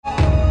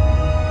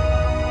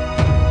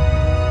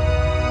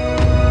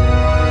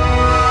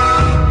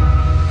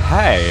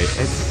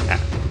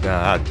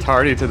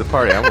Tardy to the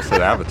party. I almost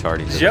said Avatar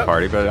to the Yep.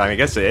 party, but I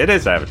guess it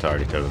is Avatar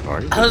to the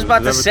party. I was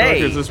about to Avatar,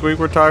 say. 'cause this week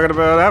we're talking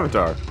about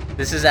Avatar.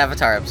 This is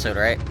Avatar episode,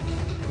 right?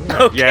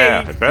 Okay.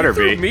 Yeah, it better you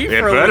threw be. me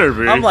It for a better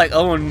loop. be. I'm like,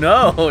 oh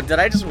no, did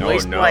I just Oh,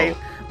 waste no.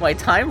 my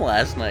time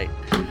last night?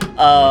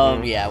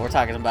 Yeah, we're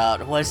talking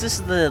about. Was this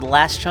the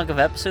last chunk of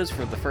episodes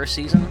for the first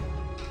season?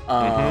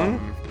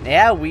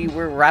 Yeah, we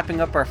were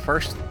wrapping up our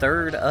first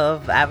third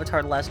of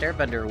Avatar: The Last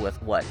Airbender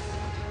with what?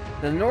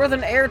 The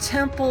Northern Air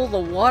Temple, the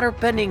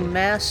Waterbending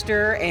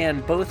Master,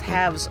 and both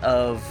halves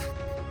of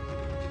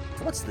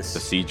what's this? The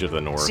Siege of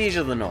the North. Siege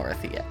of the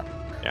North, yeah.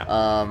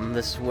 Yeah.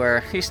 This is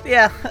where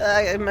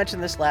I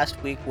mentioned this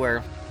last week,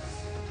 where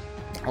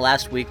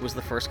last week was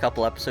the first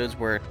couple episodes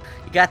where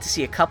you got to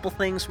see a couple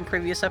things from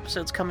previous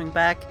episodes coming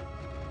back,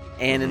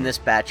 and in this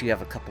batch you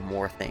have a couple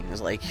more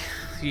things. Like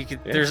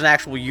there's an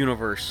actual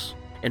universe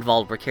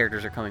involved where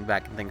characters are coming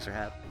back and things are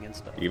happening and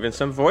stuff. Even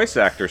some voice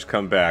actors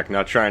come back,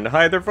 not trying to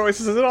hide their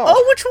voices at all.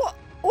 Oh, which one?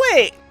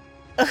 Wait,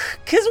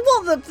 because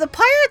the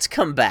pirates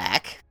come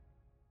back.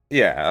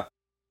 Yeah.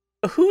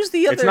 Who's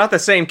the other? It's not the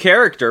same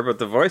character, but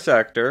the voice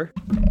actor.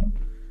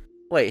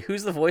 Wait,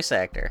 who's the voice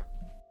actor?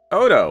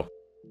 Odo.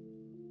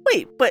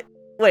 Wait.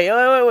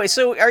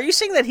 So, are you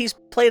saying that he's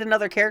played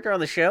another character on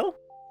the show?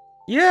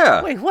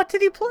 Yeah. Wait, what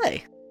did he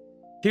play?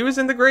 He was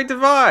in The Great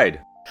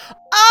Divide.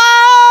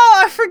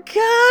 Oh, I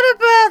forgot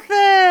about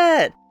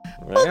that.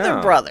 Well, Yeah.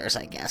 they're brothers,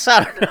 I guess.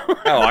 I don't know.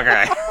 Oh,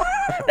 okay.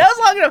 That was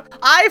long enough.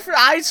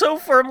 I so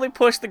firmly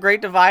pushed the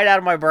Great Divide out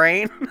of my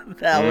brain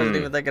that I wasn't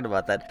even thinking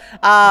about that.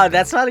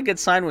 That's not a good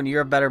sign when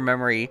you're a better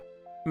memory.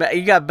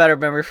 You got better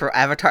memory for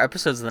Avatar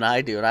episodes than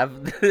I do,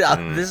 and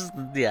this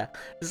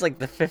is like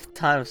the 5th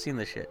time I've seen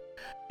this shit.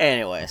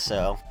 Anyway,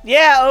 so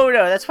yeah,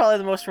 Odo, that's probably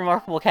the most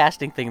remarkable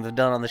casting thing they've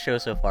done on the show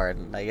so far,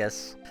 and I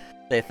guess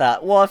they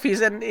thought, well, if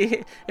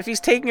he's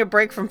taking a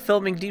break from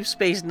filming Deep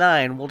Space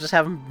Nine, we'll just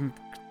have him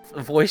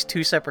voice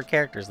 2 separate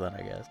characters then,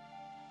 I guess.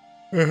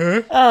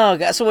 Oh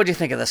god, so what do you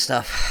think of this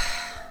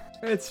stuff?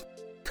 It's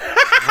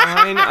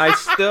fine.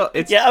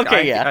 It's Yeah,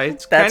 okay, yeah,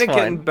 It's that's kind of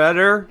getting fine.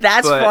 better.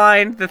 That's but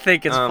fine. The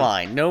think is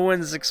fine. No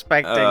one's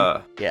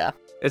expecting. Yeah.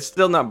 It's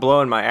still not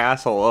blowing my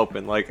asshole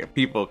open. Like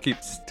people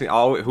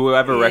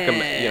whoever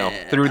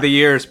recommend, through the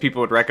years,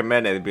 people would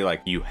recommend it. They'd be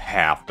like, "You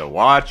have to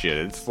watch it."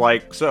 It's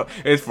like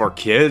it's for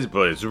kids,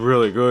 but it's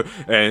really good,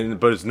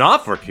 but it's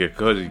not for kids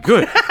because it's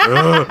good.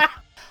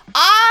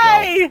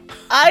 I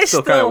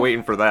Still kind of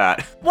waiting for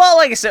that. Well,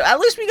 like I said, at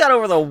least we got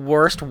over the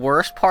worst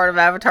part of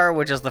Avatar,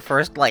 which is the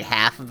first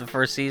half of the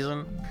first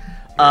season.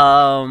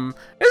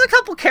 There's a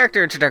couple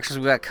character introductions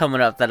we got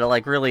coming up that are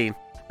like really.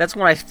 That's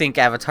when I think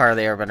Avatar: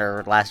 The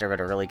Airbender, Last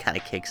Airbender really kind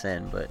of kicks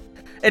in,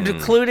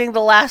 including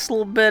the last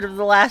little bit of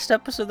the last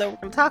episode that we're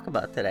going to talk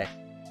about today.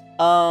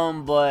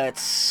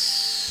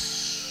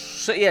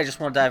 So yeah, I just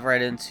want to dive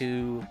right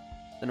into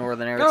the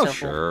Northern Air Temple.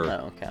 Sure.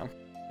 Oh, okay.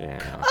 Yeah.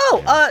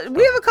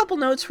 We have a couple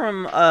notes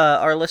from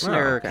our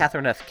listener,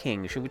 Catherine F.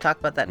 King. Should we talk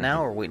about that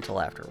now, or wait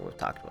until after we've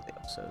talked about the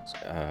episodes?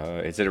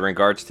 Is it in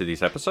regards to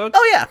these episodes?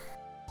 Oh yeah.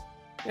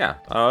 Yeah.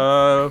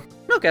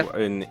 Okay.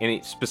 In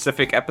any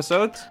specific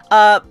episodes?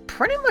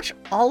 Pretty much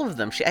all of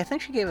them. I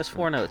think she gave us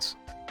 4 notes.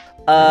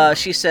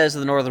 She says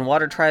the Northern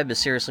Water Tribe is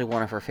seriously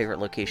one of her favorite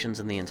locations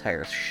in the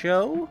entire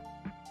show.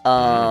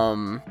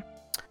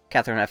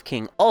 Catherine F.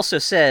 King also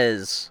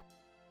says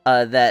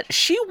that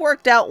she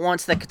worked out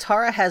once that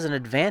Katara has an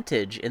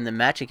advantage in the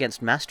match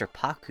against Master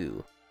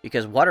Pakku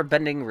because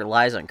waterbending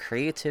relies on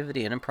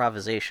creativity and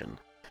improvisation.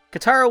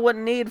 Katara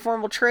wouldn't need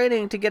formal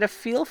training to get a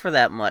feel for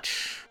that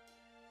much.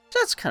 So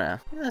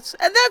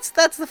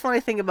that's the funny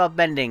thing about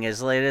bending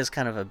is it is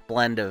kind of a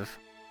blend of,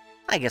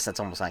 I guess that's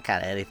almost like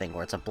kind of anything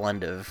where it's a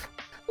blend of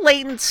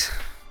latent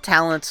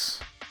talents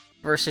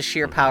versus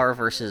sheer power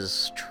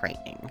versus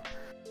training,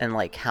 and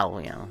like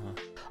how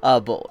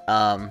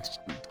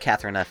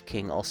Catherine F.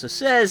 King also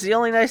says the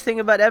only nice thing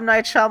about M.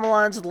 Night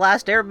Shyamalan's The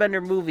Last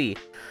Airbender movie,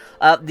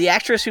 the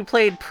actress who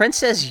played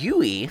Princess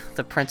Yui,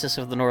 the princess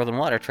of the Northern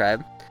Water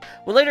Tribe,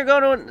 will later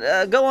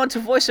go on to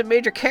voice a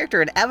major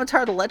character in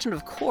Avatar: The Legend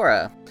of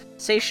Korra.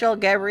 Seychelle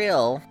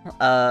Gabriel,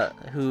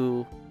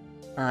 who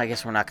I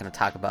guess we're not going to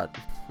talk about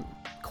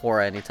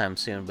Korra anytime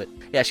soon, but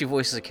yeah, she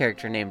voices a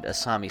character named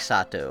Asami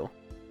Sato,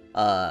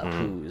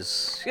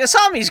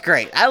 Asami's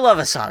great. I love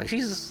Asami.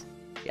 She's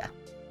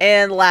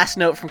And last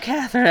note from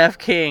Catherine F.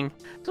 King.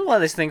 It's one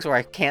of those things where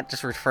I can't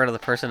just refer to the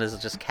person as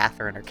just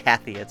Catherine or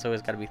Kathy. It's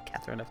always got to be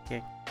Catherine F.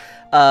 King.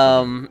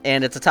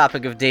 And it's a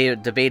topic of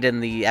debate in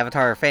the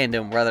Avatar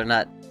fandom whether or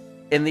not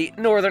in the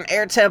Northern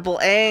Air Temple,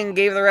 Aang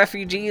gave the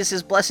refugees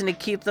his blessing to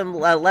keep them,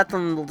 let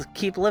them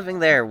keep living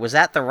there. Was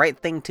that the right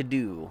thing to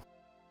do?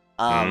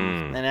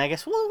 And I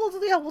guess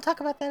we'll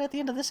talk about that at the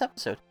end of this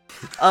episode.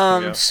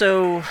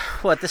 So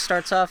this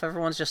starts off.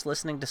 Everyone's just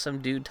listening to some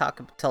dude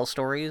tell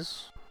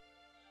stories.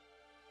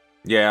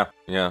 Yeah.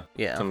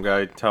 Some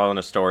guy telling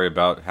a story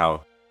about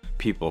how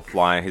people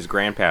flying. His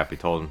grandpappy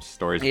told him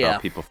stories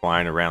about people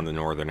flying around the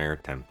Northern Air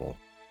Temple.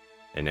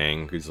 And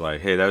Aang's like,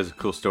 hey, that was a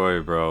cool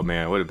story, bro.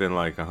 Man, it would have been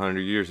like 100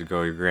 years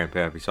ago your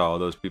grandpappy saw all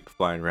those people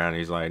flying around. And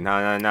he's like,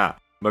 nah.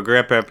 My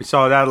grandpappy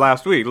saw that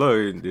last week.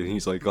 Look, and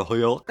he's like, oh,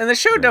 hell. And the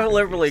show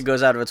deliberately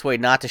goes out of its way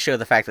not to show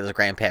the fact that his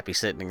grandpappy's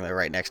sitting there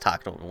right next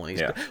talking to him. When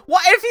he's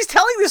why, if he's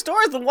telling the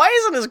stories, then why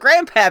isn't his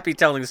grandpappy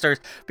telling the stories?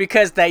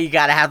 Because you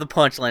gotta have the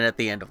punchline at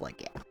the end of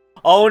like,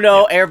 oh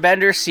no,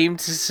 airbenders seem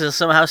to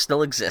somehow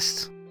still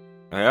exist.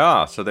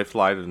 Yeah, so they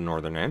fly to the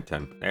Northern Air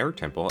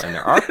Temple, and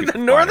there are people the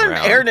Northern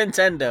around. Air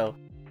Nintendo.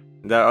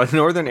 The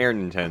Northern Air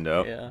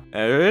Nintendo. Yeah. And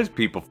there is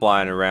people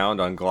flying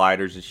around on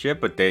gliders and shit,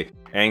 but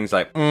Aang's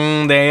like,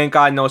 they ain't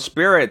got no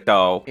spirit,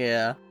 though.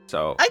 Yeah.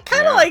 So I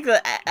kind of like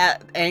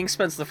that Aang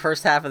spends the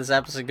first half of this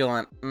episode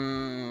going,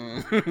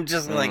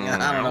 just like,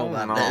 I don't know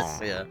about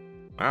this. Yeah.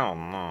 I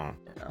don't know.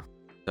 Yeah.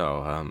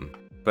 So,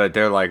 but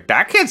they're like,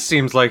 that kid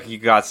seems like he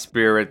got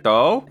spirit,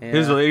 though.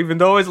 Yeah. Even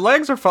though his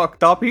legs are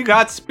fucked up, he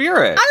got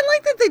spirit. I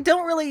like that they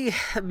don't really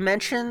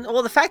mention,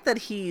 well, the fact that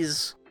he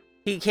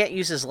can't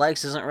use his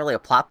legs isn't really a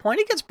plot point.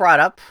 It gets brought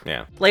up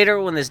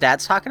later when his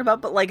dad's talking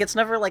about, but like it's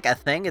never like a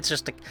thing. It's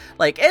just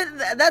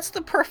that's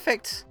the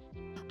perfect.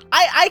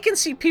 I can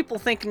see people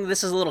thinking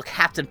this is a little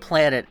Captain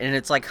Planet and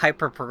it's like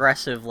hyper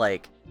progressive,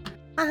 like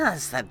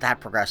it's not that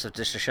progressive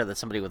just to show that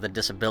somebody with a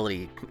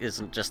disability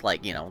isn't just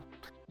like,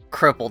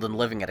 crippled and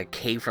living in a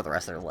cave for the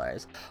rest of their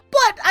lives.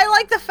 But I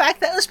like the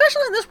fact that,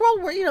 especially in this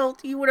world where,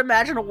 you would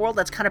imagine a world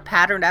that's kind of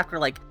patterned after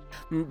like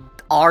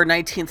our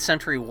 19th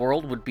century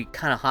world would be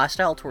kind of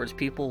hostile towards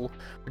people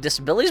with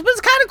disabilities, but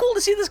it's kind of cool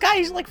to see this guy,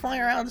 he's like flying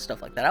around and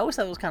stuff like that. I always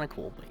thought it was kind of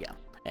cool, but yeah.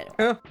 Anyway.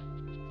 Yeah.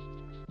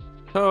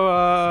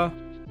 So,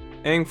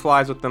 Aang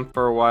flies with them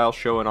for a while,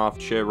 showing off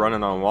shit,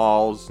 running on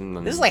walls, and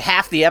then... This is like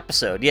half the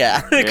episode,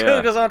 yeah.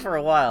 It goes on for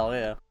a while,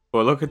 yeah.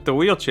 Well, look at the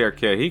wheelchair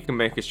kid. He can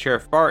make his chair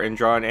fart and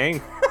draw an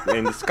Aang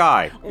in the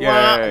sky.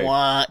 Wah,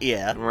 wah,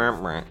 yeah.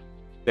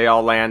 They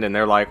all land and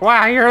they're like,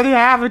 wow, you're the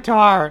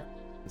Avatar!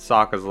 And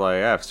Sokka's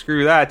like,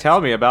 screw that.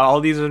 Tell me about all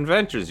these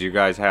adventures you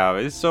guys have.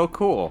 It's so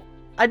cool.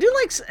 I do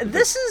like...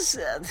 This is...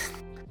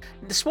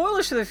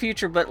 spoilers for the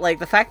future, but like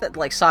the fact that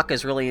like Sokka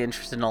is really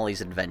interested in all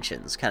these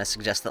inventions kind of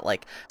suggests that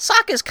like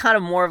Sokka is kind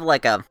of more of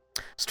like a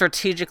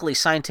strategically,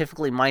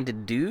 scientifically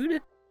minded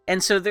dude,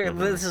 and so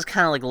this is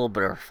kind of like a little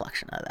bit of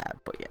reflection of that.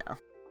 But yeah.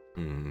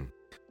 Mm-hmm.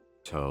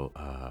 So,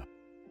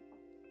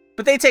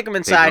 but they take him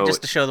inside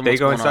just to show them what's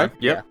going on. Yep.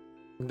 Yeah.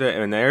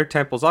 And the air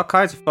temple's all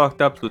kinds of fucked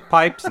up with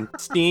pipes and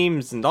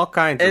steams and all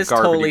kinds of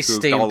garbage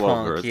totally all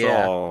over. It's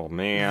yeah. Oh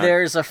man.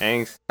 There's a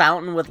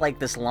fountain with like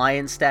this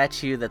lion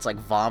statue that's like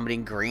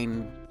vomiting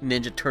green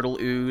Ninja Turtle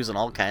ooze and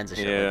all kinds of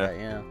shit like that.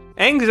 Yeah.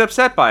 Aang's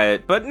upset by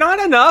it, but not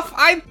enough,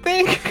 I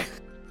think.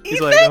 He's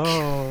like,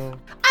 oh.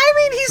 I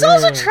mean, he's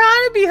also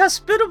trying to be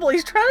hospitable.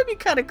 He's trying to be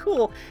kind of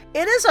cool.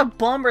 It is a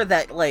bummer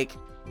that like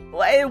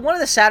one of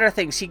the sadder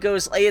things, he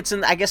goes, I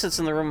guess it's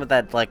in the room with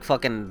that like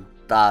fucking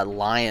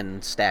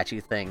lion statue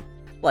thing.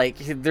 Like,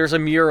 there's a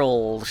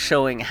mural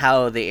showing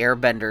how the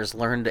airbenders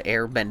learned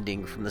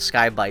airbending from the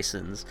sky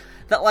bisons.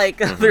 That, like,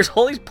 there's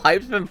all these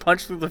pipes been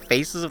punched through the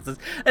faces of this.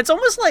 It's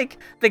almost like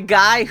the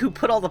guy who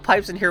put all the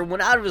pipes in here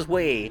went out of his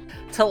way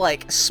to,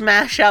 like,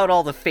 smash out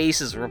all the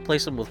faces and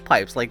replace them with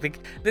pipes. Like,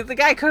 the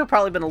guy could have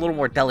probably been a little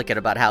more delicate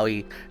about how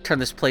he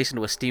turned this place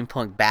into a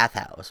steampunk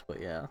bathhouse, but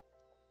yeah.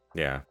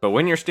 Yeah, but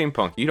when you're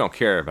steampunk, you don't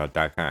care about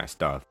that kind of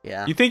stuff.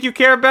 Yeah. You think you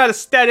care about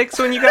aesthetics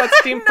when you got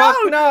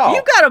steampunk? No.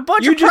 You got a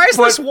bunch of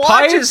priceless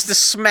watches to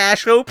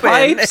smash open.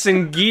 Pipes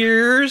and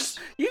gears.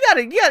 You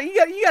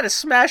gotta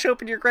smash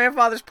open your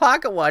grandfather's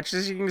pocket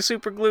watches. You can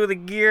super glue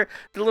the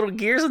little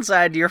gears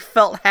inside to your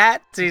felt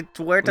hat to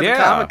wear to the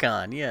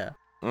Comic-Con. Yeah.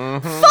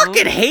 Mm-hmm.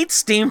 Fucking hate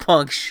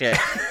steampunk shit.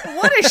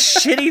 What a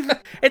shitty...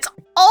 It's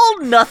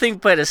all nothing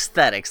but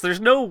aesthetics. There's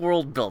no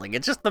world building.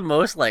 It's just the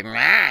most like...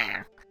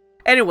 Meh.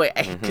 Anyway,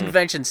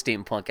 convention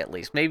steampunk at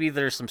least. Maybe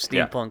there's some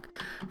steampunk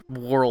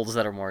worlds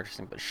that are more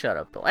interesting, but shut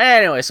up, Bill.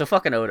 Anyway, so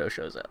fucking Odo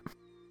shows up.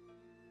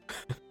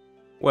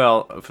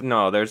 Well,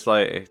 no, they're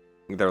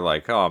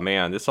like, oh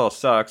man, this all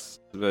sucks.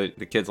 But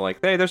the kid's like,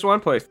 hey, there's one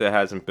place that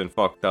hasn't been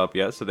fucked up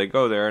yet, so they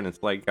go there and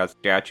it's like got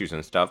statues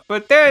and stuff.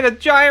 But then a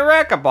giant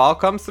wrecking ball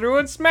comes through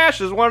and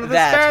smashes one of the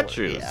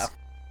statues.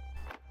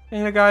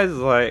 And the guy's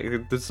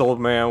like, this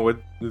old man with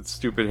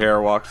stupid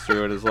hair walks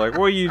through and is like,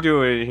 what are you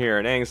doing in here?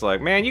 And Aang's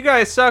like, man, you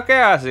guys suck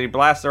ass. And he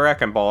blasts the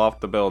wrecking ball off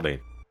the building.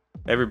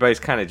 Everybody's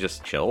kind of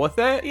just chill with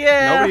it.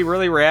 Yeah. Nobody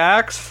really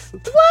reacts.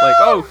 Like,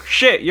 oh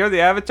shit, you're the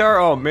Avatar?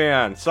 Oh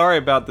man, sorry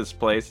about this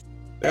place.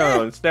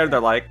 No, instead they're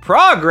like,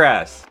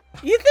 progress!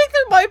 You think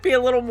there might be a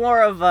little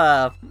more of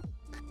a...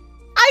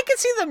 I can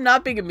see them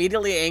not being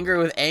immediately angry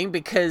with Aang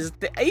because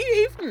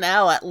even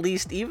now, at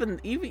least,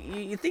 even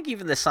you think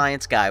even the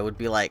science guy would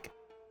be like,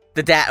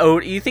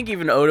 you think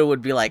even Odo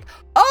would be like,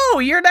 oh,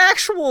 you're an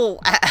actual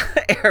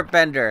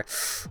airbender.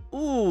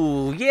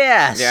 Ooh,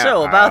 yeah,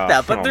 so about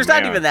that. But there's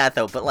not even that,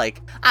 though. But,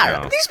 like, I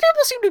don't know. These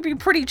people seem to be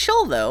pretty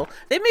chill, though.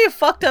 They may have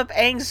fucked up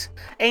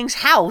Aang's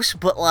house,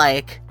 but,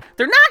 like,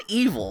 they're not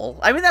evil.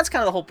 I mean, that's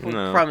kind of the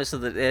whole premise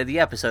of the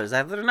episode, is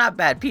that they're not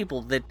bad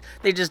people. That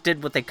they just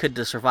did what they could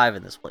to survive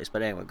in this place.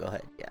 But anyway, go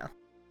ahead, yeah.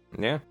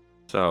 Yeah.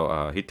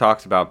 So, he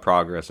talks about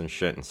progress and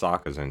shit, and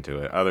Sokka's into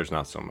it. Others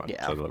not so much.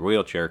 Yeah. So the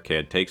wheelchair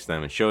kid takes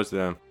them and shows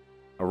them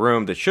a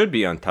room that should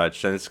be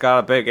untouched, and it's got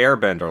a big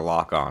airbender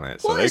lock on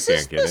it, so they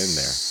can't get in there.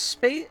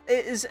 Space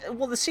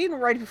the scene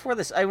right before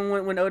this.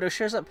 When Odo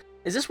shows up,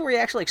 is this where he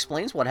actually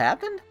explains what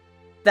happened?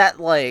 That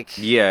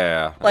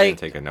yeah, I didn't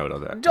take a note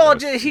of that.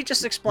 Oh, he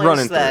just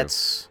explains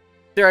that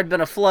there had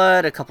been a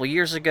flood a couple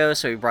years ago,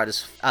 so he brought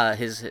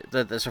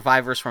the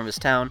survivors from his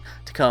town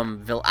to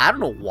come. I don't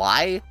know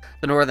why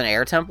the Northern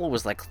Air Temple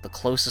was the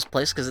closest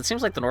place, because it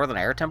seems like the Northern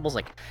Air Temple's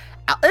it'd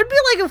be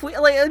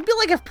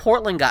like if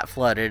Portland got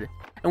flooded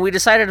and we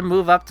decided to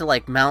move up to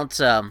Mount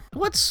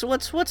what's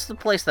the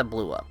place that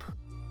blew up?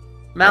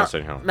 Mount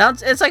St.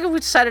 Helens. It's like if we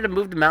decided to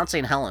move to Mount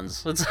St.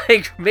 Helens. It's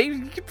like maybe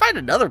you could find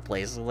another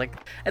place.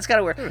 It's kind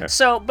of weird. Yeah.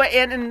 So, but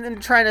and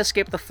trying to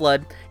escape the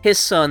flood, his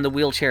son, the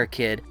wheelchair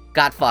kid,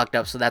 got fucked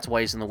up, so that's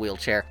why he's in the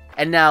wheelchair.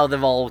 And now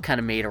they've all kind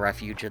of made a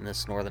refuge in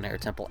this Northern Air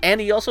Temple. And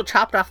he also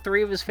chopped off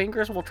 3 of his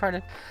fingers while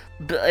trying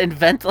to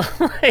invent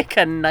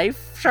a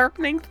knife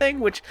sharpening thing,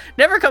 which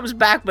never comes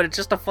back, but it's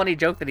just a funny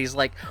joke that he's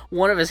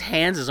one of his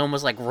hands is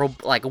almost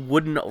like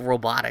wooden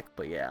robotic.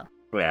 But yeah.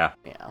 Yeah.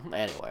 Yeah.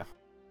 Anyway.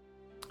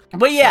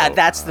 But yeah,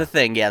 that's the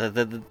thing. Yeah,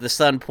 the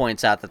son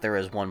points out that there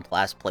is one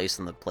last place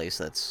in the place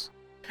that's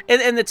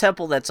in the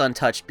temple that's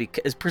untouched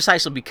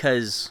precisely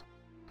because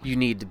you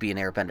need to be an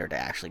airbender to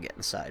actually get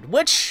inside.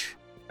 Which,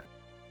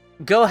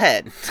 go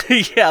ahead.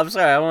 Yeah, I'm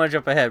sorry, I don't want to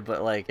jump ahead,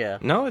 but yeah.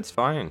 No, it's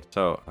fine.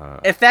 So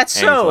if that's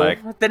so,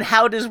 then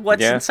how does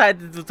what's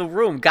inside the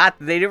room?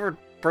 They never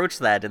broached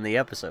that in the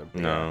episode.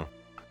 No.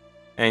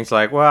 And he's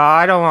like, well,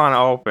 I don't want to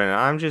open.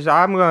 I'm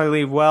going to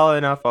leave well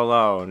enough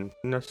alone.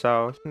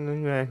 So,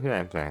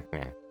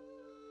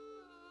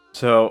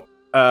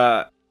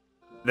 the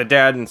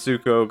dad and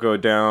Zuko go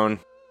down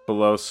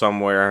below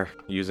somewhere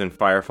using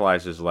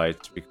fireflies as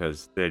lights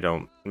because they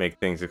don't make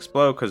things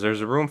explode because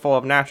there's a room full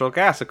of natural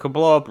gas that could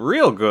blow up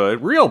real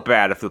good, real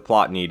bad if the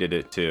plot needed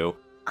it to.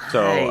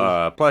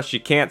 So, plus you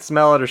can't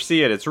smell it or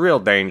see it. It's real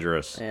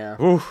dangerous.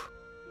 Yeah. Oof.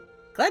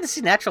 Glad to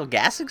see natural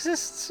gas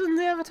exists in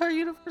the Avatar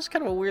universe.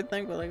 Kind of a weird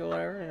thing, but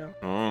whatever.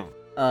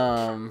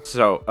 Yeah.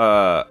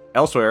 So,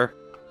 elsewhere,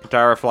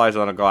 Katara flies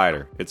on a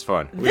glider. It's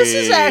fun. This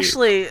is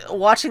actually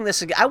watching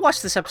this again. I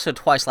watched this episode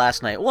twice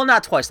last night. Well,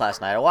 not twice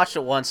last night. I watched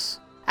it once.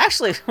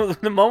 Actually,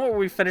 the moment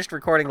we finished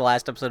recording the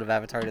last episode of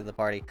Avatar to the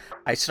Party,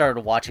 I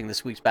started watching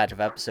this week's batch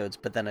of episodes,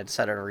 but then I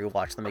decided to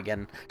rewatch them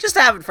again just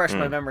to have it fresh in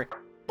my memory.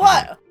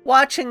 But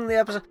watching the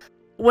episode,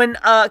 when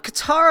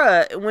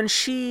Katara, when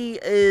she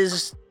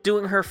is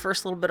doing her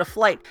first little bit of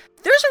flight,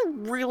 there's a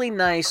really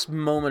nice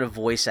moment of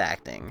voice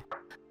acting.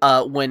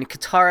 When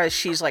Katara,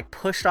 she's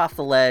pushed off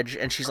the ledge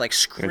and she's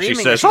screaming. And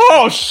she says,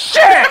 "Oh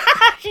shit!"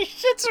 She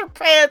shits her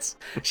pants.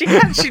 She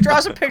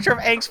draws a picture of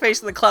Aang's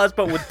face in the clouds,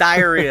 but with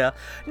diarrhea.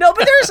 No,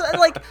 but there's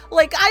I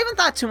haven't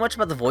thought too much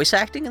about the voice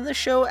acting in this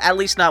show. At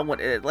least not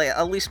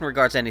at least in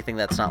regards to anything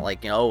that's not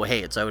oh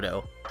hey, it's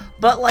Odo.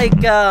 But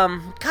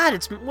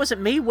God, was it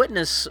Mae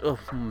Witness? Oh,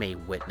 Mae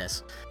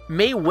Witness.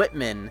 Mae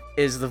Whitman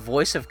is the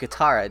voice of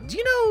Katara. Do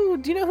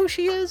you know who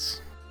she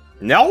is?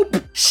 Nope.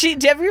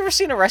 Have you ever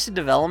seen Arrested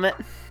Development?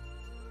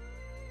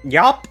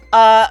 Yup.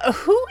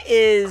 Who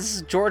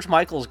is George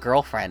Michael's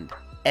girlfriend?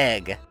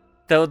 Egg.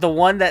 The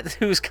one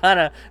who's kind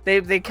of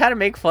they kind of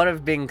make fun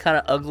of being kind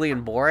of ugly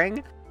and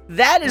boring.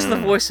 That is the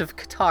voice of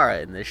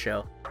Katara in this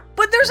show.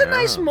 But there's a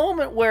nice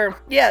moment where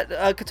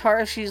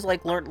Katara, she's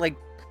learned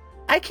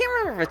I can't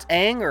remember if it's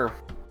Aang or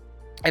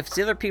if it's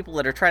the other people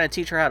that are trying to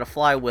teach her how to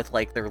fly with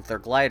their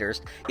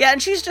gliders. Yeah,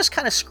 and she's just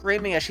kind of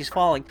screaming as she's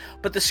falling,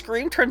 but the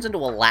scream turns into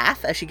a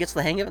laugh as she gets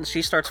the hang of it and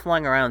she starts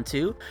flying around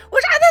too,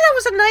 which I thought that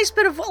was a nice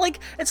bit of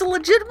it's a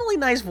legitimately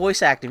nice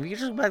voice acting. You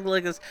just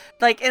this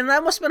and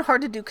that must have been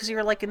hard to do because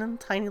you're in a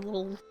tiny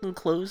little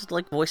enclosed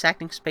voice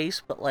acting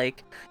space, but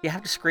you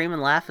have to scream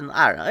and laugh, and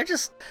I don't know, it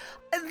just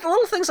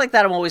little things like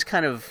that I'm always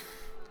kind of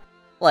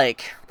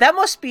that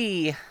must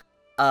be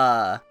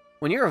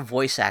when you're a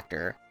voice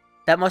actor,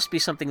 that must be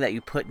something that you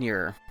put in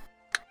your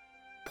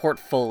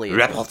portfolio to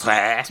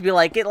be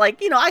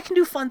I can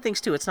do fun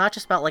things too. It's not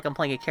just about I'm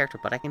playing a character,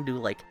 but I can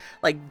do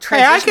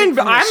transitioning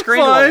from a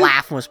scream to a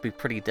laugh must be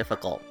pretty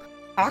difficult.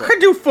 I can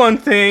do fun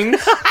things.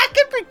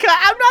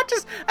 I'm not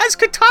just as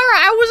Katara.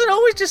 I wasn't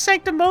always just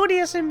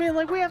sanctimonious and being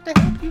we have to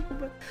help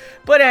people.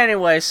 But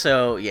anyway,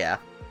 so yeah,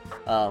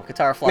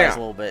 Katara flies a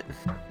little bit.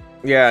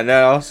 Yeah, and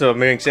that also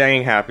makes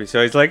Aang happy.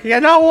 So he's like, you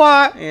know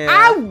what? Yeah.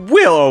 I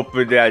will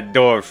open that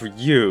door for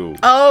you.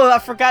 Oh, I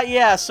forgot.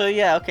 Yeah, so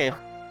yeah, okay.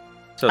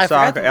 So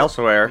Sokka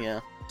elsewhere. Yeah.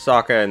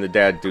 Sokka and the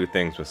dad do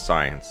things with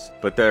science.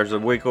 But there's a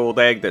weak old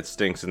egg that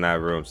stinks in that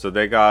room, so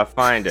they gotta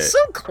find it. So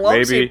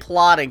clumsy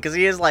plotting, because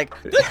he is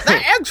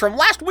that egg's from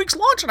last week's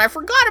lunch, and I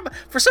forgot about.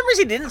 For some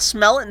reason, he didn't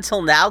smell it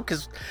until now,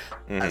 because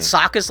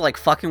Sokka's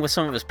fucking with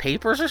some of his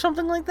papers or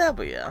something like that,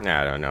 but yeah.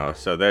 I don't know.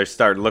 So they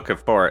start looking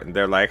for it, and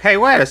they're like, hey,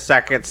 wait a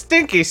second,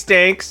 Stinky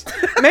stinks.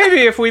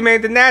 Maybe if we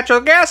made the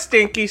natural gas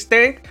Stinky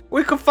stink,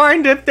 we could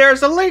find if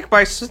there's a leak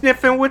by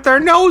sniffing with our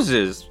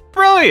noses.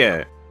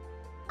 Brilliant.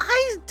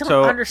 I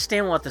don't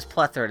understand what this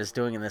plot thread is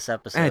doing in this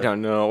episode. I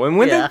don't know. And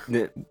when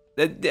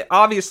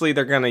obviously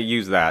they're going to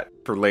use that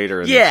for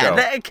later in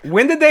the show.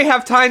 When did they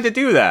have time to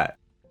do that?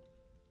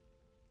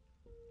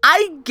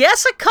 I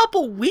guess a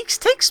couple weeks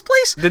takes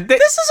place. This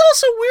is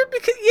also weird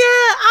because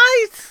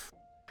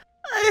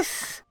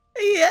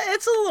yeah,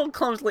 it's a little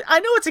clumsily. I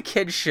know it's a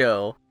kid's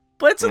show,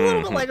 but it's a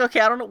little bit like, okay,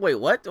 I don't know. Wait,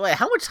 what? Wait,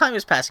 how much time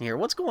is passing here?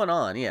 What's going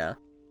on? Yeah.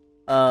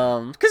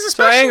 Because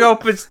especially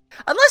unless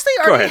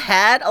they already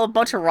had a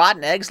bunch of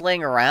rotten eggs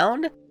laying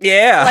around,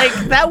 like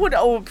that would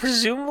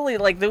presumably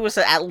like there was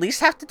at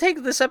least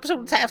this episode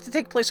would have to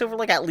take place over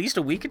like at least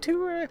a week or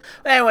two.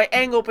 Anyway,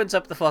 Aang opens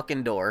up the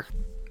fucking door.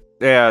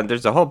 Yeah,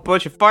 there's a whole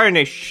bunch of Fire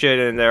Nation shit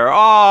in there.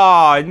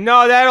 Oh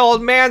no, that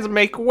old man's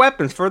making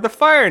weapons for the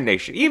Fire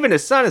Nation. Even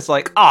his son is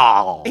like,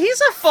 oh,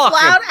 he's a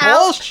flat out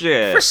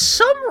bullshit. For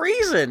some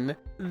reason,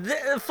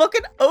 the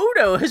fucking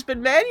Odo has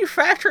been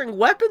manufacturing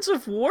weapons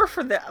of war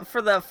for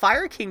the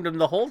Fire Kingdom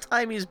the whole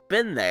time he's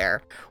been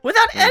there,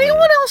 without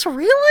anyone else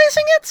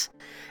realizing it.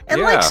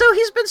 And so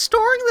he's been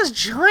storing this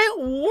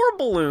giant war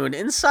balloon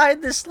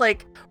inside this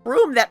like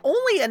room that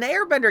only an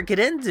airbender could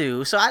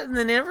into. So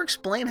they never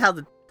explain how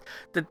the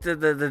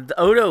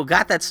Odo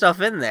got that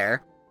stuff in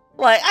there.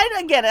 Like,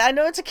 I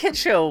know it's a kid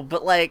show,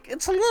 but like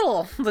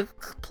the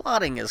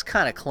plotting is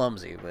kind of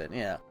clumsy, but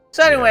yeah.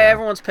 So anyway,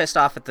 everyone's pissed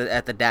off at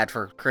the dad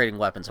for creating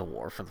weapons of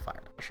war for the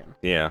Fire Nation.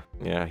 Yeah.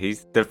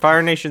 The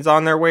Fire Nation's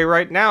on their way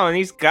right now, and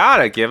he's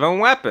gotta give him a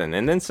weapon.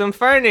 And then some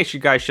Fire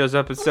Nation guy shows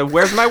up and says,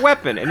 "Where's my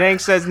weapon?" And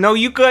Aang says, "No,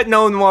 you got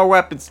no more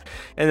weapons."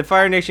 And the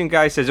Fire Nation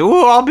guy says,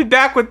 "Ooh, I'll be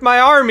back with my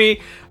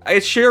army.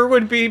 It sure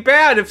would be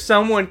bad if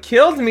someone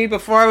killed me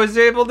before I was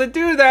able to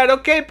do that.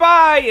 Okay,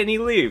 bye." And he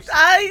leaves.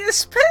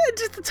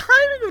 The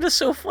timing of it is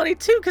so funny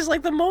too, because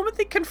like the moment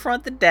they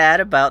confront the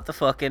dad about the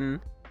fucking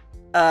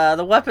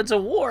the weapons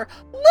of war,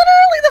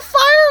 literally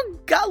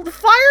the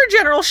fire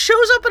general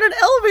shows up in an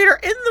elevator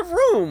in the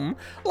room.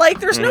 Like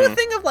there's no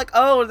thing of like,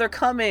 oh, they're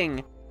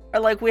coming, or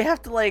like we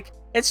have to like.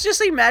 It's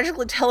just he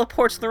magically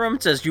teleports to the room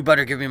and says, "You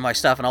better give me my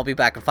stuff, and I'll be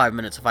back in 5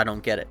 minutes if I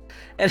don't get it."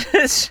 And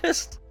it's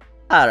just,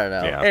 I don't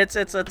know. Yeah. It's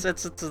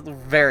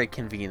very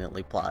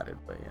conveniently plotted,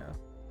 but yeah.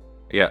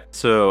 Yeah.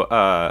 So,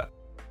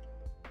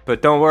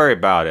 but don't worry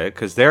about it,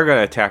 because they're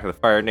gonna attack the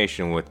Fire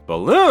Nation with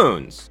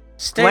balloons.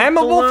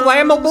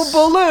 Flammable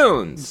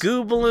balloons.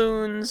 Goo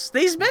balloons.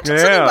 They mentioned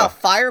something about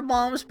fire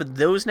bombs, but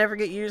those never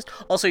get used.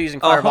 Also using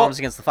fire bombs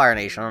against the Fire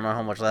Nation. I don't know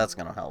how much that's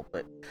going to help.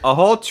 But a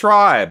whole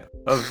tribe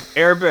of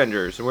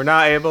airbenders were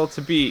not able to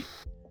beat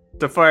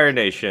the Fire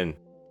Nation.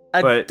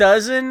 A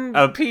dozen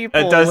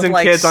people. A dozen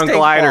with, kids like, on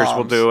gliders bombs.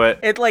 will do it.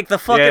 It's like the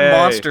fucking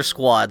monster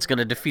squad's going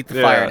to defeat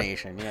the Fire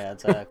Nation. Yeah,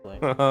 exactly.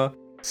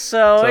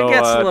 So it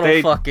gets a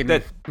little fucking...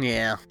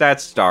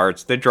 That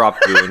starts. They drop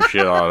goo and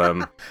shit on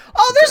them.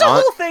 Oh, there's a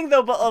whole thing,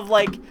 though, of,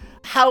 like,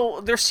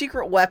 how their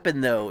secret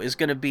weapon, though, is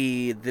going to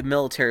be the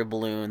military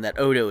balloon that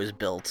Odo has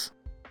built.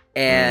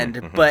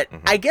 And, but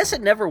I guess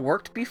it never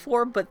worked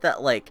before, but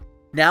that, like,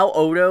 now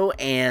Odo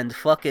and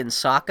fucking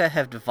Sokka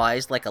have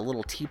devised, like, a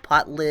little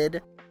teapot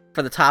lid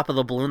for the top of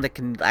the balloon that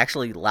can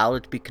actually allow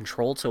it to be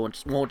controlled so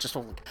it won't just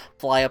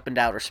fly up into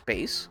outer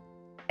space.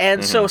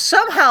 And so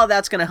somehow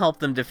that's going to help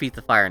them defeat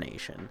the Fire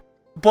Nation.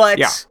 But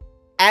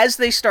as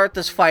they start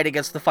this fight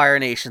against the Fire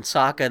Nation,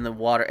 Sokka and the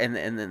water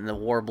and the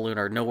war balloon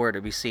are nowhere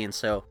to be seen.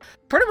 So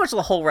pretty much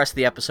the whole rest of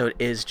the episode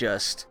is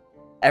just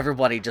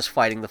everybody just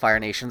fighting the Fire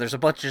Nation. There's a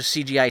bunch of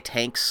CGI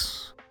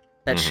tanks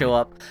that show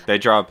up.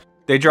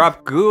 They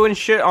drop goo and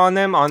shit on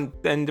them,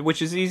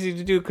 which is easy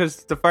to do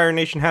because the Fire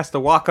Nation has to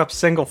walk up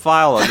single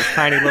file on this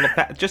tiny little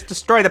path. Just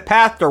destroy the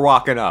path they're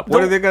walking up.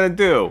 What are they going to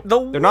do?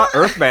 They're not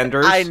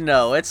earthbenders. I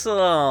know, it's a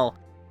little...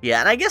 Yeah,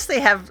 and I guess they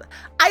have...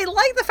 I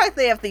like the fact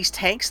they have these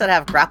tanks that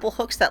have grapple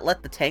hooks that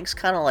let the tanks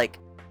kind of like...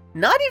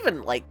 Not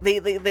even like... They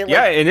like...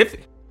 Yeah, and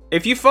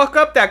if you fuck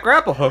up that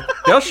grapple hook,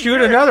 they'll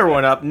shoot another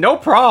one up. No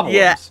problems.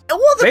 Yeah. Well,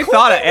 they cool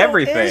thought of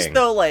everything. Is,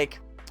 though, like...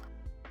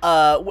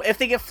 if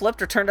they get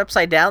flipped or turned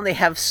upside down, they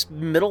have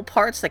middle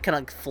parts that can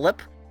like flip,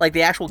 like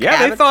the actual cabin.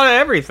 Yeah, they thought of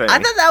everything. I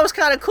thought that was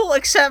kind of cool,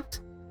 except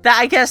that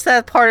I guess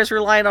that part is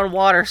relying on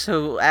water,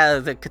 so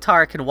the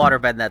Katara can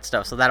waterbend that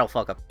stuff, so that'll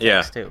fuck up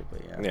things too.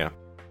 But yeah.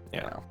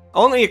 Well.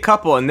 Only a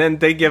couple, and then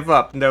they give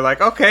up, and they're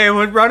like, "Okay,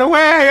 we'll run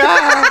away."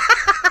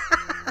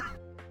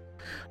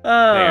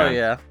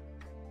 Yeah.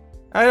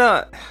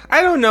 I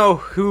don't know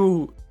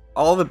who.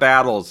 All the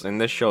battles in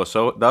this show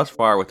thus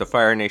far with the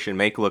Fire Nation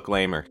make look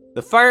lamer.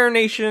 The Fire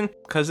Nation,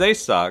 because they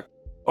suck,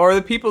 or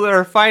the people that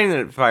are fighting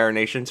the Fire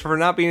Nations for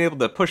not being able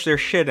to push their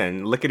shit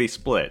in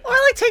lickety-split. Or,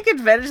 like, take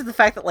advantage of the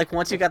fact that, like,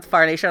 once you got the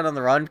Fire Nation on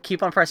the run,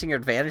 keep on pressing your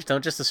advantage.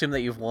 Don't just assume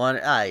that you've won.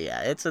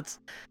 Yeah,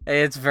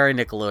 it's very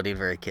Nickelodeon,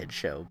 very kid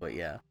show, but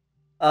yeah.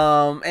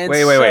 And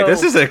wait.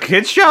 This is a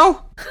kid show?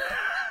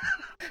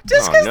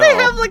 Just because they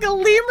have, like, a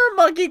lemur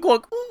monkey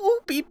going, ooh,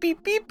 beep,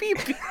 beep, beep,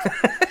 beep, beep.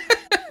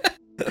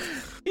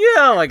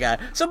 Yeah, oh my god.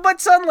 So, but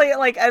suddenly,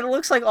 like, it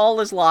looks like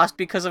all is lost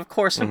because, of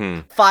course,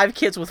 5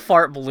 kids with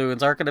fart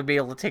balloons aren't going to be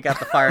able to take out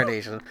the Fire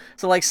Nation.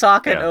 So, like,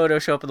 Sokka and Odo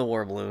show up in the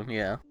war balloon,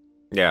 yeah.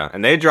 Yeah,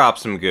 and they drop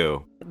some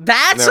goo.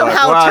 That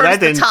somehow turns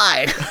the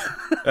tide.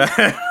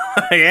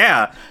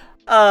 Yeah.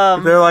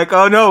 They're like,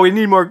 oh no, we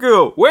need more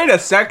goo. Wait a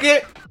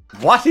second.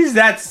 What is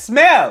that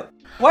smell?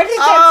 What is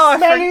that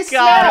smelly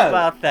smell? I forgot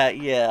about that,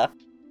 yeah.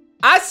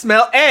 I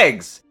smell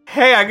eggs.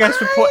 Hey, I guess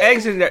we put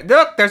eggs in there.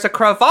 Look, there's a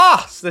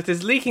crevasse that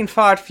is leaking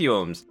fart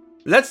fumes.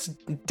 Let's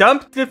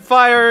dump the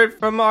fire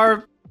from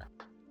our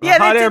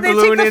hot air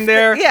balloon in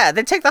there. Yeah,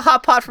 they take the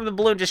hot pot from the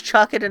balloon, just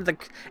chuck it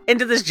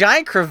into this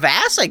giant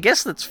crevasse, I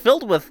guess, that's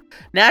filled with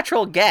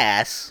natural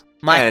gas.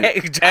 Giant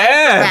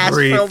crevasse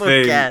filled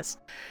with gas.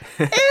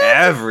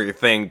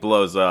 Everything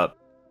blows up.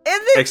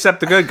 Except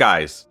the good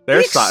guys.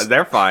 They're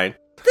fine.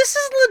 This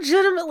is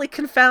legitimately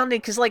confounding,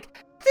 because,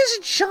 like, this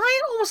giant,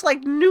 almost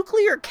like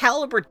nuclear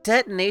caliber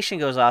detonation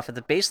goes off at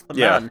the base of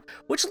the mountain,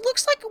 which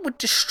looks like it would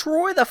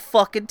destroy the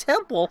fucking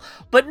temple,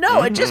 but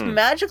no, it just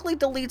magically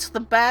deletes the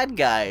bad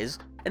guys.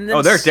 And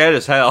then they're dead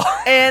as hell.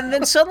 And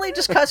then suddenly it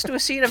just cuts to a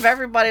scene of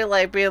everybody,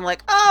 like, being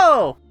like,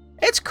 oh,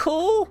 it's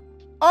cool.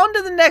 On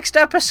to the next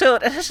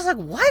episode. And it's just like,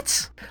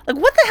 what? Like,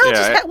 what the hell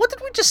what did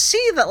we just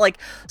see that,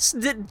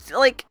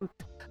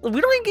 we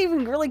don't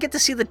even really get to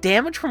see the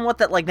damage from what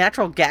that, like,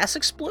 natural gas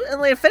explode. And,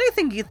 like, if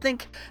anything, you'd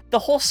think the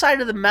whole side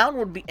of the mountain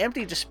would be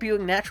empty, just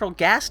spewing natural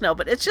gas now.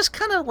 But it's just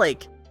kind of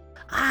like,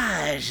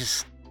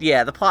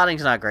 the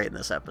plotting's not great in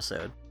this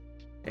episode.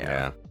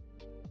 Yeah.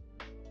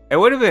 It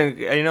would have been,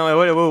 it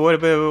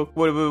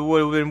would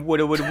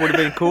have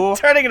been cool.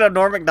 Turning into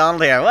Norm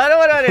Macdonald here. What?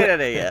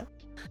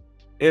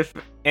 If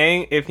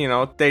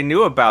they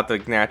knew about the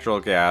natural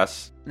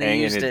gas,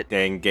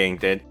 Aang gang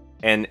did.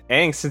 And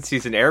Aang, since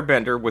he's an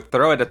airbender, would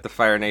throw it at the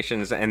Fire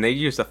Nations, and they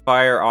used a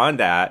fire on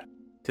that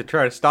to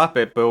try to stop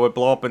it, but it would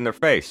blow up in their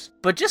face.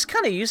 But just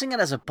kind of using it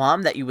as a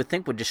bomb that you would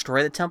think would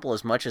destroy the temple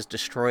as much as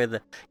destroy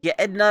the... Yeah,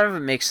 none of it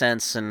makes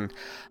sense.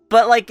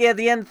 But, like,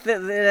 the end,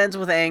 it ends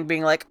with Aang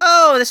being like,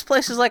 oh, this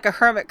place is like a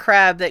hermit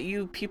crab that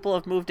you people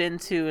have moved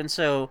into, and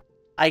so...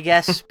 I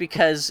guess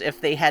because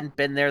if they hadn't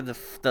been there,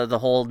 the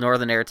whole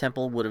Northern Air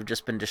Temple would have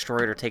just been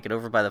destroyed or taken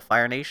over by the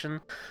Fire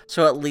Nation.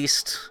 So at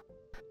least...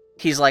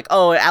 He's like,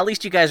 oh, at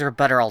least you guys are a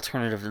better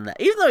alternative than that.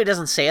 Even though he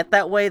doesn't say it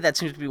that way, that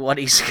seems to be what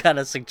he's kind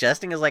of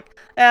suggesting. Is like,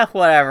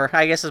 whatever.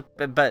 I guess,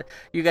 but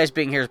you guys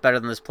being here is better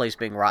than this place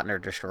being rotten or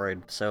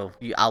destroyed. So,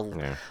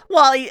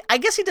 Well, I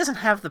guess he doesn't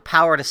have the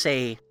power to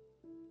say,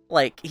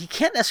 like, he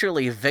can't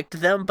necessarily evict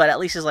them, but at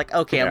least he's like,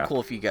 okay, I'm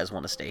cool if you guys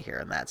want to stay here,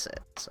 and that's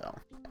it. So.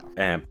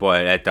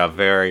 But at the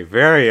very,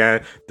 very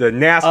end, the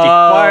nasty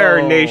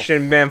Fire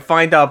Nation men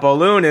find a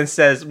balloon and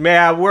says,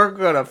 man, we're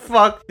gonna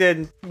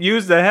fucking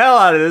use the hell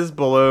out of this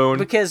balloon.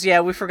 Because,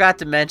 we forgot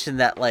to mention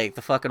that, like,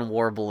 the fucking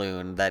war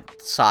balloon that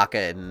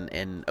Sokka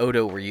and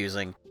Odo were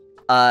using,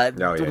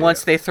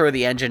 once they throw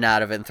the engine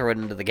out of it and throw it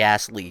into the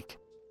gas leak,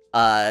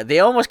 they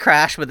almost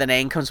crash, but then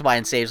Aang comes by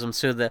and saves them.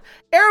 So the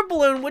air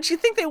balloon, which you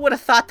think they would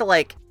have thought to,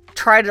 like,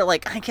 try to,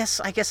 like, I guess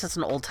it's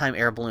an old-time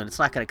air balloon. It's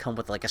not gonna come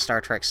with, like, a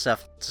Star Trek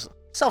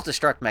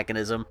self-destruct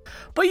mechanism,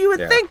 but you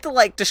would think to,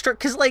 like, destruct,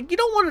 because, like, you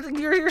don't want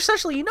to, you're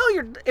essentially,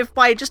 if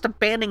by just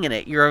abandoning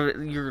it,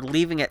 you're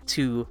leaving it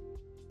to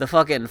the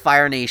fucking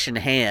Fire Nation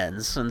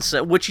hands, and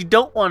so, which you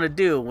don't want to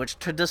do, which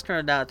does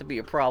turn out to be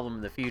a problem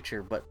in the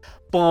future, but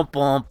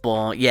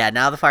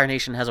now the Fire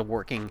Nation has a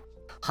working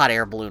hot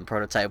air balloon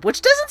prototype, which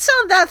doesn't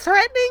sound that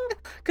threatening,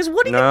 because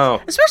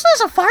especially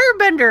as a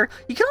firebender,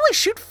 you can only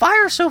shoot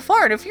fire so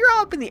far, and if you're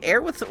up in the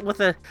air with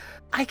a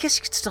I guess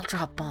you could still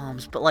drop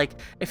bombs, but, like,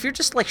 if you're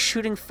just, like,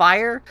 shooting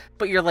fire,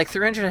 but you're, like,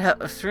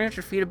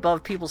 300 feet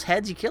above people's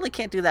heads, you really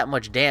can't do that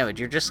much damage.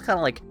 You're just kind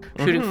of, like,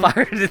 shooting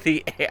fire into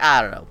the air.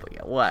 I don't know,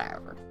 but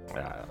whatever.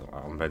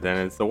 But then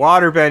it's the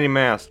waterbending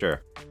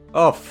master.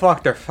 Oh,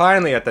 fuck, they're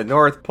finally at the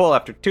North Pole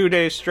after 2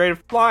 days straight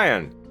of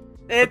flying.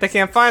 But they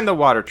can't find the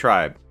Water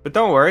Tribe. But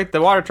don't worry,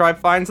 the Water Tribe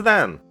finds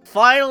them.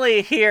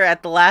 Finally, here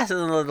at the last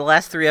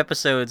 3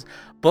 episodes,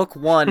 Book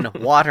 1,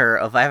 Water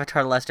of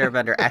Avatar: The Last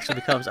Airbender actually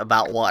becomes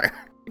about water.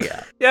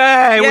 Yeah.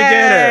 Yay, we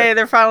did it!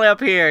 They're finally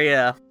up here,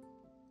 yeah.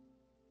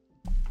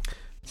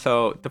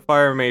 So, the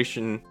Fire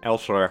Nation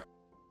elsewhere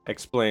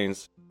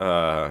explains,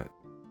 that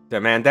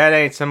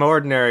ain't some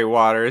ordinary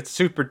water. It's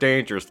super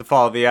dangerous to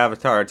follow the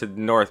Avatar to the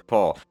North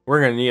Pole.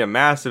 We're gonna need a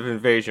massive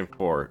invasion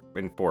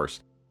force.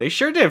 They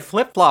sure did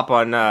flip-flop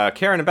on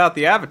caring about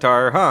the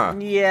Avatar, huh?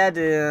 Yeah,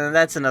 dude.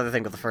 That's another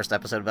thing with the first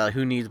episode about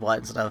who needs what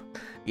and stuff.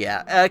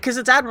 Yeah, because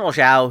it's Admiral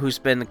Zhao who's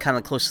been kind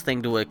of the closest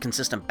thing to a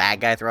consistent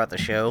bad guy throughout the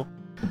show.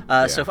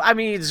 So, I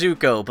mean,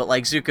 Zuko, but,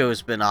 like,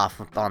 Zuko's been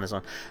off on his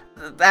own.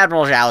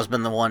 Admiral Zhao's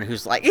been the one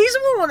who's, like, he's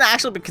the one that's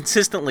actually been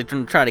consistently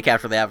trying to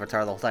capture the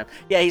Avatar the whole time.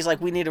 Yeah, he's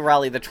like, we need to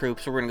rally the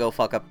troops, so we're gonna go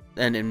fuck up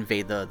and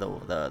invade the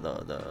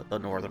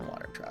Northern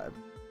Water Tribe.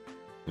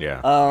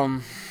 Yeah.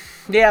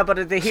 Yeah,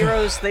 but the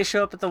heroes, they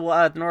show up at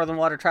the Northern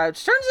Water Tribe.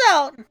 Turns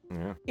out,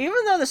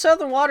 even though the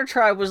Southern Water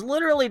Tribe was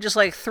literally just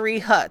like 3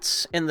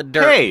 huts in the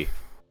dirt. Hey,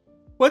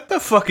 what the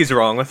fuck is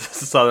wrong with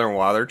the Southern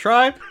Water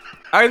Tribe?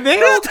 Are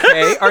they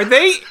okay?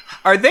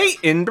 Are they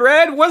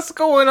inbred? What's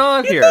going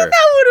on here? That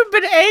would have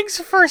been Aang's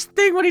first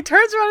thing when he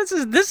turns around and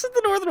says, "This is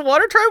the Northern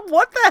Water Tribe."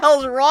 What the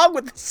hell's wrong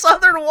with the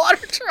Southern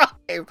Water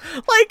Tribe?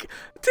 Like,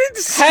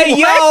 hey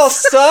y'all,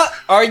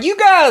 are you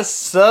guys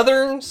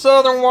Southern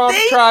Water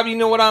Tribe? You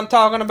know what I'm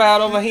talking about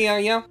over here,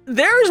 yeah?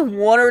 There's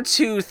one or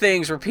two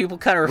things where people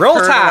kind of Roll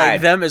refer to Tide.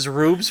 like, them as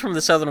rubes from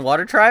the Southern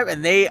Water Tribe,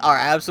 and they are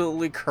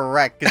absolutely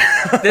correct.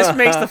 This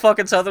makes the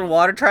fucking Southern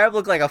Water Tribe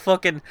look like a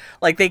fucking,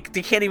 like they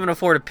can't even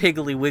afford a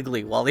Piggly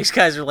Wiggly, while these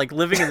guys are like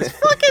living in this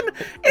fucking,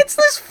 it's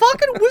this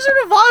fucking Wizard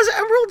of Oz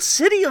Emerald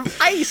City of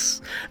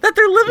ice that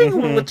they're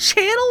living with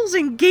channels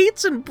and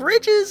gates and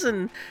bridges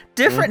and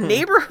different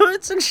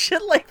neighborhoods and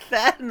shit like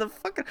that. And the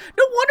fucking,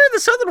 no wonder the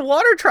Southern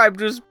Water Tribe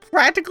was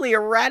practically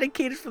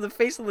eradicated from the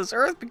face of this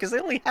earth, because they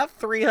only have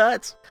 3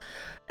 huts.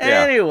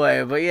 Yeah.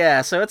 Anyway, but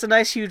yeah, so it's a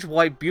nice, huge,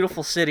 white,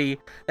 beautiful city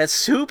that's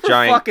super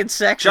Giant- fucking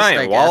sexist. Giant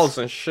I guess. walls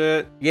and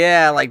shit.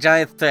 Yeah, like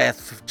giant,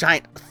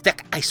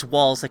 thick ice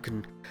walls that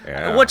can.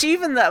 Yeah. Which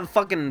even that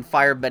fucking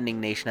firebending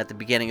nation at the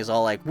beginning is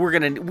all like,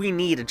 we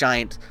need a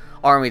giant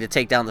army to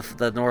take down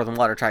the Northern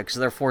Water Tribe, because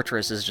their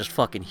fortress is just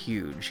fucking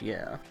huge.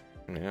 Yeah.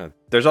 Yeah.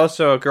 There's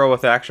also a girl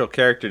with actual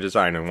character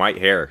design and white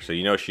hair, so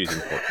you know she's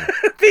important.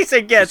 These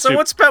again.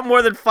 Someone spent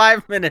more than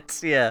 5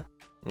 minutes. Yeah.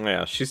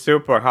 Yeah, she's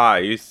super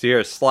hot. You see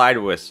her slide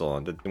whistle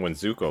when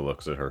Zuko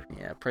looks at her.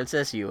 Yeah,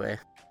 Princess Yue.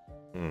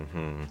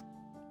 Mm-hmm.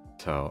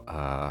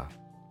 So,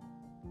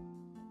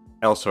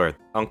 elsewhere,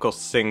 Uncle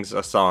sings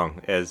a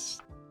song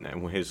as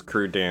his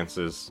crew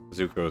dances,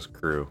 Zuko's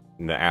crew,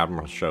 and the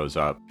Admiral shows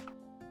up,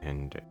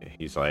 and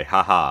he's like,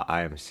 haha,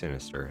 I am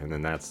sinister, and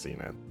then that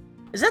scene ends.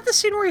 Is that the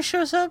scene where he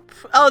shows up?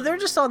 Oh, they're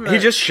just on the... He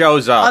just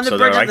shows up, on the so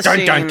bridge they're of like, the dun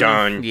scene. dun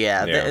dun!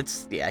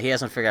 Yeah, he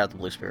hasn't figured out the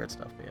Blue Spirit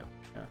stuff yet.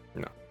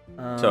 Yeah.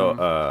 No.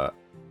 So,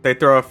 they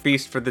throw a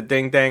feast for the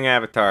Ding Dang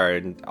Avatar,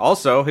 and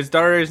also, his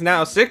daughter is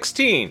now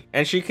 16,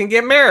 and she can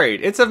get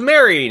married. It's of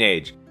marrying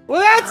age. Well,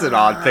 that's an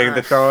odd thing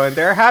to throw in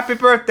there. Happy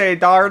birthday,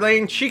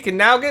 darling. She can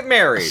now get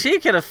married. She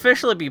can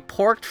officially be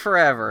porked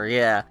forever,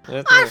 yeah.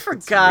 I That's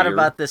forgot weird.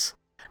 about this.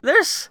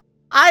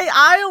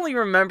 I only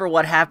remember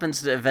what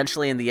happens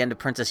eventually in the end of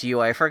Princess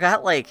Yue. I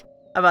forgot, like,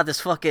 about this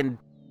fucking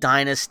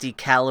dynasty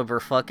caliber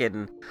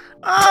fucking...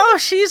 Oh,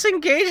 she's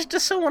engaged to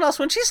someone else.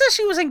 When she says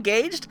she was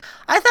engaged,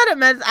 I thought it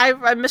meant... I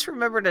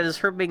misremembered it as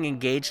her being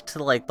engaged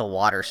to, like, the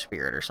water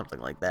spirit or something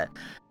like that.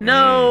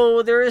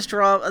 No, there is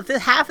drama.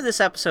 Half of this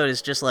episode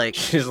is just, like...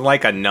 She's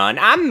like a nun.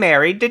 I'm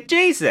married to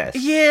Jesus.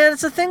 Yeah,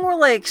 it's a thing where,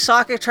 like,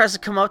 Sokka tries to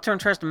come up to her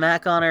and tries to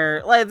mac on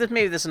her. Like,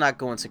 maybe this is not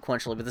going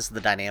sequentially, but this is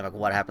the dynamic of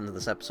what happened in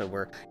this episode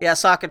where, yeah,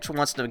 Sokka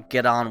wants to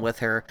get on with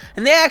her.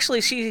 And they actually,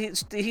 he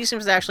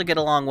seems to actually get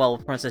along well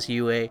with Princess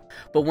Yue.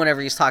 But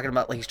whenever he's talking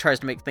about, like, he tries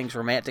to make things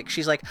romantic,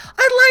 she's like,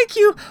 I like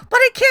you, but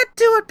I can't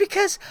do it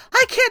because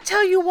I can't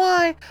tell you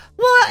why.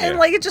 What? Yeah. And,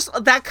 like, it just,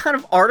 that kind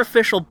of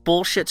artificial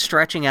bullshit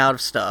stretching out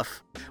of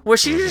stuff. Where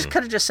she just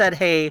could have just said,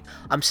 hey,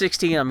 I'm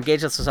 16, I'm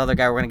engaged with this other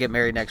guy, we're gonna get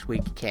married next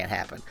week. It can't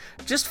happen.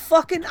 Just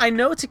fucking, I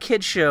know it's a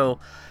kid's show,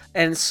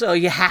 and so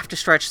you have to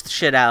stretch the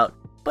shit out,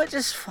 but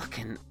just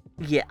fucking,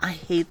 yeah, I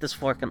hate this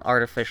fucking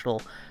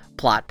artificial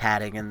plot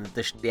padding, and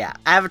this, yeah,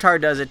 Avatar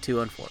does it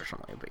too,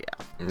 unfortunately, but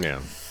yeah. Yeah.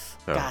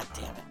 So, God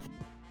damn it.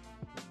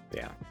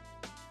 yeah.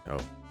 So,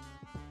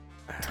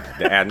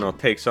 the Admiral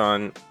takes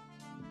all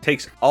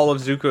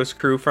of Zuko's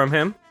crew from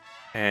him,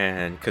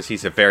 and because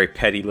he's a very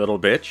petty little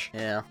bitch.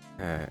 Yeah.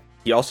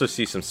 He also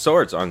sees some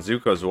swords on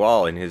Zuko's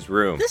wall in his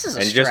room. This is a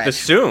and stretch.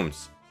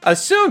 just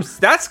assumes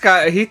that's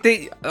got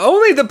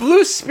only the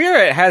Blue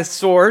Spirit has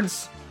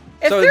swords.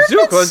 If So there's been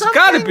Zuko's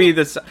got to something- be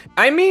the.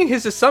 I mean,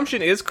 his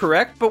assumption is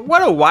correct, but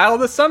what a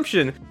wild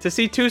assumption to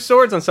see 2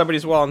 swords on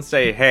somebody's wall and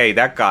say, "Hey,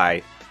 that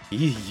guy."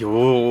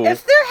 Yo.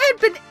 If there had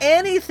been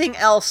anything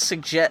else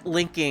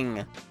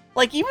linking,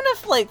 like, even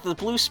if, like, the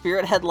Blue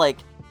Spirit had, like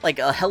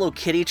a Hello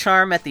Kitty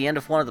charm at the end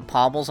of one of the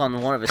pommels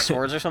on one of his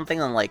swords or something,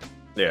 and, like,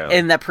 Yeah.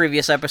 in that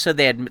previous episode,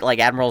 they had, like,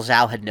 Admiral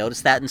Zhao had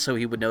noticed that, and so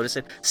he would notice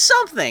it.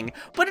 Something!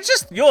 But it's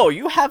just,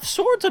 you have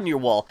swords on your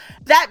wall.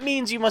 That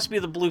means you must be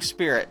the Blue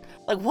Spirit.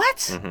 Like,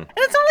 what? And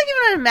it's not like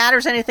even it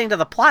matters anything to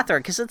the plot there,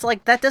 because it's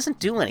like, that doesn't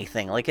do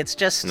anything. Like, it's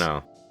just...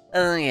 No.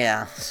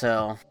 Yeah,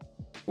 so...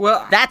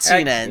 Well, That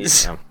scene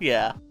ends.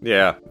 Yeah.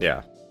 Yeah.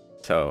 Yeah.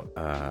 So,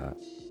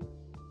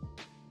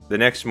 the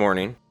next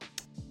morning,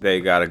 they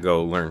gotta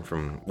go learn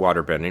from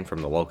waterbending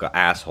from the local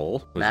asshole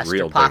who's Master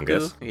real Paku.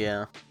 dingus.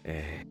 Yeah.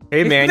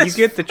 Hey man, you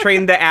get to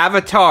train the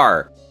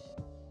Avatar.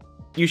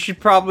 You should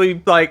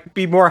probably, like,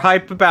 be more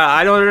hype about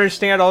it. I don't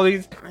understand all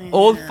these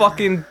old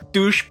fucking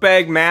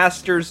douchebag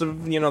masters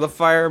of, the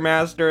Fire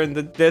Master and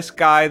this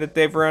guy that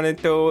they've run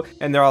into,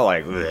 and they're all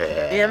like,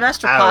 Yeah,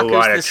 Master I don't Paku's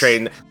want to this...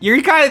 train.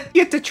 You gotta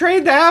get to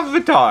train the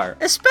Avatar.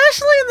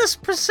 Especially in this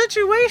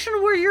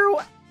situation where you're,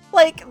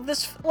 like,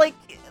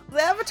 the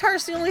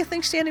Avatar's the only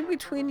thing standing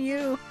between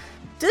you.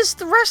 Does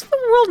the rest of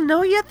the world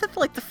know yet that,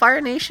 like, the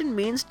Fire Nation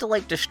means to,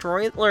 like,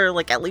 destroy, or,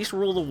 like, at least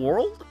rule the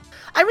world?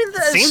 I mean,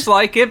 Seems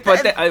like it,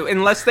 but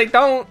unless they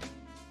don't.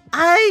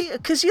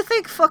 because you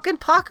think fucking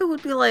Paku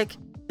would be like,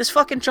 this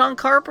fucking John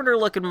Carpenter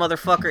looking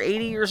motherfucker,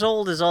 80 years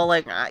old, is all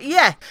like,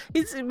 yeah,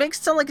 it makes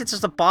it sound like it's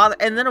just a bother.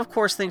 And then, of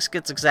course, things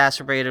gets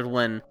exacerbated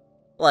when,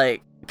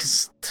 like,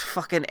 because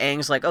fucking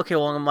Aang's like, okay,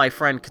 well, my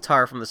friend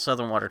Katara from the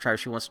Southern Water Tribe,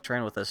 she wants to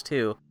train with us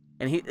too.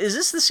 And is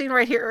this the scene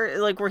right here,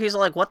 like, where he's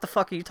like, what the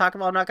fuck are you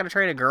talking about? I'm not going to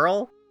train a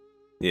girl?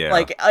 Yeah.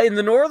 Like, in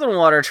the Northern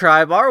Water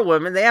Tribe, our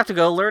women, they have to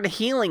go learn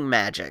healing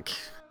magic.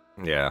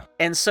 Yeah.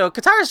 And so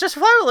Katara's just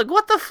like,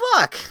 what the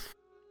fuck?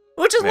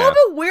 Which is a little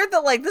bit weird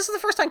that, like, this is the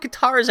first time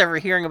Katara's ever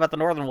hearing about the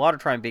Northern Water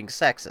Tribe being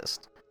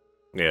sexist.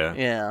 Yeah.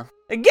 Yeah.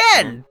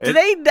 Again, do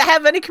they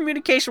have any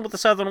communication with the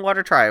Southern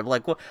Water Tribe?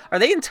 Like, are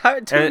they two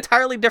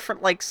entirely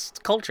different, like,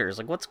 cultures?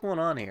 Like, what's going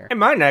on here? And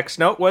my next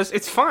note was,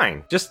 it's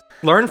fine. Just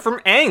learn from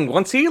Aang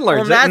once he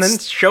learns it, and then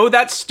show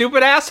that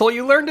stupid asshole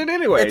you learned it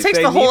anyway. It takes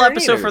the whole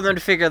episode for them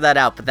to figure that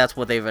out, but that's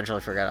what they eventually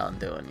figured out on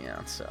doing,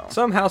 yeah, so.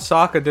 Somehow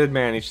Sokka did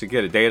manage to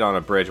get a date on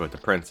a bridge with the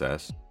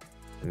princess.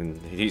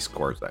 And he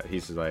scores that.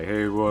 He's like,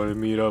 hey, want to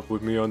meet up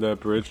with me on that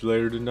bridge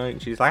later tonight?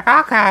 And she's like,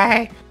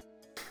 okay.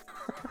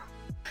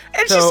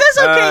 And she says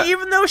okay,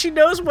 even though she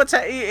knows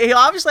he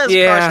obviously has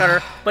a crush on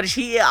her, but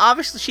she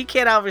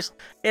can't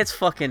it's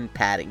fucking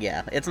padding,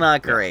 yeah. It's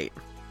not great.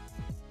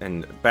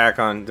 And back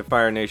on the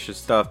Fire Nation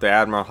stuff, the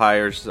Admiral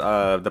hires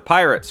the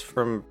pirates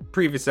from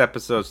previous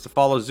episodes to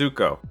follow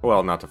Zuko.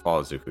 Well, not to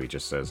follow Zuko, he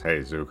just says, hey,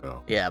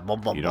 Zuko. Yeah,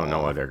 you don't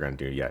know what they're going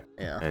to do yet.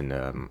 Yeah.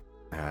 And,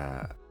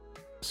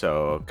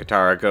 so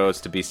Katara goes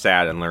to be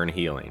sad and learn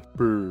healing.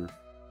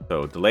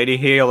 So the lady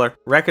healer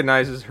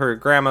recognizes her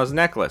grandma's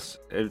necklace,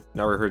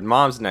 or her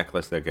mom's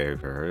necklace they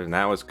gave her, and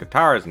that was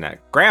Katara's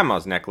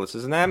grandma's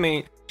necklaces, and that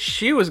means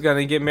she was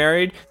gonna get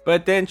married,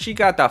 but then she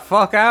got the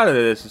fuck out of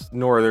this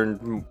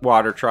Northern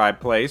Water Tribe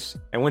place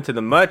and went to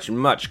the much,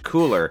 much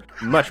cooler,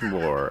 much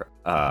more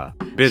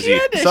busy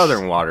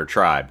Southern Water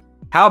Tribe.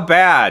 How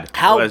bad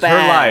was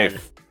her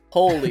life?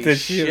 Holy shit.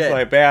 She was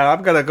like, man,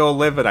 I'm gonna go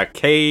live in a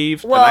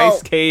cave, an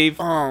ice cave.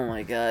 Oh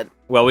my god.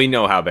 Well, we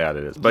know how bad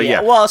it is, but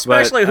yeah. Well,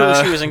 especially who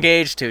she was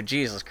engaged to.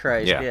 Jesus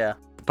Christ, yeah.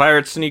 The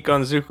pirates sneak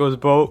on Zuko's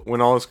boat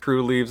when all his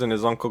crew leaves and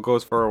his uncle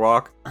goes for a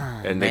walk.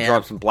 And they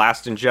drop some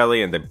blasting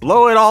jelly and they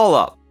blow it all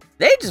up.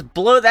 They just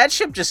blow, that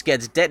ship just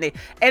gets detonated.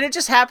 And it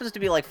just happens to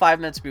be like 5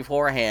 minutes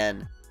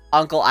beforehand.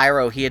 Uncle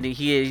Iroh, he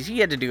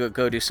had to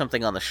go do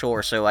something on the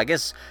shore, so I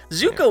guess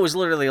Zuko was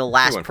literally the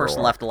last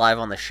person left alive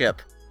on the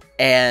ship.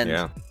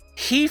 And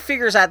he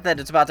figures out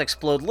that it's about to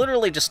explode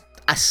literally just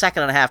a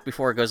second and a half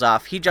before it goes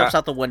off. He jumps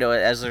out the window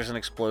as there's an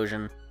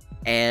explosion,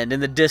 and in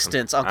the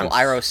distance, Uncle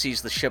Iroh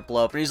sees the ship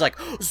blow up, and he's like,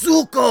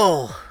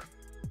 Zuko!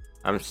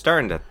 I'm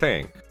starting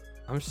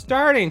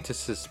to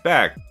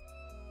suspect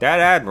that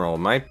Admiral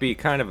might be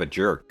kind of a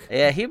jerk.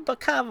 Yeah, he's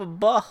kind of a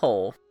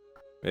butthole.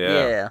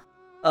 Yeah.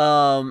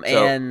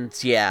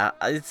 And yeah,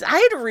 I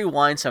had to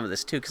rewind some of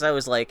this too, because I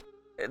was like,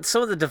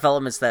 some of the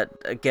developments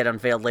that get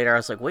unveiled later, I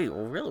was like, wait,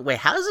 really? Wait,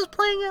 how is this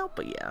playing out?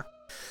 But yeah.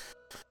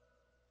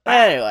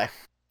 Anyway.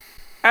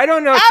 I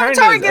don't know.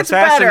 Avatar gets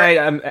better.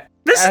 Trying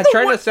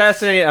to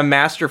assassinate a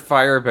master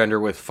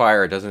firebender with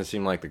fire doesn't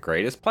seem like the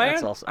greatest plan.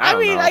 That's also, I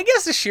mean, I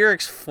guess the sheer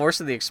force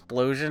of the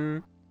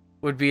explosion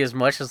would be as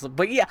much as...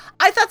 But yeah,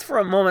 I thought for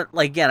a moment,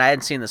 like, again, I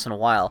hadn't seen this in a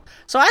while.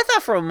 So I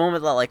thought for a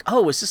moment that, like,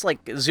 oh, is this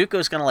like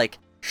Zuko's gonna, like,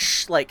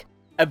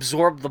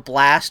 absorb the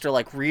blast or,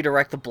 like,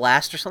 redirect the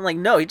blast or something? Like,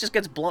 no, he just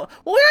gets blown...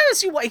 Well, we don't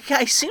see why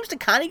he seems to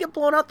kind of get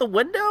blown out the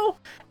window,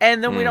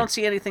 and then we don't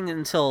see anything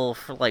until,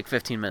 for, like,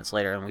 15 minutes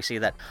later, and we see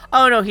that,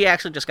 oh, no, he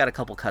actually just got a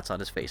couple cuts on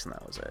his face, and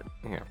that was it.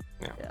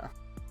 Yeah.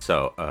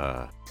 So,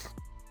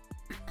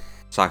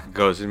 Sokka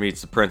goes and meets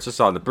the princess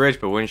on the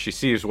bridge, but when she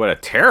sees what a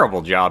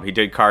terrible job he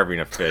did carving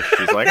a fish,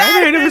 she's like,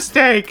 I made a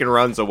mistake, and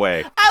runs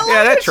away.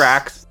 Yeah, that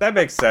tracks. That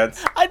makes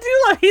sense. I do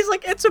love, he's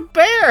like, it's a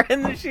bear,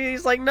 and then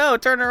she's like, no,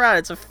 turn around,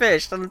 it's a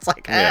fish, and it's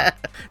like,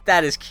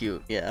 that is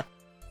cute, yeah.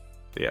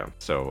 Yeah,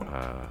 so,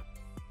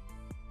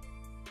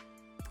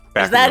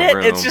 is that it?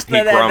 Room, it's just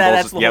that's the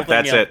whole thing. Yep,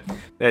 that's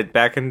it.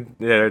 Back in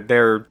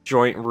their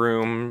joint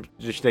room,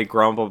 they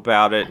grumble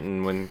about it,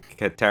 and when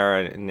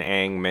Katara and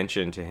Aang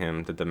mention to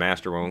him that the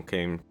master won't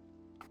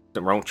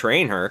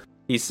train her,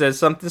 he says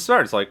something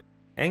smart. It's like,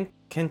 Aang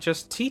can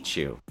just teach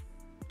you.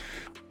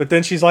 But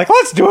then she's like,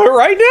 let's do it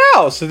right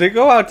now! So they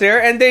go out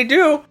there, and they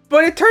do,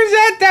 but it turns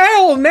out that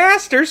old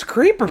master's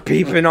creeper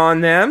peeping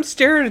on them,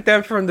 staring at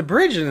them from the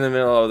bridge in the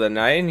middle of the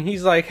night, and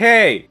he's like,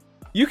 hey...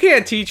 You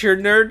can't teach her,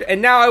 nerd,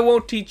 and now I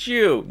won't teach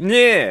you.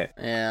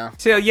 Yeah.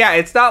 So, yeah,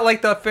 it's not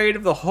like the fate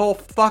of the whole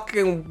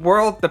fucking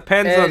world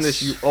depends on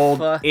this, you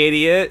old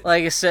idiot.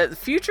 Like I said,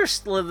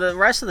 the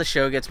rest of the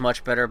show gets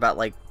much better about,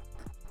 like,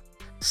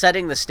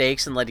 setting the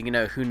stakes and letting you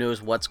know who knows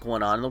what's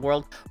going on in the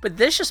world. But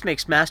this just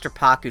makes Master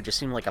Pakku just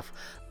seem like and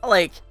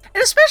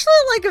especially,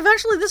 like,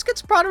 eventually this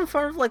gets brought in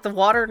front of, like, the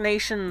Water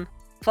Nation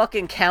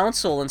fucking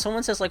council, and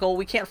someone says like, "Oh,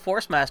 we can't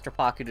force Master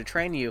Paku to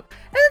train you,"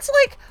 and it's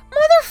like,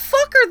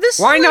 motherfucker, this.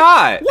 Why like,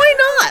 not?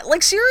 Why not?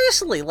 Like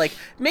seriously, like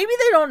maybe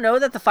they don't know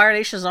that the Fire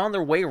Nation is on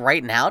their way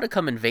right now to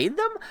come invade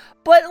them,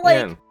 but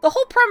like the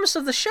whole premise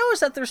of the show is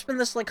that there's been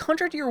this like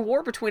 100-year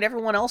war between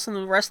everyone else and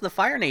the rest of the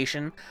Fire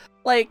Nation,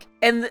 like,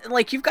 and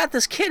like you've got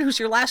this kid who's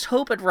your last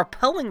hope at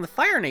repelling the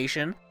Fire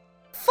Nation.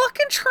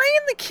 Fucking train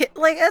the kid.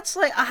 Like that's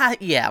like,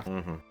 yeah.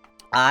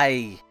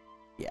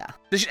 Yeah.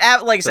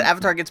 Like I said,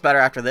 Avatar gets better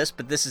after this,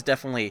 but this is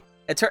definitely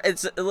it's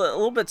a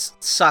little bit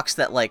sucks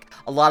that like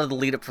a lot of the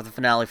lead up for the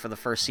finale for the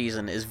first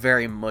season is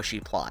very mushy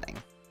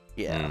plotting.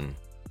 Yeah.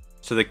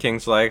 So the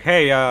king's like,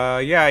 hey,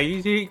 yeah,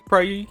 he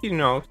probably,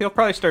 he'll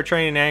probably start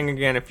training Aang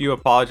again if you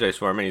apologize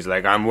for him. And he's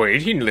like, I'm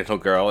waiting, little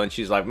girl. And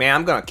she's like, man,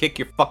 I'm gonna kick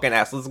your fucking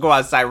ass. Let's go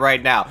outside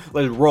right now.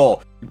 Let's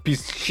roll, you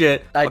piece of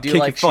shit. I'll kick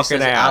your fucking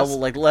ass. I will,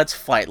 like, let's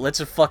fight. Let's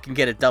just fucking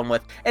get it done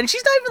with. And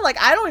she's not even like,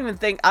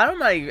 I'm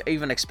not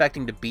even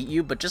expecting to beat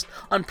you, but just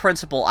on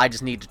principle, I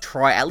just need to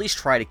at least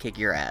try to kick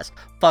your ass.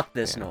 Fuck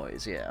this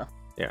noise, yeah.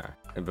 Yeah.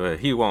 But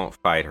he won't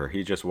fight her.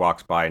 He just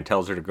walks by and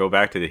tells her to go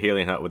back to the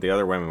healing hut with the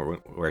other women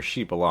where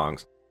she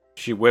belongs.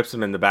 She whips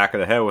him in the back of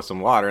the head with some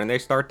water, and they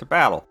start to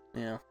battle.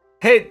 Yeah.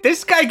 Hey,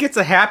 this guy gets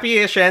a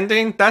happy-ish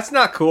ending? That's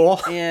not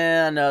cool.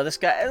 Yeah, no, this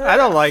guy... I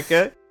don't like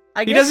it.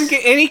 He doesn't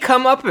get any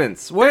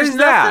comeuppance. What is that?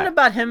 There's nothing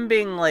about him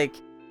being like...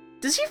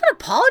 Does he even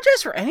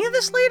apologize for any of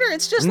this later?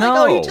 It's just like,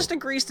 oh, he just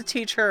agrees to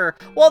teach her.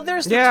 Well,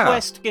 there's the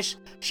twist, because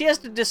she has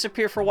to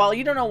disappear for a while.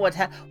 You don't know what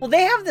happened. Well,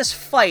 they have this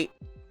fight.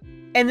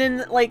 And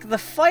then, like, the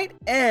fight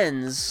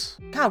ends...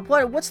 God,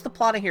 what's the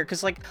plotting here?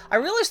 Because, like, I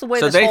realized the way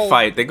this they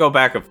fight. They go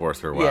back and forth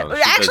for a while.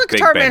 Yeah, actually,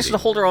 Katara manages to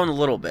hold her own a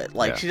little bit.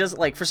 Like, she does,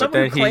 like, for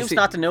someone who claims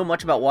not to know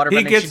much about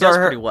waterbending, she does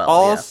pretty well.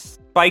 All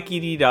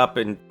spiky-eat up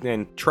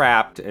and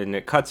trapped, and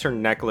it cuts her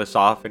necklace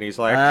off, and he's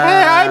like,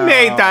 hey, I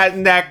made that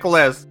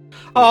necklace!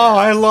 Oh,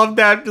 I love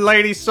that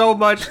lady so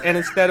much! And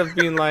instead of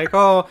being like,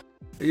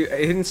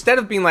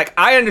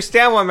 I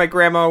understand why my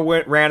grandma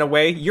ran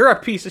away. You're a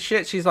piece of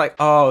shit. She's like,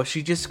 oh,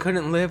 she just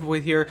couldn't live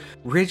with your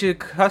rigid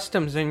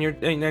customs and your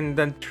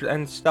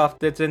and stuff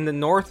that's in the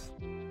North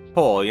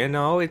Pole.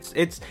 It's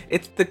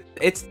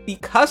the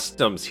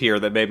customs here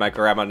that made my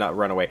grandma not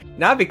run away.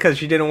 Not because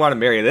she didn't want to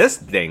marry this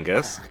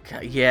dingus.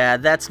 Yeah,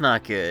 that's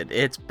not good.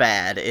 It's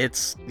bad.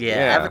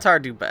 Avatar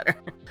do better.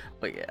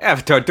 But yeah,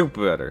 Avatar do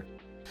better.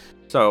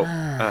 So,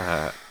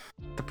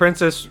 the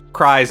princess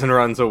cries and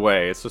runs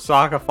away. So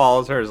Sokka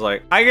follows her. Is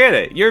like, I get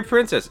it. You're a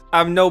princess.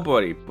 I'm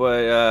nobody.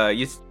 But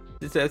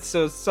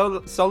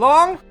so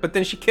long. But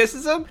then she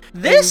kisses him.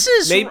 This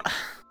is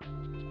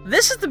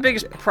the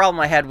biggest problem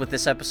I had with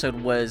this episode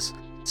was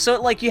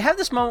so like you have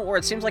this moment where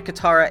it seems like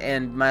Katara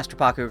and Master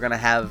Paku are gonna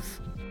have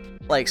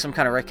like some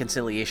kind of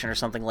reconciliation or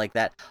something like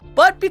that.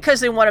 But because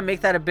they want to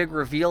make that a big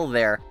reveal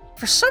there,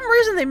 for some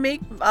reason they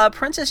make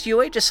Princess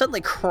Yue just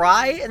suddenly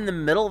cry in the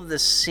middle of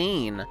this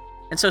scene.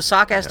 And so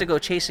Sokka has to go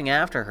chasing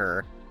after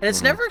her. And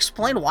it's never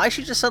explained why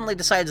she just suddenly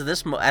decides at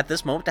this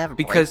moment to have a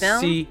breakdown. Because,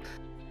 see,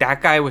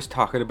 that guy was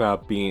talking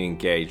about being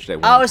engaged at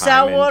one time. Oh, is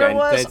that what it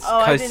was? Oh,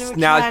 I didn't even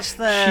catch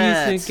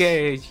that. She's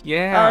engaged,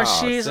 yeah.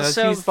 Oh,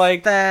 she's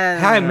like,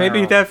 hi,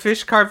 maybe that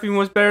fish carving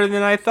was better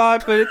than I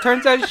thought, but it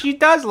turns out she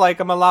does like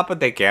him a lot, but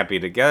they can't be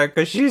together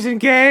because she's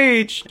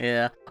engaged.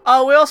 Yeah.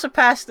 Oh, we also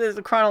passed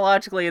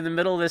chronologically in the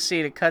middle of this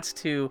scene. It cuts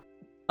to,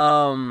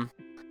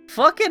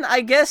 fucking,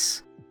 I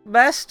guess...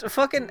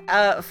 fucking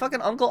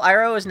Uncle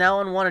Iroh is now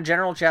on one of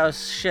General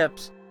Zhao's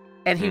ships,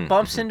 and he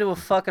bumps into a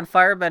fucking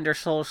firebender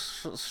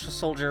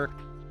soldier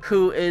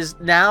who is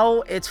now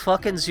it's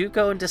fucking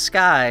Zuko in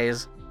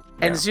disguise,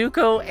 and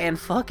Zuko and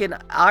fucking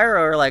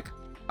Iroh are like,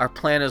 our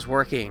plan is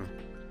working,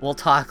 we'll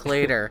talk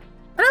later.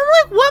 And I'm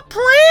like, what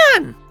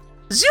plan?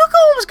 Zuko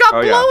almost got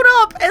blown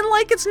up, and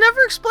like it's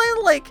never explained.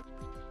 Like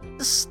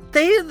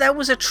that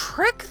was a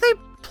trick.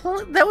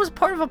 That was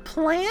part of a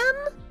plan.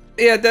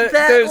 Yeah,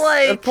 there's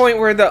a point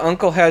where the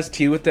uncle has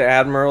tea with the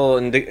admiral,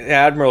 and the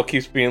admiral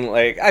keeps being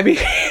like, I mean,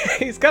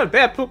 he's got a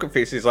bad poker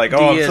face. He's like,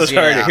 I'm so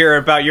sorry to hear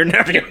about your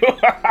nephew.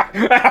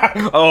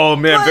 Oh,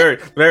 man, very,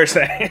 very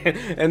sad.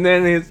 And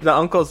then the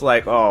uncle's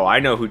like, oh, I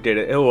know who did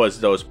it. It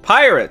was those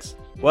pirates.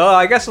 Well,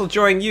 I guess I'll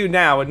join you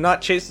now and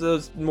not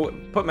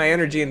put my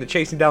energy into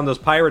chasing down those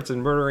pirates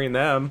and murdering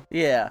them.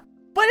 Yeah.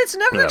 But it's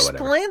never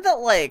explained that,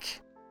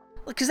 like...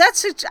 Because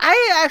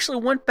I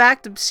actually went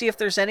back to see if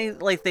there's any,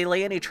 like, they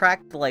lay any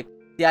track to, like,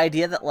 the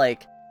idea that,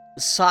 like,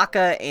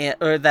 Zuko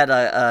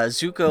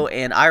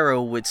and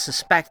Iroh would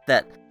suspect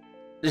that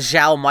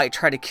Zhao might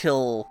try to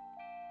kill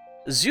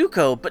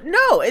Zuko, but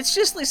no, it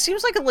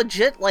seems like a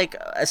legit, like,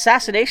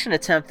 assassination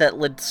attempt that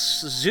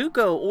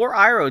Zuko or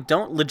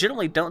Iroh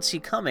legitimately don't see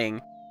coming.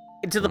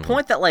 To the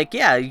point that, like,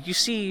 yeah, you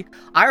see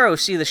Iroh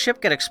see the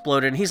ship get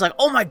exploded, and he's like,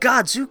 oh my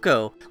god,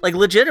 Zuko! Like,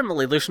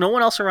 legitimately, there's no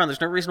one else around,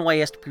 there's no reason why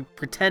he has to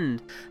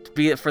pretend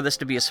for this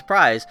to be a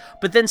surprise.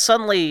 But then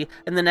suddenly,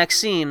 in the next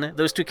scene,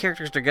 those two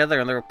characters are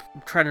together, and they're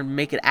trying to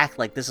make it act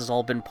like this has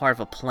all been part of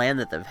a plan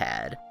that they've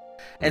had.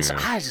 And so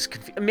I just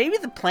confused. Maybe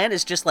the plan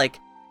is just, like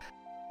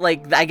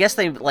like I guess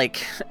they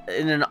like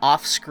in an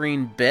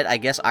off-screen bit, I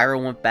guess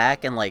Iroh went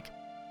back and like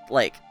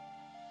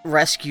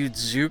rescued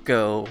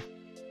Zuko,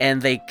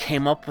 and they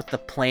came up with the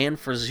plan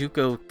for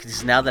Zuko,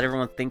 because now that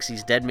everyone thinks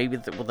he's dead, maybe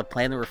the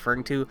plan they're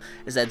referring to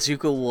is that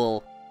Zuko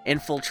will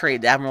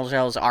infiltrate Admiral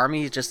Zhao's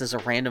army just as a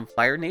random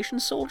Fire Nation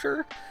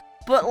soldier.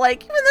 But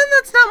like, even then,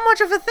 that's not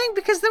much of a thing,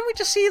 because then we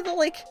just see the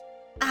like,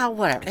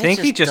 whatever. I think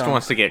he just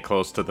wants to get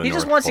close to the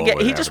North Pole.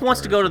 He just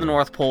wants to go to the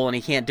North Pole, and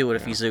he can't do it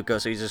if he's Zuko,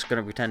 so he's just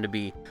gonna pretend to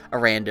be a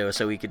rando,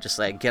 so he could just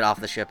like get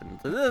off the ship, and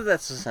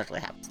that's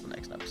essentially happens in the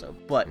next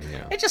episode. But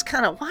it just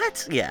kind of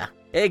yeah.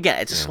 Again,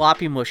 it's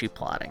sloppy, mushy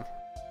plotting.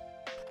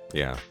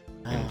 Yeah,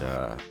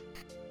 and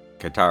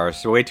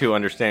Katara's way too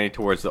understanding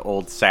towards the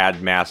old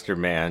sad master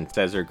man.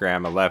 Says her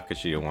grandma left because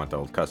she didn't want the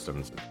old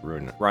customs to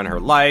run her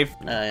life.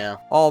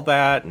 All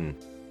that, and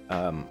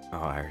I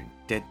already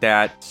did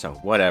that, so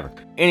whatever.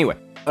 Anyway,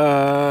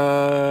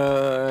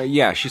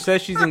 yeah, she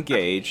says she's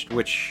engaged,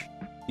 which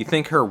you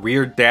think her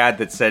weird dad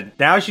that said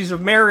now she's of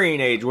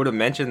marrying age would have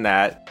mentioned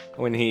that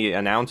when he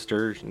announced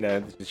her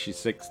that she's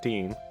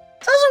 16.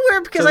 It's also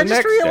weird because I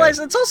just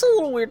realized it's also a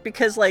little weird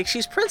because like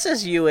she's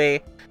Princess Yue,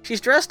 she's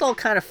dressed all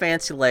kind of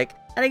fancy like,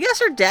 and I guess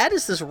her dad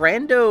is this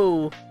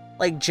rando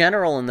like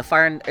general in the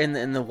fire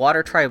in the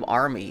Water Tribe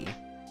army.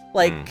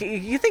 Like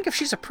you think if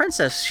she's a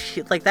princess,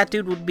 like that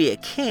dude would be a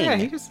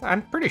king. Yeah,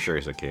 I'm pretty sure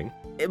he's a king.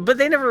 But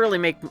they never really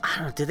make. I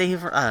don't know. Did they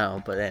ever? I don't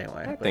know. But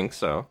anyway, I think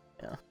so.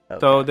 Yeah. Okay.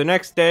 So the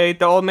next day,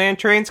 the old man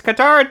trains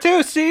Katara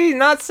too. See,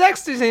 not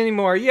sexist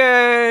anymore.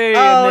 Yay!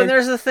 Oh, and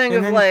there's the thing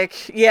of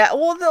like, yeah.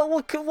 Well,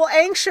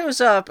 Aang shows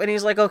up and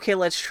he's like, okay,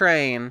 let's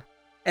train.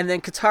 And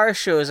then Katara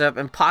shows up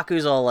and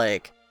Pakku's all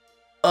like,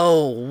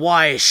 oh,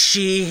 why is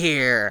she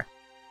here?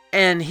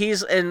 And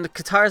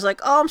Katara's like,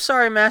 oh, I'm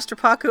sorry, Master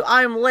Pakku,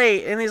 I'm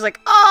late. And he's like,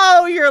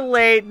 oh, you're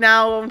late.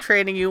 Now I'm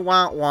training you.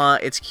 Wah.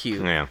 It's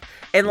cute. Yeah.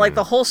 And like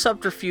the whole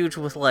subterfuge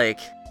with like.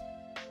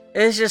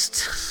 It's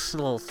just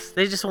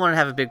they just want to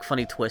have a big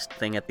funny twist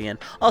thing at the end.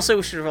 Also,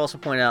 we should have also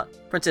pointed out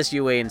Princess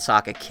Yue and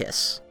Sokka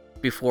kiss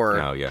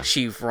before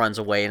she runs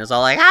away and is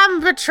all like, I'm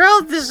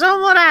betrothed to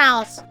someone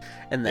else.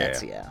 And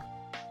that's,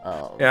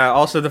 Yeah,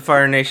 also the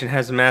Fire Nation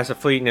has a massive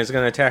fleet and is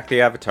going to attack the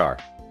Avatar.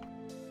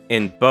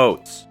 In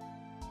boats.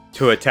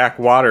 To attack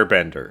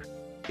Waterbender.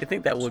 You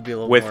think that would be a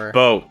little more... With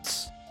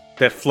boats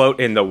that float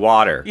in the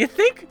water. You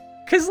think...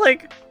 Because,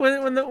 like,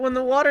 when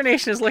the Water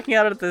Nation is looking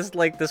out at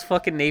this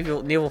fucking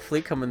naval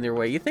fleet coming their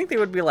way, you think they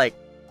would be like...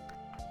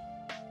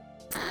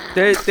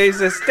 They've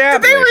established...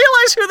 Did they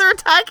realize who they're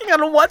attacking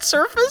on what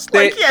surface?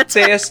 They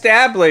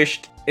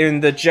established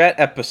in the Jet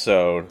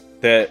episode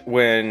that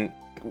when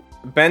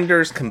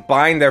benders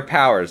combine their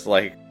powers,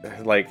 like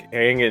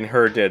Aang and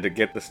her did to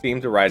get the steam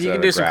to rise out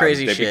of the ground,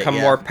 they become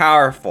more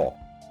powerful.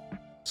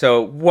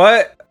 So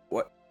what...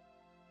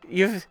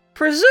 You've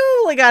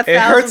presumably got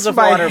thousands of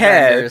water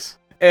benders.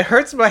 It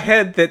hurts my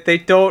head that they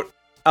don't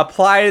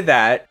apply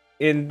that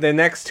in the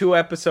next 2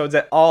 episodes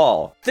at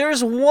all.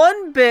 There's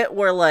one bit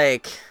where,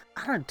 like,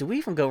 I don't know, do we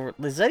even go...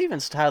 Is that even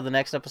how the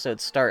next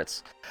episode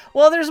starts?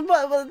 Well, there's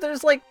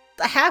like,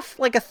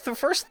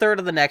 first third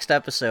of the next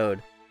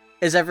episode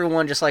is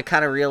everyone just, like,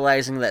 kind of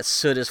realizing that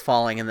soot is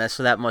falling, and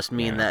so that must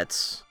mean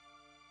that's...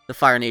 The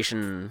Fire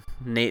Nation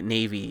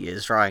Navy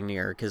is drawing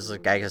near, because,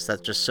 like, I guess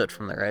that's just soot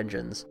from their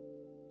engines.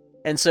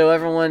 And so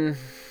everyone...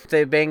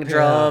 They bang a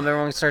drum,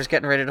 everyone starts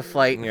getting ready to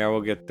fight. Yeah,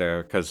 we'll get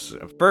there, because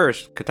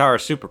first,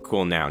 Katara's super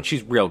cool now, and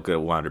she's real good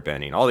at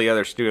waterbending. All the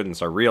other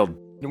students are real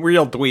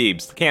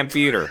dweebs. They can't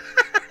beat her.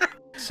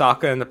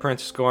 Sokka and the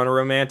princess go on a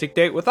romantic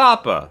date with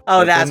Appa.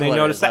 Oh, that's what they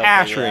notice the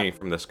ash raining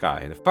from the sky,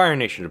 and the Fire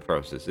Nation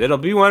approaches. It'll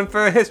be one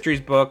for a history's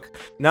book.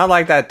 Not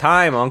like that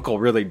time Uncle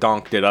really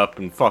donked it up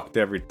and fucked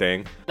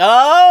everything.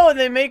 Oh,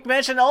 they make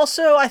mention.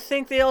 Also, I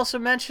think they also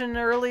mentioned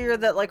earlier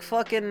that, like,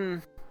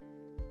 fucking...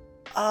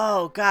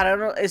 Oh, God, I don't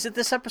know. Is it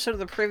this episode of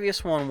the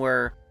previous one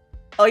where...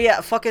 Oh,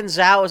 yeah, fucking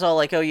Zhao is all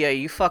like, oh, yeah,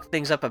 you fucked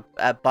things up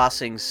at Ba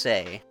Sing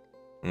Se.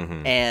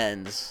 Mm-hmm.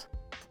 And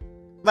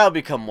that'll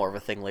become more of a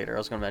thing later. I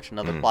was going to mention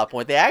another plot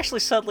point. They actually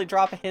suddenly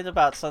drop a hint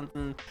about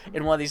something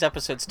in one of these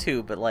episodes,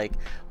 too. But, like,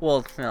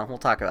 we'll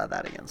talk about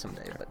that again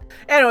someday. But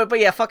anyway,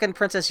 yeah, fucking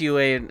Princess Yue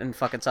and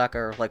fucking Sokka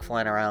are, like,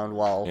 flying around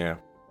while...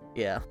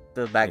 Yeah,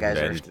 the bad guys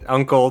are...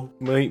 Uncle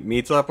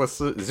meets up with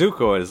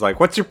Zuko and is like,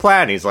 what's your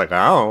plan? He's like,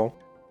 I don't know.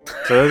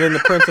 So then the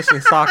princess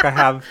and Sokka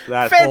have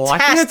that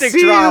fantastic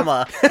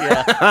drama.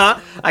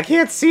 Yeah. I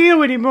can't see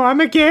you anymore. I'm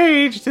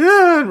engaged.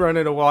 And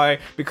running away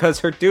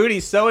because her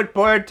duty's so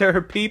important to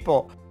her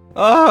people.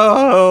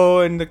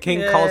 Oh, and the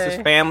king calls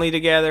his family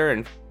together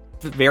and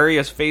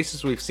various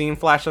faces we've seen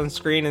flash on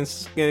screen,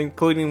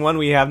 including one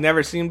we have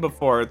never seen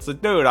before. It's a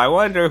dude. I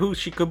wonder who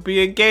she could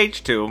be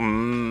engaged to.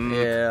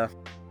 Yeah.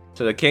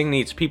 So the king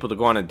needs people to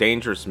go on a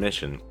dangerous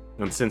mission.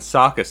 And since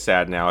Sokka's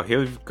sad now,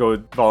 he'll go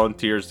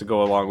volunteers to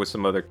go along with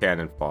some other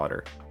cannon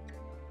fodder.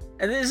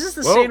 And is this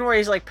the scene where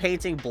he's like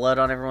painting blood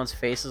on everyone's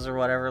faces or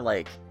whatever?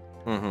 Like.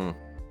 Mm-hmm.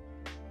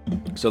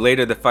 So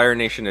later, the Fire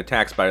Nation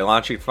attacks by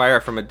launching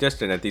fire from a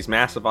distance at these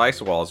massive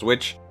ice walls,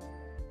 which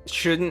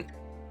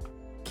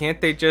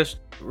can't they just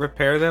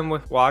repair them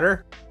with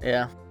water?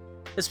 Yeah.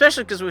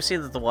 especially because we see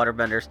that the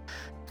waterbenders,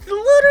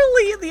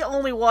 literally the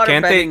only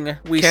waterbending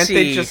we can't see.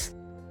 Can't they just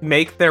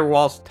make their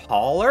walls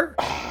taller?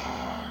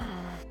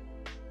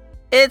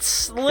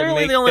 It's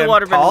literally the only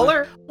waterbending.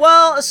 Taller?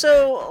 Well,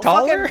 so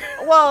taller.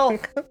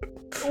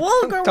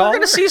 We're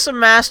gonna see some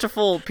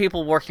masterful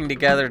people working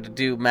together to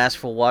do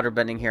masterful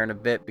waterbending here in a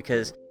bit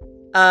because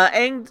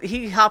Aang,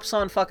 he hops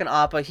on fucking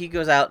Appa. He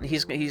goes out and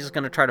he's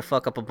gonna try to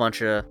fuck up a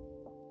bunch of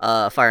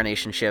Fire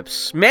Nation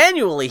ships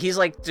manually. He's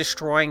like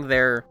destroying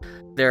their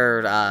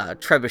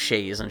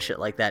trebuchets and shit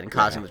like that, and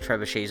causing the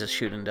trebuchets to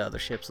shoot into other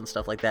ships and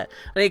stuff like that.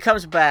 And he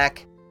comes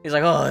back. He's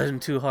like, oh,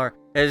 it's too hard.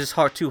 It's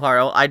too hard.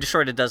 Oh, I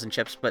destroyed a dozen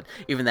ships, but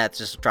even that's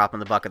just a drop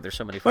in the bucket. There's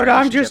so many Fire Nation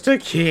But I'm just a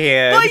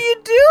kid. But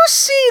you do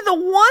see the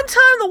one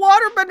time the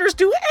waterbenders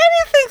do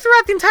anything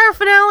throughout the entire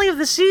finale of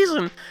the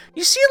season.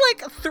 You see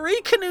like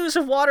 3 canoes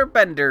of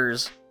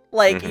waterbenders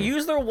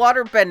use their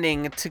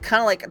waterbending to kind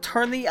of like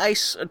turn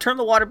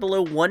the water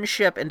below one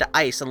ship into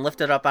ice and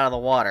lift it up out of the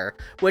water.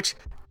 Which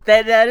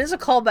that is a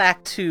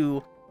callback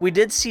to, we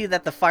did see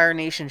that the Fire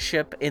Nation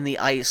ship in the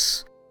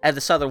ice at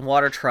the Southern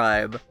Water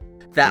Tribe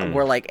that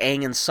were like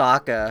Aang and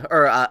Sokka,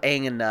 or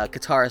Aang and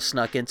Katara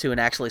snuck into and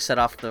actually set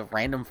off the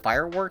random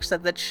fireworks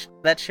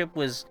that ship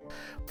was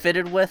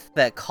fitted with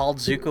that called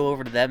Zuko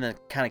over to them and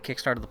kind of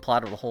kickstarted the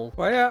plot of the whole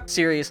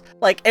series.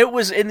 Like, it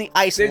was in the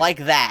ice like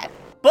that.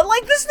 But,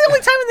 like, this is the only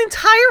time in the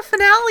entire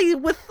finale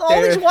with all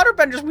these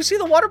waterbenders, we see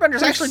the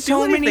waterbenders actually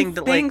do anything.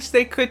 So many things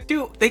they could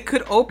do. They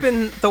could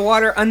open the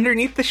water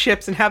underneath the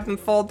ships and have them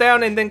fall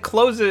down and then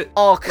close it.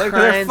 All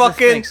kinds of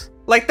things.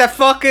 Like the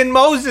fucking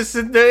Moses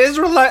and the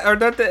Israelite, or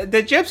the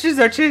Egyptians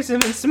are chasing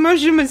him and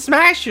smush him and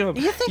smash him.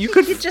 You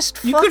could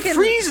just you could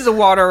freeze the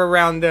water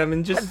around them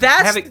and just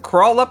have it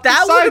crawl up the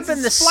sides. That would have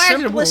been the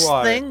simplest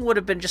thing, would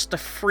have been just to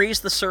freeze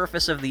the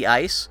surface of the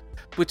ice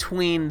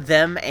between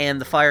them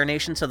and the Fire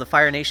Nation. So the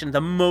Fire Nation,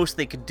 the most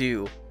they could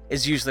do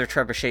is use their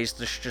trebuchets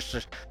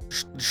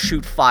to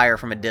shoot fire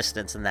from a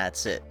distance, and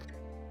that's it.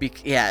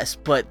 Yes,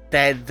 but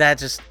that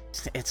just...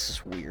 it's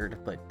just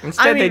weird, but...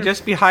 Instead, they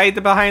just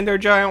hide behind their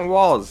giant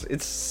walls.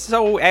 It's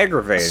so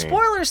aggravating.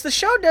 Spoilers, the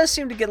show does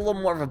seem to get a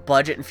little more of a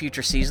budget in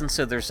future seasons,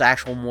 so there's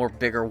actual more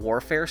bigger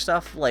warfare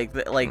stuff.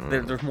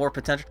 There's more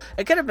potential.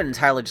 It could have been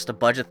entirely just a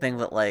budget thing,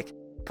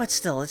 but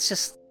still, it's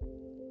just...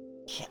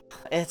 yeah,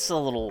 it's a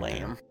little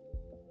lame.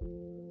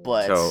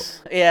 But,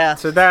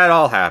 So that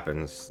all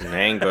happens, and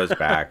Aang goes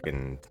back,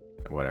 and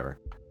whatever.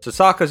 So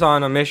Sokka's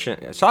on a mission.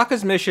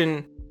 Sokka's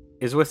mission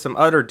is with some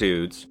other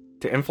dudes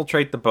to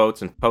infiltrate the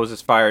boats and pose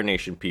as Fire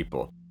Nation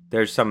people.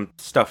 There's some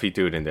stuffy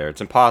dude in there.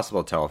 It's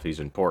impossible to tell if he's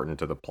important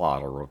to the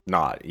plot or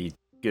not.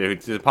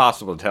 It's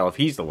impossible to tell if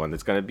he's the one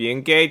that's going to be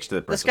engaged to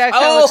the princess. This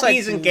guy looks like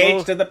he's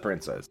engaged to the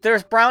princess.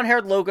 There's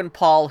brown-haired Logan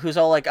Paul, who's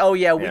all like, oh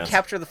yeah, we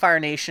captured the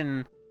Fire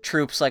Nation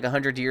troops like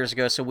 100 years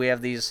ago, so we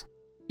have these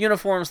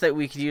uniforms that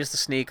we could use to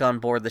sneak on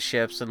board the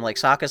ships. And like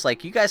Sokka's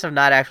like, you guys have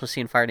not actually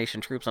seen Fire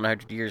Nation troops in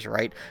 100 years,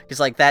 right? He's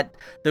like, they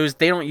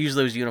don't use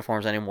those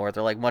uniforms anymore.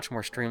 They're like much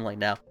more streamlined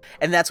now.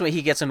 And that's when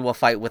he gets into a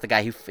fight with a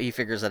guy who he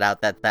figures it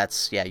out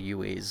that's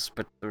Yui's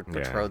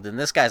betrothed. And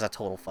this guy's a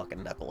total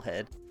fucking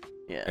knucklehead.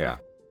 Yeah.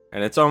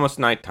 And it's almost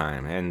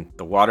nighttime, and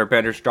the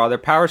waterbenders draw their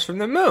powers from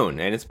the moon,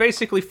 and it's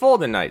basically full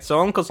night.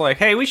 So Uncle's like,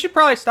 hey, we should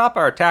probably stop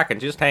our attack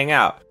and just hang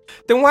out.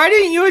 Then why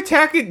didn't you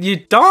attack it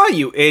at dawn,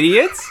 you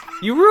idiots?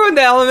 You ruined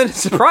the element of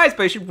surprise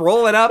by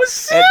rolling up at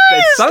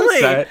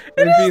sunset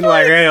and being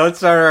like, hey, let's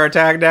start our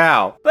attack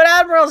now. But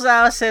Admiral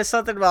Zhao says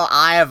something about,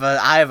 I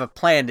have a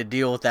plan to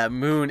deal with that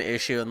moon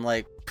issue, and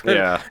like,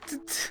 to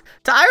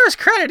Iroh's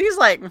credit, he's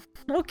like,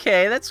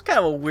 okay, that's kind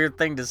of a weird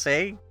thing to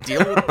say. Deal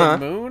with the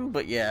moon,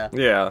 but yeah.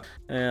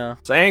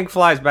 So Aang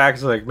flies back.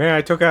 He's like, man,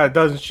 I took out a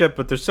dozen ships,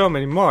 but there's so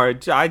many more.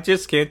 I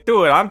just can't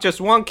do it. I'm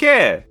just one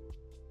kid.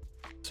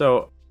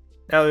 So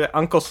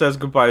Uncle says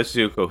goodbye to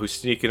Zuko, who's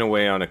sneaking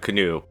away on a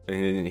canoe.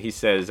 And he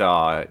says,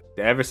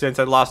 ever since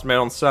I lost my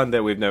own son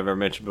that we've never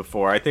mentioned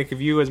before, I think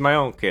of you as my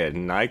own kid,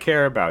 and I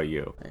care about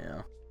you.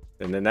 Yeah.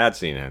 And then that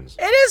scene ends.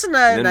 It is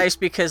nice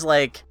because,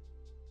 like...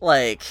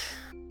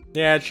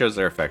 yeah, it shows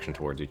their affection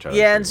towards each other.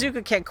 Yeah, and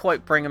Zuko can't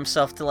quite bring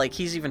himself to, like,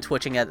 he's even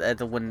twitching at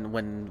the when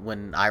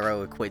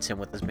Iroh equates him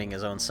with as being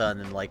his own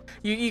son, and like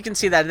you can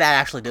see that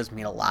actually does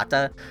mean a lot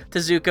to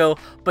Zuko.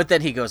 But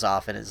then he goes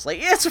off and is like,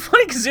 yeah, it's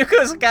funny because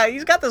Zuko's a guy.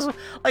 He's got this,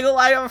 like,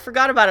 I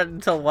forgot about it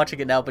until watching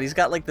it now, but he's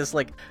got like this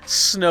like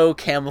snow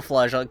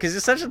camouflage on because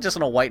he's essentially just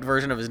in a white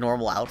version of his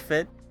normal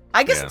outfit.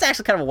 I guess it's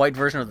actually kind of a white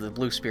version of the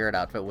Blue Spirit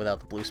outfit without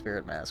the Blue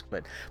Spirit mask.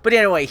 But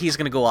anyway, he's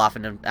going to go off,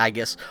 and I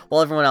guess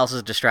while everyone else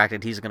is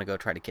distracted, he's going to go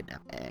try to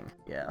kidnap Aang.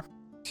 Yeah.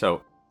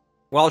 So,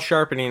 while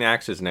sharpening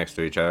axes next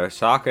to each other,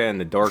 Sokka and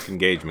the dork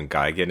engagement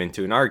guy get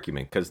into an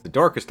argument, because the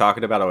dork is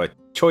talking about a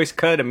choice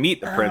cut of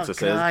meat the princess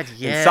is. And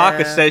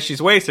Sokka says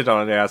she's wasted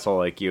on an asshole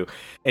like you.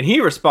 And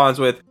he responds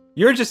with,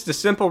 you're just a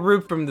simple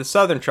rube from the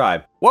southern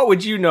tribe. What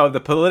would you know of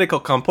the political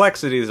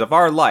complexities of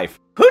our life?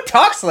 Who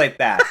talks like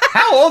that?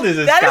 How old is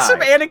this guy? That is some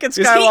Anakin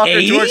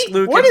Skywalker, George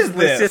Lucas. What is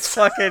this? It's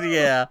fucking,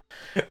 yeah.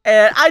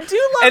 And I do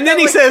love and then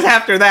he says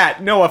after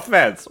that, no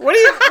offense. What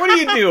are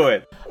you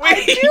doing? What are I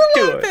you do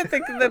doing?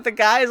 like that the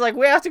guy is like,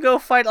 we have to go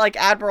fight like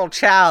Admiral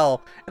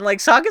Chow, and like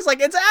Sokka's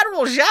like, it's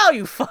Admiral Zhao,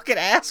 you fucking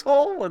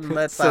asshole, and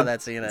that's how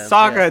that scene ends.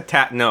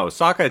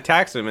 Sokka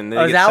attacks him, and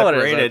they get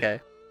separated.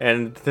 Okay.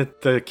 And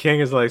the king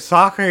is like,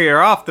 Sokka,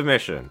 you're off the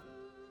mission.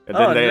 And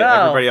then No.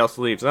 everybody else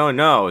leaves. Oh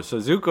no! So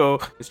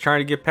Zuko is trying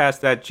to get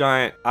past that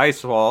giant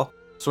ice wall,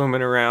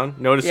 swimming around.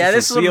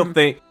 Notices some seal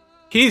thing.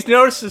 He's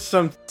notices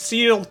some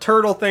seal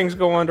turtle things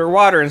go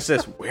underwater and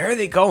says, where are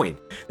they going?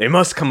 They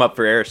must come up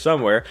for air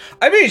somewhere.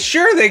 I mean,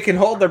 sure, they can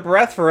hold their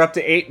breath for up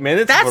to 8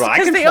 minutes, That's but I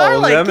because can they follow are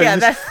like, them. yeah,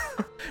 and just...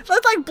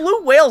 that's like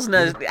blue whales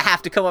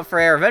have to come up for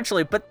air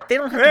eventually, but they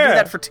don't have to do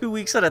that for 2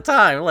 weeks at a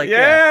time. Like,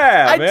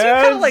 I do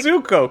kinda like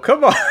Zuko,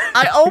 come on.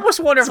 I almost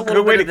wonder if a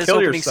little bit of this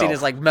opening yourself. scene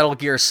is like Metal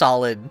Gear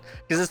Solid,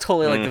 because it's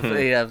totally like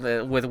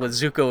with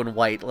Zuko and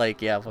White,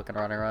 like fucking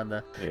running around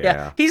the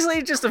He's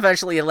like, just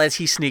eventually unless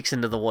he sneaks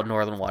into the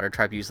Northern Water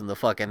Tribe using the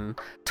fucking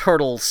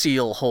turtle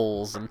seal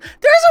holes, and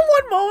there's a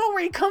one moment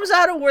where he comes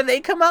out of where they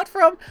come out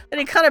from, and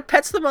he kind of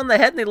pets them on the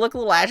head, and they look a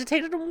little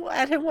agitated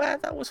at him.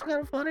 That was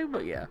kind of funny,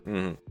 but yeah.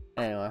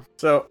 Anyway.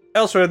 So,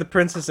 elsewhere, the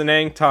princess and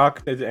Aang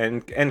talk,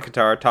 and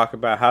Katara talk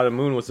about how the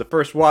moon was the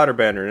first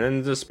waterbender,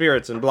 and the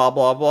spirits, and blah,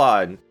 blah,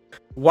 blah. And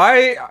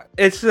why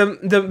it's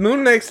the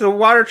moon makes the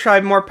water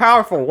tribe more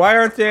powerful. Why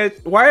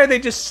are they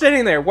just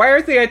sitting there? Why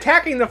aren't they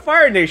attacking the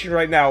Fire Nation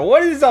right now?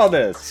 What is all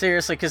this?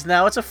 Seriously, because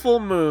now it's a full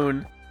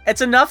moon.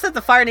 It's enough that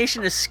the Fire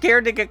Nation is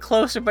scared to get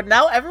closer, but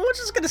now everyone's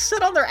just gonna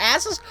sit on their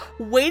asses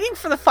waiting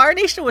for the Fire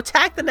Nation to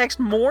attack the next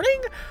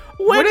morning?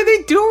 What are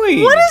they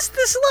doing? What is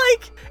this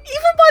like?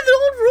 Even by the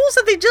old rules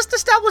that they just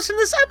established in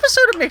this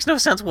episode, it makes no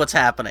sense what's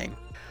happening.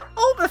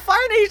 Oh, the Fire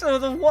Nation,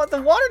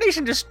 the Water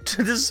Nation just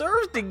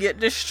deserves to get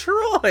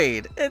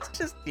destroyed. It's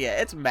just,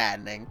 it's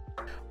maddening.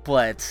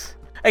 But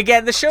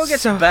again, the show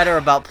gets better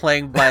about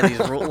playing by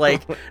these rules.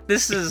 Like,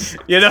 this is...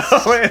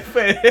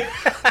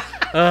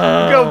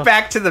 Go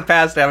back to the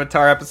past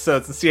Avatar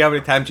episodes and see how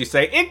many times you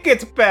say, it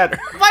gets better.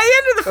 By the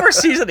end of the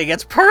first season, it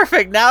gets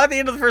perfect. Now at the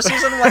end of the first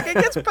season, I'm like, it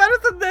gets better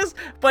than this.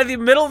 By the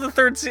middle of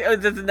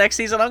the next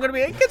season, I'm going to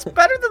be, it gets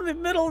better than the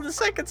middle of the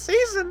second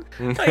season.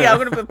 I'm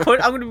going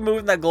to be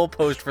moving that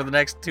goalpost for the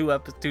next two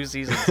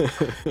seasons.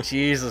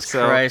 Jesus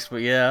Christ,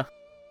 but yeah.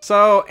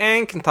 So,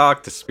 Aang can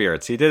talk to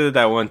spirits. He did it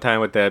that one time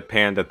with that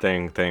panda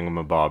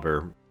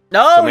thingamabobber.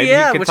 No, so maybe he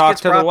can talk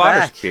to the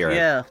water spirit.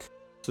 Yeah.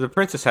 So the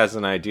princess has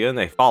an idea, and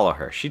they follow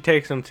her. She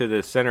takes them to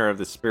the center of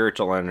the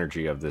spiritual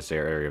energy of this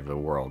area of the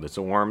world. It's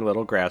a warm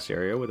little grass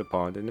area with a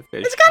pond and a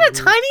fish. It's got a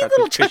tiny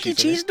little Chuck E.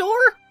 Cheese door.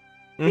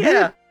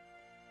 Yeah.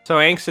 So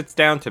Aang sits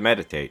down to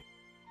meditate.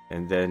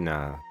 And then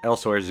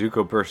elsewhere,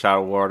 Zuko bursts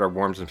out of water,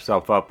 warms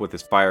himself up with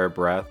his fire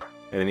breath,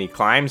 and then he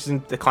climbs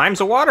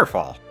a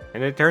waterfall.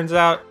 And it turns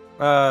out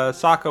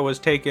Sokka was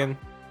taken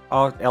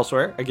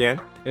elsewhere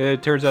again.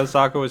 It turns out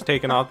Sokka was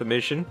taken off the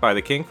mission by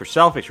the king for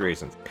selfish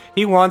reasons.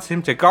 He wants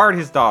him to guard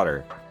his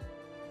daughter.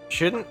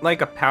 Shouldn't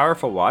like a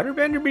powerful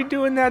waterbender be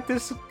doing that?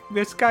 This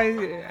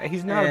guy,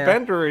 he's not a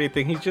bender or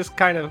anything. He's just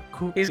kind of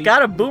cool. He's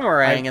got a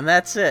boomerang and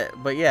that's it.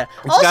 But yeah,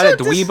 he's got a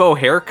dweebo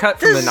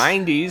haircut from the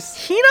 90s.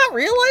 He not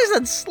realize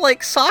that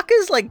like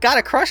Sokka's like got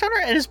a crush on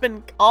her and has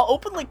been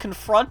openly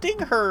confronting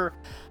her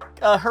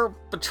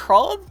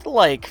betrothed.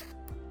 Like,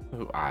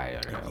 I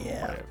don't know.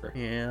 Whatever.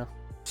 Yeah.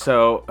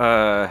 So,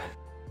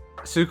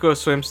 Zuko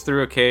swims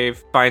through a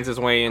cave, finds his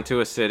way into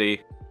a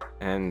city,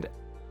 and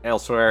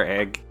elsewhere,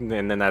 and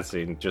then that's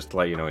just to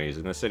let you know he's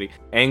in the city.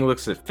 Aang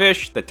looks at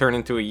fish that turn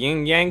into a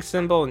yin-yang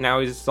symbol, and now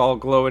he's all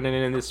glowing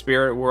in the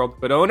spirit world.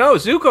 But oh no,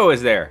 Zuko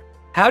is there!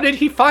 How did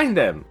he find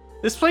them?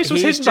 This place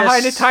was hidden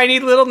behind a tiny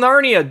little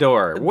Narnia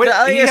door.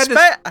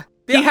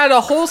 He had a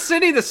whole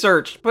city to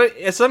search, but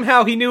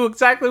somehow he knew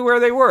exactly where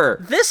they were.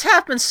 This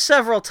happens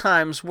several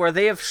times where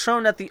they have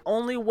shown that the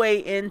only way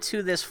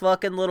into this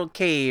fucking little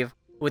cave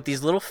with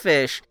these little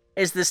fish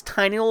is this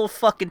tiny little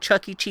fucking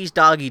Chuck E. Cheese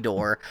doggy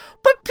door.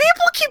 But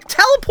people keep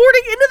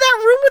teleporting into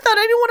that room without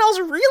anyone else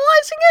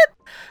realizing it?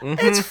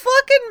 It's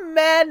fucking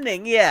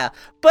maddening, yeah.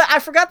 But I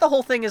forgot the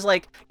whole thing is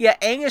like,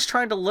 Aang is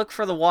trying to look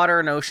for the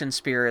water and ocean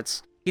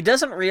spirits. He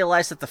doesn't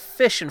realize that the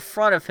fish in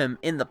front of him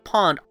in the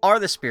pond are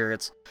the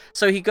spirits.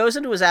 So he goes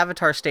into his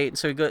avatar state, and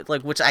so he goes,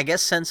 like, which I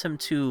guess sends him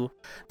to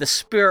the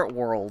spirit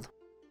world.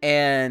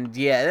 And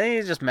then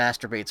he just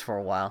masturbates for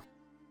a while.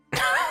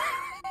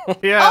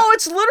 Yeah. Oh,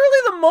 it's literally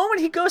the moment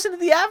he goes into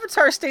the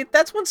avatar state.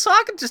 That's when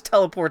Sokka just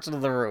teleports into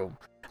the room.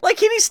 Like,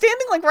 he's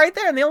standing like right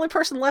there, and the only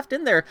person left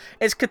in there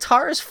is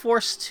Katara is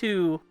forced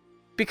to,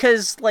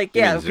 because like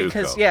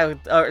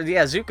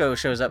Zuko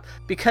shows up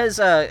because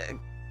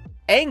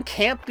Aang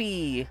can't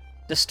be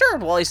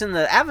disturbed while he's in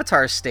the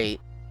avatar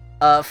state.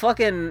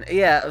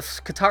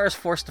 Katara's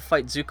forced to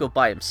fight Zuko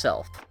by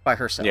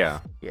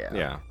herself.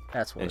 Yeah.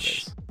 That's what it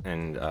is.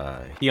 And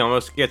he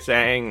almost gets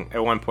Aang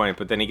at one point,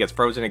 but then he gets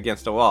frozen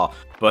against a wall.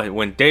 But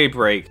when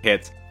daybreak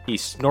hits, he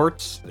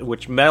snorts,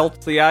 which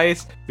melts the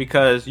ice,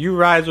 because you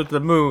rise with the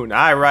moon,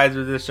 I rise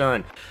with the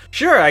sun.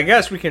 Sure, I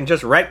guess we can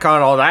just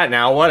retcon all that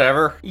now,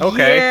 whatever.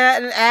 Okay. Yeah,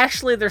 and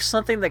actually there's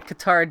something that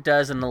Katara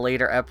does in the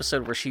later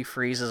episode where she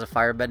freezes a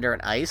firebender in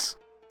ice.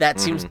 That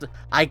seems to,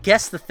 I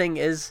guess the thing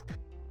is,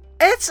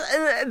 it's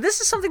this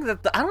is something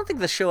that I don't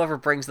think the show ever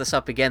brings this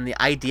up again. The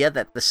idea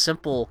that the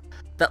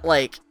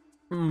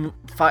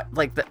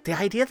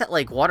idea that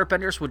like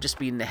waterbenders would just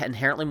be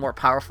inherently more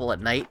powerful at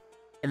night,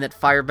 and that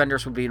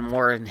firebenders would be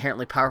more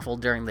inherently powerful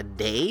during the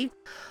day,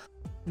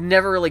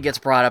 never really gets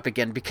brought up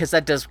again, because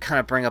that does kind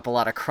of bring up a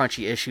lot of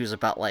crunchy issues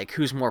about like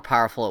who's more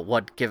powerful at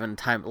what given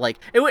time. Like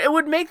it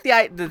would make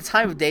the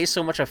time of day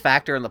so much a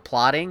factor in the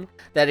plotting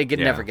that it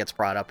never gets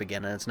brought up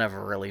again, and it's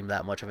never really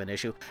that much of an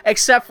issue,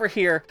 except for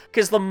here,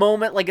 because the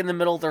moment like in the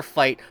middle of their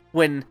fight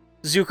when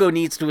Zuko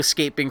needs to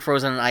escape being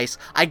frozen in ice,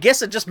 I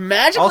guess it just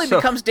magically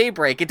becomes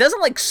daybreak. It doesn't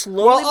like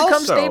slowly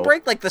becomes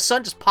daybreak, like the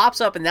sun just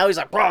pops up and now he's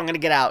like, bro, I'm gonna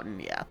get out,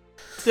 and yeah.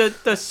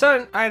 The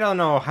sun, I don't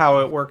know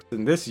how it works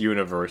in this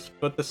universe,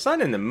 but the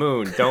sun and the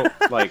moon don't,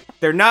 like,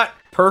 they're not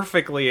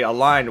perfectly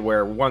aligned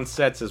where one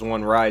sets as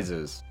one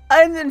rises.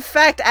 And in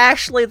fact,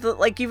 actually,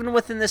 even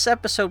within this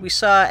episode, we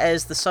saw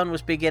as the sun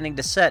was beginning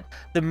to set,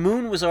 the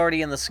moon was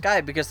already in the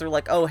sky, because they're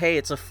like, oh, hey,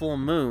 it's a full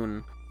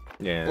moon.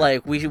 Yeah.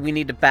 Like, we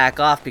need to back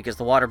off because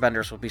the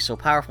waterbenders will be so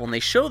powerful. And they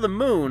show the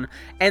moon,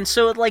 and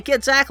so, like,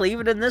 exactly,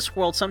 even in this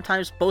world,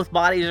 sometimes both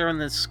bodies are in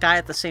the sky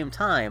at the same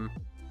time.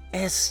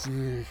 It's...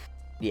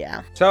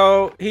 yeah.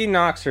 So he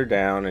knocks her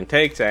down and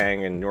takes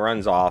Aang and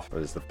runs off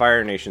as the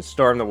Fire Nation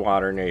storm the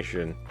Water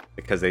Nation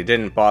because they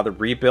didn't bother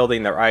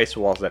rebuilding their ice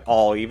walls at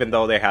all, even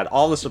though they had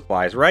all the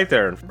supplies right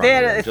there in front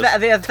of them.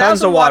 They had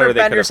tons of water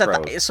they could have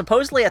froze.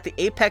 Supposedly at the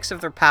apex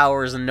of their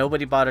powers, and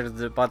nobody bothered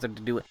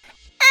to do it.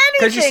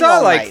 Because you saw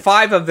like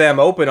 5 of them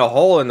open a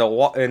hole in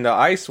the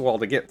ice wall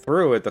to get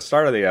through at the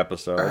start of the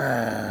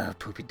episode.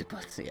 Poopy de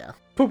butts, yeah.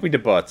 Poopy de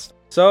butts.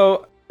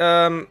 So,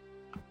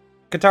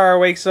 Katara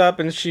wakes up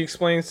and she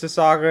explains to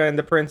Sokka and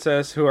the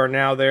princess who are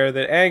now there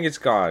that Aang is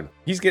gone.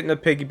 He's getting a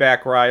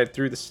piggyback ride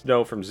through the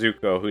snow from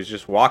Zuko, who's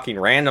just walking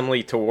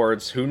randomly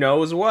towards who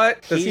knows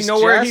what. Does he know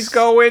where he's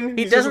going?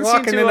 He doesn't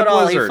seem to at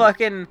all.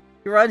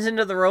 He runs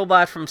into the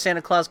robot from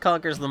Santa Claus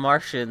Conquers the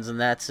Martians, and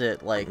that's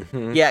it. Like,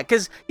 yeah,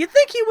 because you'd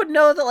think he would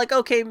know that, like,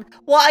 okay,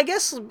 well, I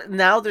guess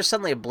now there's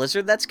suddenly a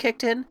blizzard that's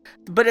kicked in,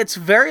 but it's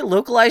very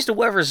localized to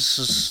wherever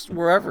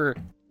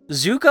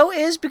Zuko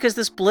is, because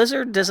this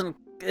blizzard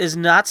is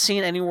not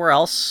seen anywhere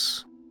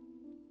else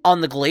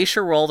on the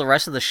glacier where all the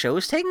rest of the show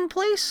is taking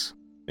place.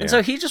 Yeah. And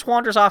so he just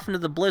wanders off into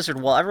the blizzard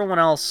while everyone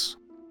else...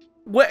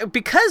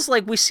 because,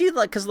 like, we see,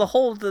 like, because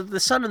the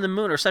sun and the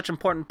moon are such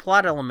important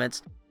plot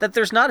elements that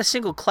there's not a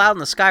single cloud in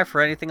the sky for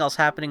anything else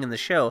happening in the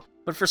show.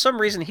 But for some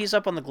reason, he's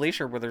up on the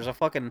glacier where there's a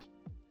fucking...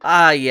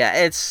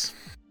 yeah.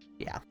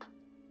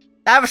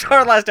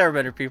 Avatar: The Last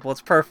Airbender, people.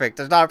 It's perfect.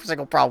 There's not a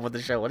single problem with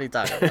the show. What are you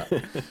talking about?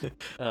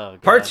 Oh,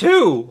 God.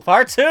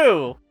 Part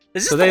 2!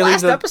 Is this the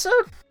last episode?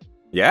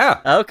 Yeah.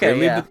 Okay,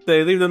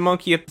 They leave the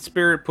monkey at the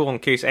spirit pool in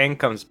case Aang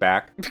comes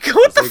back.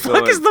 What the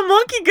fuck is the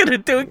monkey gonna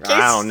do in case...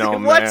 I don't know,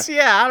 man.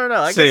 I don't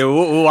know. Say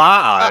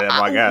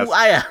ooh-ah, I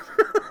guess.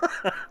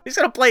 He's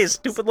gonna play his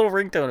stupid little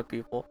ringtone at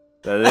people.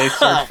 They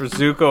search for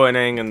Zuko and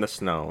Aang in the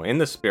snow. In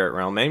the spirit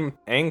realm,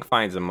 Aang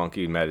finds a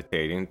monkey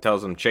meditating and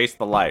tells him chase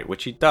the light,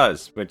 which he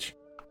does, which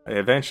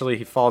eventually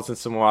he falls in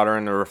some water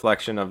and the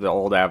reflection of the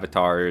old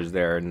Avatar is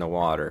there in the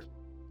water.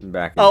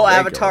 Back in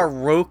Avatar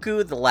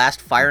Roku, the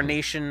last Fire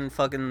Nation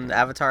fucking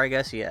Avatar, I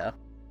guess, yeah.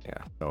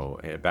 Yeah, so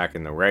back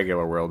in the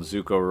regular world,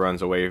 Zuko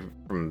runs away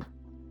from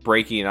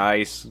breaking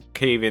ice,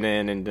 caving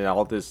in, and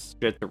all this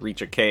shit to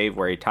reach a cave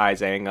where he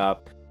ties Aang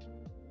up.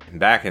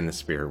 And back in the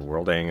spirit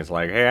world, Aang is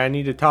like, hey, I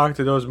need to talk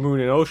to those moon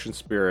and ocean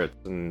spirits.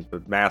 And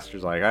the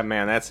master's like, oh,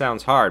 man, that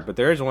sounds hard, but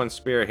there is one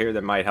spirit here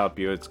that might help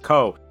you. It's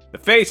Ko, the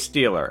Face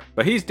Stealer,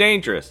 but he's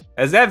dangerous,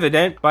 as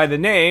evident by the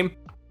name,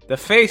 the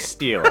Face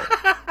Stealer.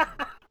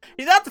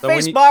 He's not the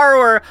face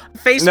borrower,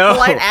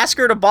 polite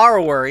asker to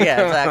borrower.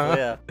 Yeah, exactly,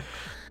 yeah.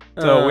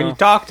 So when you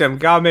talk to him,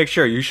 gotta make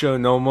sure you show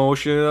no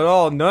emotion at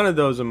all. None of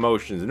those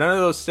emotions. None of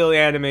those silly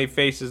anime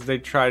faces they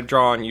try to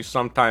draw on you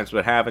sometimes,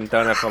 but haven't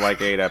done it for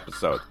like 8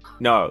 episodes.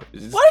 No,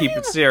 just keep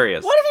it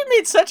serious. What if he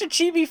made such a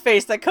chibi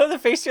face that Ko the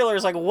Face Stealer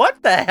is like,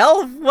 what the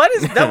hell? What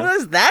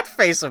is that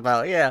face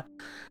about? Yeah.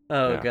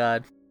 Oh, yeah.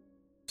 God.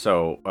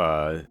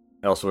 So,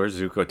 elsewhere,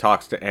 Zuko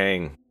talks to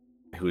Aang,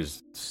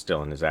 who's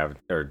still in his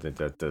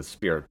the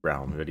spirit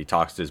realm, but he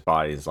talks to his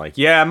body and is like,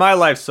 yeah, my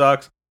life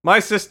sucks. My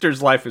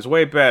sister's life is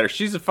way better.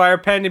 She's a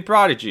fire-pending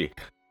prodigy.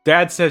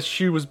 Dad says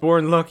she was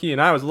born lucky,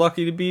 and I was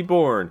lucky to be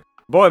born.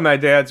 Boy, my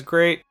dad's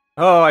great.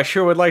 Oh, I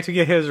sure would like to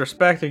get his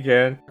respect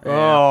again. Yeah.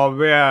 Oh,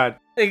 man.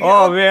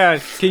 Oh,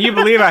 man. Can you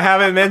believe I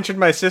haven't mentioned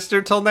my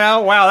sister till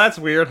now? Wow, that's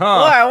weird, huh?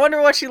 Boy, I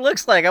wonder what she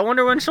looks like. I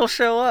wonder when she'll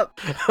show up.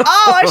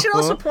 Oh, I should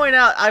also point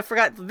out, I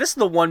forgot, this is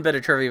the one bit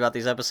of trivia about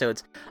these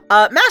episodes.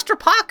 Master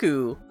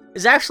Pakku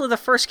is actually the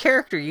first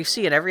character you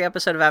see in every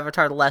episode of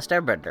Avatar: The Last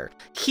Airbender.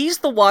 He's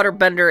the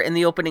waterbender in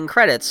the opening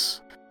credits,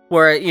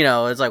 where, you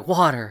know, it's like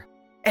water,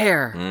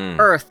 air,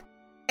 earth,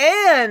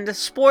 and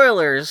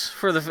spoilers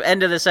for the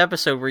end of this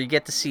episode where you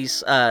get to see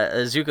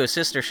Zuko's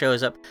sister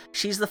shows up.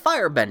 She's the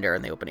firebender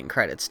in the opening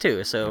credits,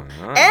 too. So,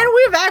 and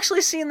we've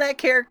actually seen that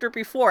character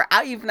before,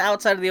 even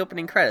outside of the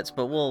opening credits,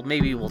 but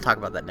maybe we'll talk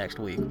about that next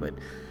week, but...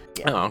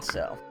 Yeah. Oh, okay.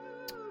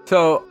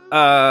 So,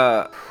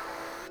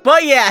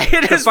 but yeah,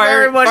 it is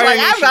very much like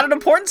I've got an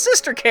important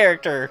sister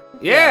character.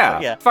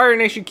 Yeah. Fire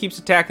Nation keeps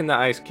attacking the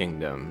Ice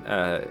Kingdom.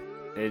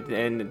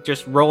 And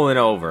just rolling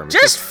over him.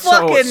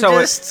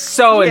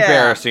 So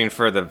embarrassing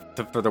for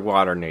the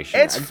Water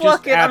Nation. It's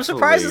fucking. I'm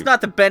surprised it's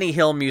not the Benny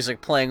Hill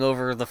music playing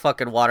over the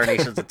fucking Water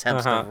Nation's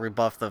attempts to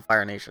rebuff the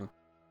Fire Nation.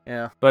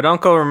 Yeah. But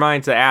Uncle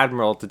reminds the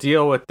Admiral to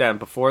deal with them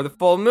before the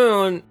full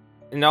moon,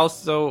 and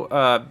also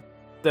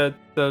the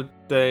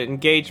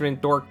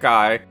engagement dork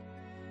guy.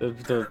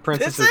 The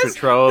princess's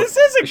betrothed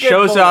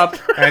shows up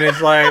and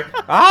is like,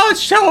 "I'll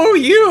show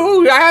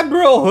you,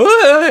 Admiral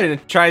Hood,"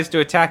 and tries to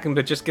attack him,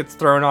 but just gets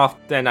thrown off.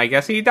 Then I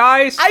guess he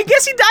dies. I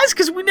guess he dies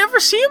because we never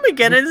see him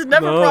again, and it's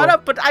never brought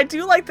up. But I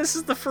do like this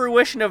is the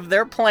fruition of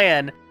their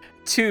plan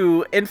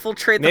to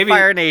infiltrate the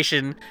Fire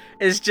Nation.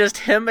 Is just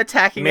him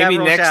attacking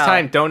Admiral Zhao. Maybe next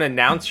time, don't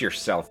announce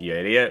yourself, you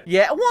idiot.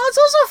 Yeah, well, it's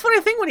also a funny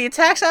thing when he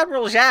attacks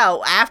Admiral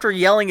Zhao after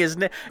yelling his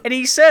name, and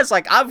he says,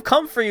 like, "I've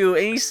come for you,"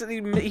 and he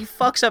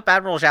fucks up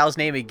Admiral Zhao's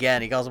name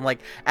again. He calls him, like,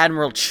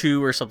 Admiral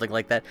Chu or something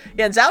like that.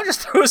 Yeah, and Zhao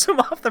just throws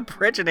him off the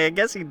bridge, and I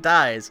guess he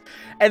dies.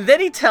 And then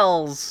he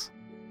tells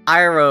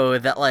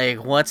Iroh that,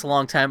 like, once a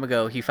long time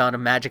ago, he found a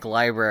magic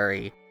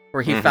library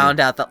where he found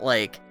out that,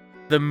 like,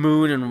 the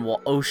moon and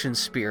ocean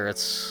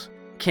spirits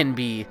can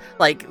be,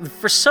 like,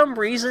 for some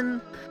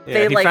reason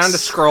he found a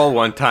scroll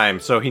one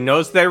time, so he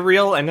knows they're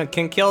real and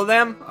can kill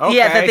them. Okay.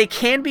 Yeah, that they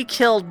can be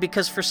killed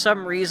because for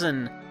some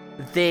reason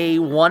they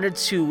wanted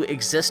to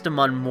exist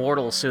among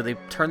mortals, so they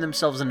turned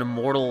themselves into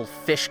mortal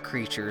fish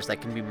creatures that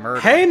can be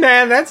murdered. Hey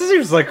man, that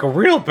seems like a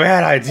real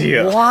bad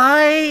idea.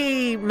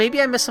 Why?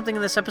 Maybe I missed something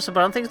in this episode, but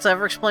I don't think it's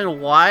ever explained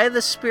why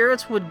the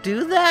spirits would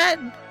do that.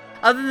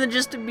 Other than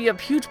just to be a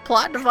huge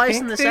plot device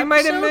in this episode.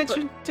 Might have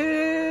mentioned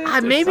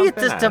it. Maybe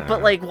it's just,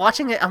 but like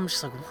watching it, I'm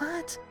just like,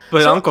 what?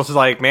 But Uncle's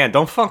like, man,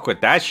 don't fuck with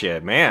that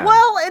shit, man.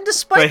 Well, and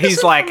despite but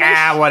he's like,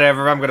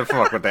 whatever, I'm gonna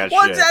fuck with that shit.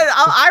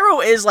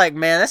 Iroh is like,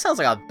 man, that sounds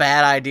like a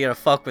bad idea to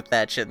fuck with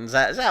that shit. And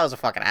that was a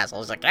fucking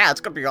asshole. He's like, yeah,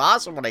 it's gonna be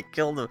awesome when I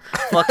kill the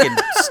fucking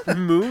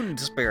moon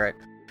spirit.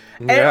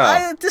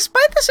 And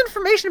despite this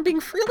information being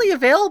freely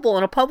available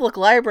in a public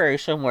library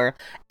somewhere,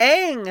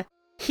 Aang.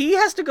 He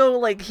has to go,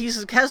 like,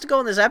 has to go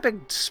on this epic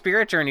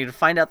spirit journey to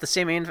find out the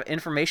same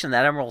information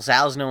that Admiral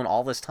Zhao's known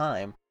all this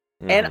time.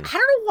 And I don't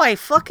know why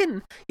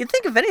you'd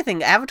think if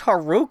anything, Avatar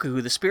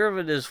Roku, the spirit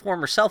of his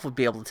former self, would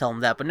be able to tell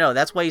him that. But no,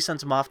 that's why he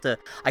sends him off to,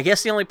 I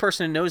guess the only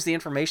person who knows the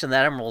information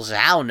that Admiral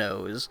Zhao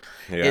knows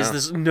is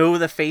this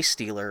the face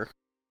stealer.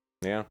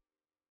 Yeah.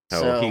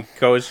 So he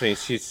goes and he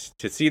sees,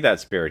 to see that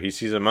spirit. He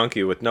sees a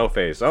monkey with no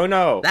face. Oh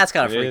no. That's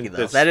kind of freaky,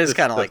 though. That is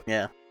kind of like,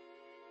 yeah.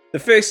 The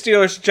face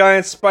stealer's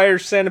giant spider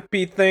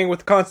centipede thing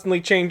with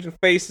constantly changing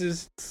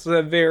faces. It's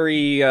a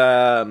very,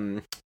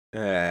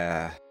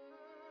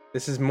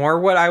 this is more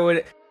what I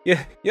would... You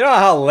know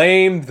how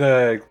lame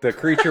the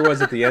creature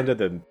was at the end of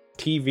the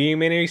TV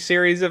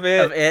miniseries of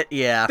it? Of it,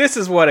 yeah. This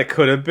is what it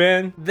could have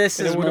been.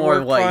 This is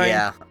more what, fine.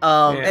 Yeah.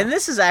 And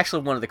this is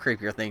actually one of the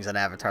creepier things in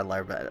Avatar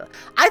Library.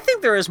 I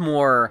think there is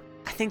more...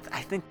 I think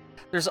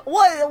there's...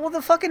 Well,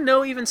 the fucking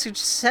No even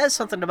says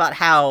something about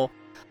how...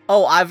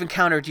 Oh, I've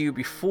encountered you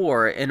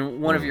before in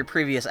one of your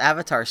previous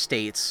Avatar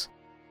states.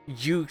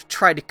 You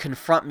tried to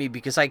confront me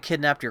because I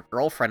kidnapped your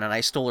girlfriend and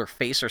I stole her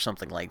face or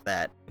something like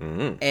that.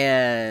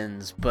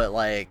 But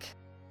like,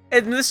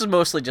 and this is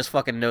mostly just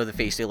fucking the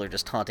face stealer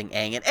just taunting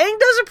Aang, and Aang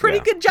does a pretty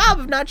good job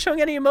of not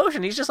showing any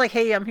emotion. He's just like,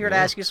 hey, I'm here to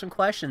ask you some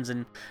questions,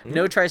 and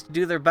No tries to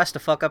do their best to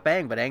fuck up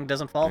Aang, but Aang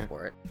doesn't fall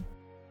for it.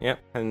 Yep,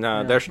 and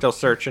they're still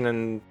searching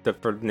in the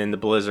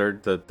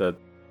blizzard. The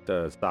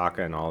Sokka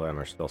and all of them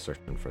are still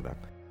searching for them.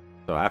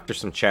 So after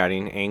some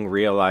chatting, Aang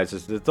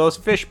realizes that those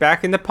fish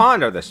back in the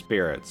pond are the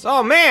spirits.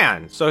 Oh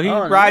man! So he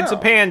rides a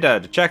panda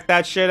to check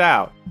that shit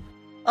out.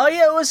 Oh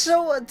yeah, it was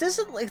so. This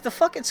is like the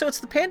fucking. So it's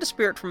the panda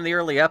spirit from the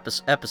early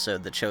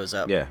episode that shows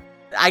up. Yeah.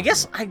 I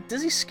guess.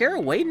 Does he scare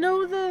away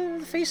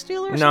the face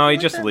stealer? No, he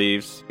just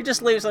leaves. He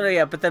just leaves. Oh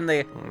yeah, but then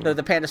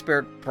the panda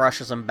spirit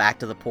brushes him back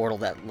to the portal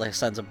that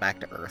sends him back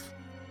to Earth.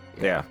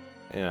 Yeah.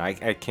 Yeah, I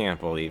can't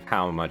believe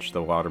how much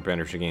the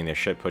waterbenders are getting their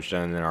shit pushed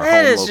in our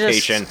home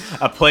location.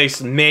 A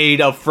place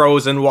made of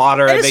frozen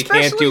water, and they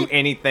can't do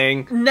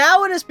anything.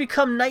 Now it has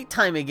become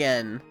nighttime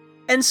again.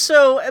 And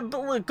so,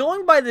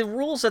 going by the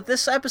rules that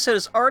this episode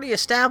has already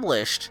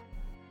established,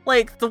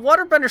 like, the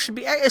waterbender should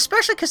be...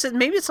 Especially because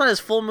maybe it's not as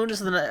full moon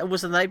as it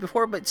was the night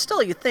before, but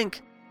still, you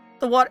think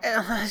the water...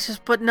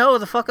 But no,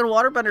 the fucking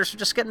waterbenders are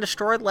just getting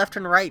destroyed left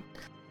and right.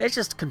 It's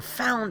just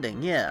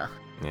confounding, yeah.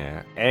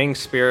 Yeah, Aang's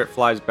spirit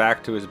flies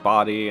back to his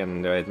body,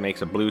 and it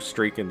makes a blue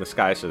streak in the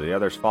sky, so the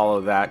others follow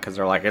that, because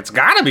they're like, it's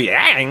gotta be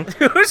Aang!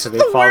 Which so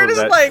the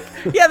weirdest, like,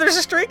 yeah, there's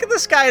a streak in the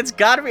sky, it's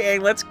gotta be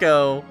Aang, let's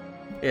go.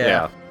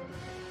 Yeah.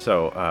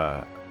 So,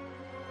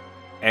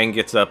 Aang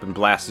gets up and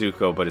blasts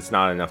Zuko, but it's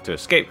not enough to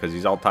escape, because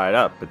he's all tied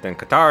up. But then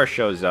Katara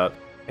shows up,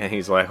 and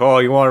he's like, oh,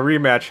 you want a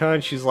rematch, huh?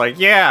 And she's like,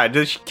 yeah, and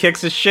then she kicks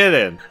his shit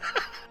in.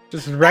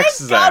 Just wrecks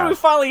his God, we ass.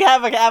 finally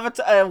have a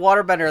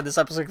waterbender in this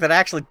episode that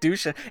actually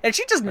douche, and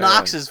she just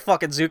knocks his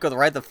fucking Zuko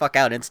right the fuck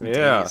out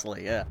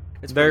instantaneously. Yeah,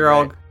 it's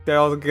They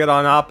all get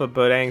on Appa,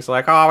 but Aang's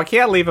like, oh, I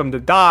can't leave him to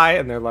die,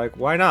 and they're like,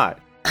 why not?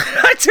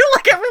 I do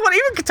like everyone,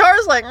 even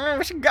Katara's like,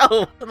 we should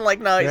go. And like,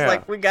 no, he's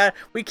like,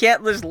 we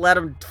can't just let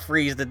him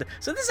freeze.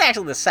 So this is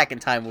actually the second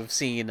time we've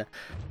seen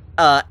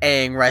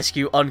Aang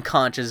rescue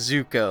unconscious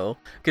Zuko,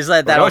 because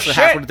that also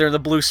happened during the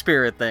Blue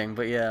Spirit thing.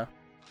 But yeah,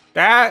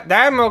 that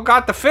Admiral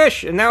got the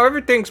fish, and now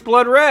everything's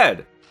blood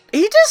red.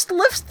 he just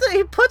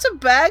he puts a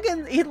bag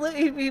and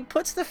he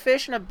puts the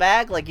fish in a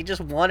bag like he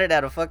just won it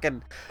at a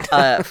fucking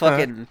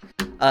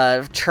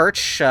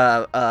church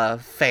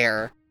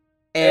fair.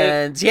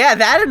 And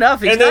that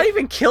enough. He's not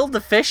even killed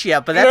the fish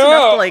yet, but that's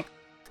enough to like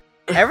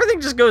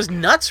everything just goes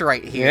nuts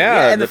right here.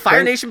 Yeah, and the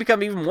Fire Nation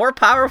become even more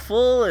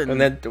powerful.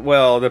 And then,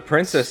 the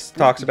princess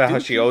talks about how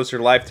she owes her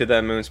life to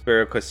that moon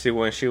spirit because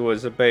when she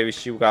was a baby,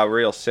 she got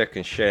real sick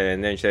and shit,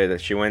 and then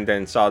she went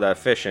and saw that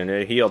fish and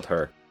it healed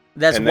her.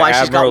 That's why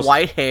she's got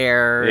white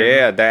hair.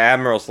 Yeah, the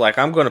Admiral's like,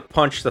 I'm gonna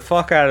punch the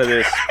fuck out of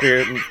this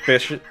spirit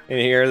fish in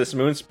here, this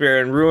moon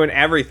spirit, and ruin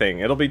everything.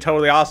 It'll be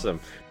totally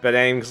awesome. But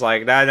Aang's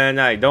like,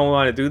 nah, you don't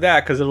want to do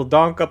that because it'll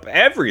donk up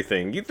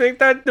everything. You think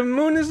that the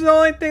moon is the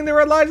only thing that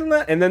relies on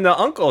that? And then the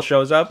uncle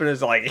shows up and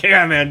is like,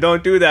 yeah, man,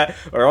 don't do that,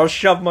 or I'll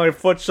shove my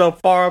foot so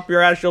far up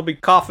your ass you'll be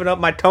coughing up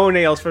my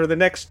toenails for the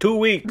next 2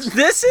 weeks.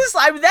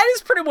 That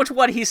is pretty much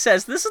what he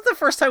says. This is the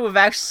first time we've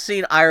actually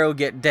seen Iroh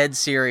get dead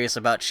serious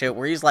about shit,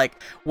 where he's like,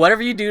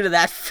 whatever you do to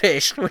that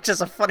fish, which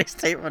is a funny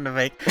statement to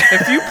make,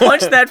 if you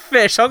punch that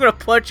fish, I'm gonna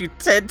punch you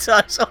 10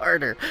 times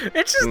harder.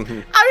 It's just,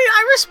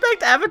 I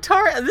respect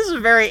Avatar, and this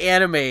is very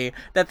anime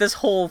that this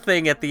whole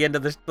thing at the end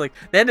of the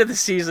end of the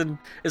season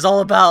is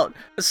all about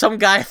some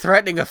guy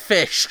threatening a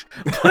fish,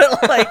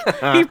 but like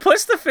he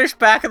puts the fish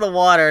back in the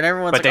water and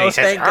everyone's like, oh,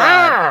 thank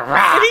God,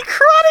 and he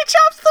karate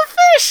chops the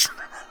fish.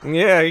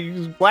 Yeah, he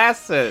just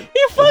blasts it. He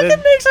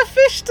fucking makes a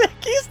fish stick.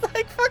 He's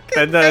like fucking.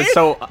 And then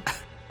so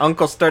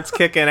Uncle starts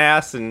kicking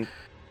ass and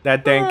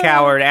that dang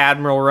coward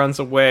Admiral runs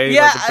away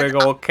like a big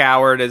old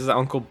coward as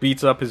Uncle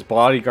beats up his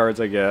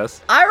bodyguards, I guess.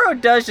 Iroh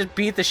does just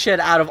beat the shit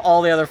out of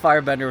all the other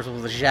firebenders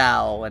with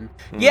Zhao. And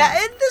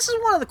this is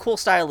one of the cool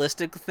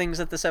stylistic things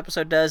that this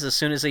episode does. As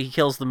soon as he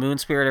kills the moon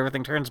spirit,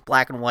 everything turns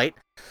black and white.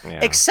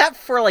 Yeah. Except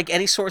for like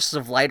any sources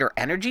of light or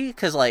energy,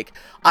 because like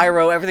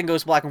Iroh, everything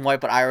goes black and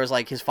white, but Iroh's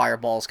like his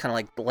fireballs kind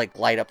of like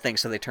light up things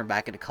so they turn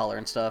back into color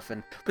and stuff.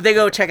 But they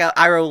go check out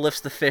Iroh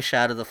lifts the fish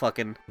out of the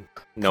fucking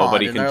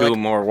nobody can do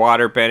more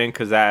water bending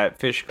because that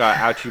fish got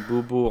ouchie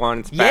boo boo on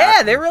its back.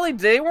 Yeah,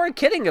 they weren't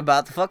kidding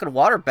about the fucking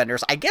water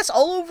benders. I guess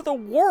all over the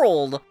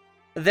world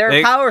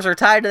their powers are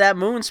tied to that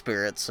moon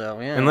spirit. So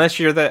yeah, unless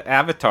you're the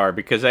Avatar,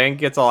 because Aang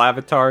gets all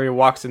Avatar, he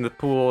walks in the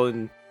pool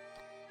and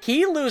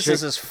he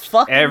loses his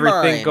fucking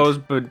everything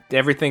mind. But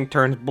everything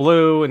turns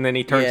blue, and then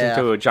he turns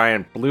into a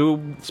giant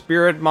blue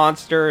spirit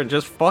monster and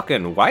just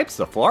fucking wipes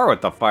the floor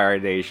with the Fire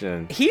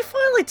Nation. He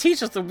finally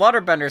teaches the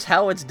waterbenders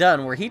how it's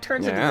done, where he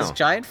turns into this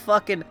giant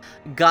fucking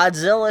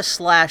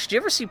Godzilla / Do you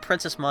ever see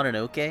Princess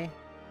Mononoke?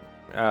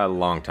 A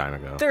long time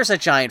ago. There's a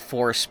giant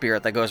forest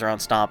spirit that goes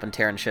around stomping,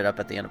 tearing shit up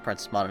at the end of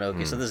Princess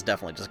Mononoke, so this is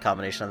definitely just a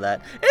combination of that.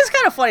 And it's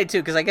kind of funny,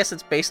 too, because I guess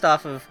it's based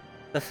off of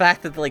the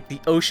fact that, like, the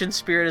ocean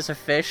spirit is a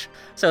fish,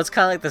 so it's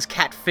kind of like this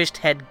catfished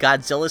head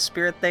Godzilla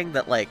spirit thing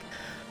that, like,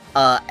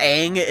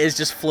 Aang is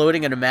just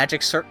floating in a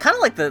magic circle, kind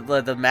of like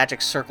the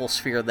magic circle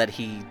sphere that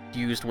he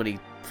used when he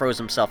froze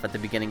himself at the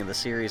beginning of the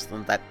series,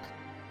 and that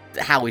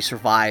how he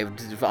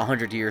survived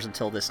 100 years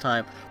until this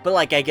time. But,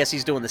 like, I guess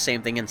he's doing the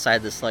same thing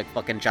inside this, like,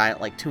 fucking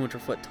giant, like,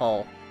 200-foot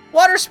tall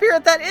water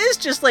spirit that is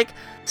just, like,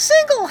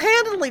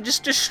 single-handedly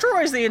just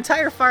destroys the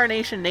entire Fire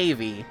Nation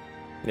Navy.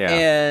 Yeah.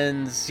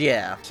 And,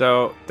 yeah.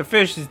 So, the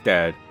fish is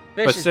dead.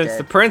 But since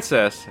the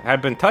princess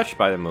had been touched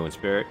by the moon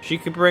spirit, she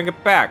could bring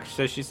it back.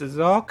 So she says,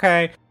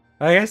 okay,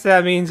 I guess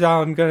that means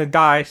I'm gonna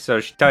die. So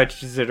she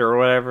touches it or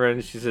whatever,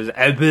 and she says,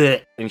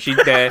 bleh, and she's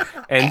dead.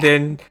 And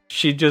then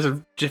she just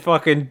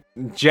fucking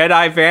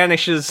Jedi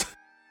vanishes.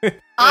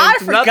 I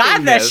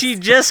forgot that she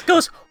just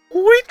goes,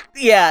 whoop.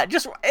 Yeah,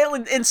 just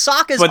in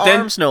Sokka's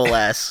arms, no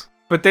less.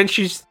 But then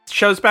she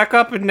shows back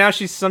up, and now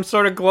she's some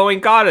sort of glowing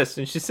goddess,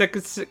 and she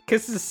kisses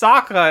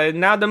Sokka, and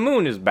now the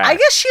moon is back. I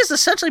guess she has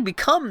essentially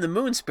become the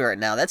moon spirit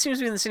now. That seems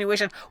to be the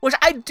insinuation, which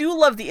I do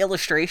love the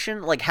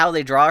illustration, like how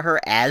they draw her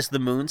as the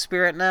moon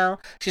spirit now.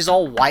 She's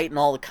all white and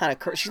all the kind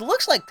of she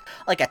looks like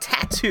a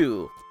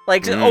tattoo,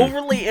 like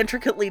overly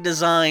intricately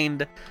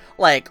designed,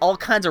 like all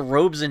kinds of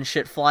robes and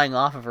shit flying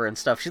off of her and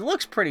stuff. She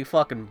looks pretty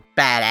fucking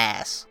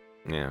badass.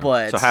 Yeah.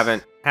 But so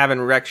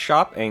having wrecked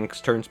shop,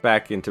 Aang turns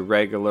back into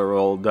regular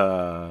old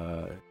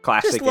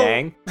classic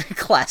Aang.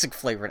 Classic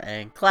flavored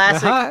Aang.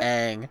 Classic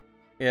Aang.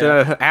 Yeah.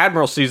 The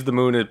Admiral sees the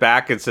moon is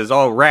back and says,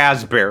 "Oh,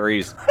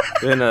 raspberries."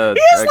 Then to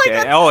his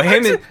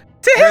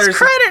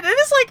credit, and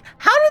it's like,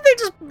 how did they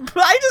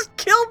I just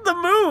killed the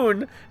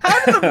moon.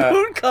 How did the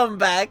moon come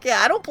back?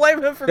 Yeah, I don't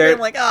blame him for being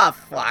like,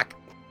 fuck.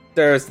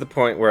 there's the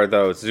point where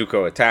though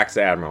Zuko attacks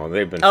the Admiral. And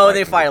they've been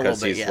they fight a little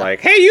because bit. He's like,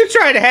 "Hey, you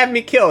tried to have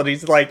me killed."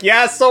 He's like,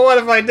 "Yeah, so what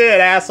if I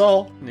did,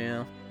 asshole?"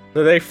 Yeah.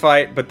 So they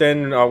fight, but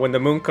then when the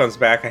moon comes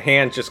back, a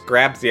hand just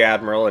grabs the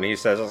Admiral, and he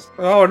says,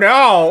 "Oh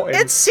no!" And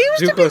It seems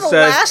to Zuko be the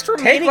says, last "Take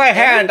remaining. my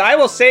hand, I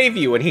will save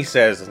you." And he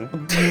says,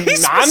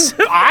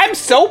 "I'm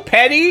so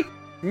petty."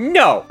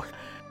 No.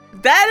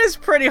 That is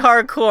pretty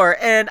hardcore,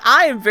 and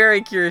I am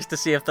very curious to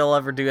see if they'll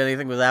ever do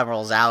anything with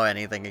Admiral Zhao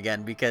anything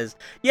again, because,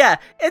 yeah,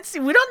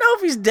 we don't know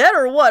if he's dead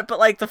or what, but,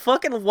 like, the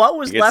fucking what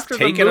was left of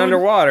the moon... taken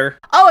underwater.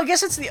 Oh, I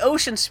guess it's the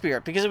ocean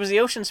spirit, because it was the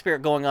ocean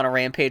spirit going on a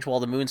rampage while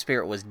the moon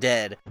spirit was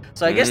dead.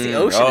 So I guess the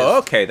ocean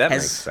okay, that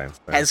makes sense.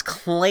 Then. Has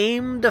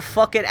claimed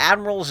fucking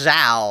Admiral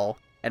Zhao,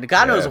 and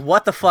God knows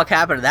what the fuck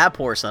happened to that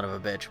poor son of a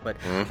bitch, but...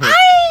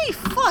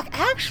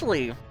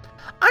 Actually...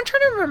 I'm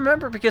trying to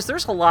remember, because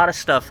there's a lot of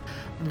stuff,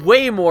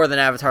 way more than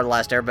Avatar: The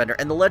Last Airbender,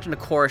 and the Legend of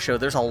Korra show,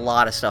 there's a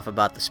lot of stuff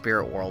about the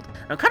spirit world.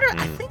 And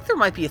I think there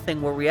might be a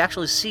thing where we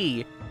actually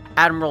see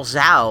Admiral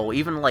Zhao,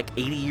 even like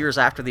 80 years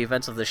after the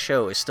events of the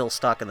show, is still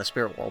stuck in the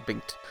spirit world,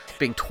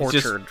 being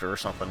tortured or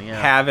something,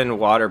 yeah. Having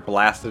water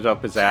blasted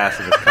up his ass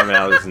and it's coming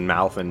out of his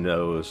mouth and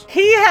nose.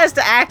 He has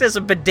to act as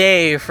a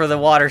bidet for the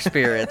water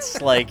spirits.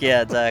 Like,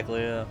 yeah,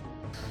 exactly, yeah.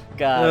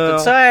 God.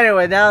 But so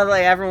anyway, now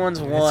like everyone's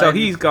won. So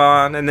he's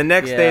gone, and the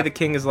next day the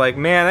king is like,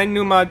 "Man, I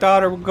knew my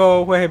daughter would go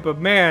away, but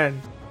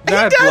man,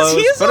 that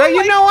blows." But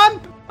you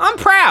know, I'm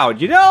proud,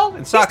 you know.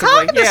 And Sokka's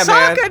like, "Yeah,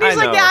 man, and he's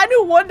like, "Yeah, I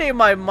knew one day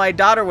my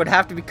daughter would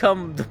have to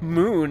become the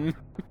moon."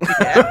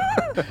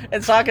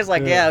 And Sokka's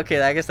like, "Yeah,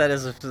 okay, I guess that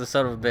is the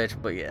son of a bitch,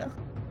 but yeah."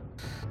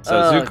 So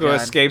Zuko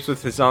escapes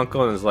with his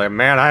uncle and is like,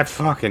 "Man,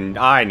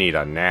 I need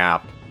a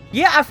nap."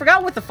 Yeah, I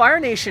forgot with the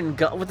Fire Nation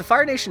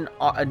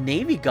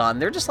Navy gun,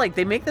 they're just like,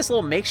 they make this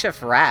little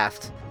makeshift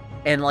raft,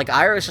 and like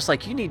Iroh's just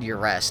like, you need your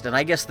rest, and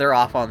I guess they're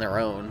off on their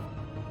own.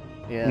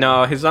 Yeah.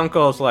 No, his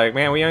uncle's like,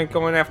 "Man, we ain't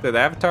going after the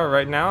Avatar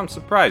right now. I'm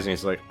surprised." And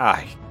he's like,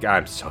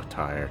 I'm so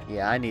tired.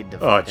 Yeah, I need to.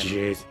 Oh,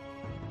 jeez.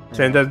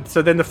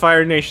 So then the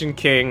Fire Nation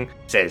King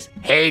says,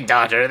 "Hey,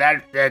 daughter,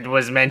 that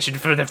was mentioned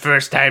for the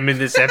first time in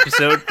this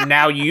episode.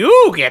 Now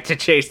you get to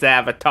chase the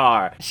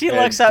Avatar." She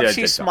looks up,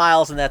 she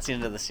smiles, and that's the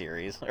end of the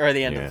series, or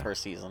the end of the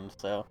first season.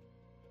 So,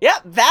 yeah,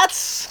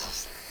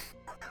 that's...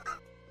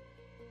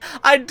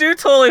 I do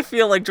totally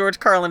feel like George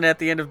Carlin at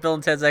the end of Bill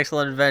and Ted's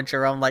Excellent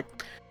Adventure. I'm like,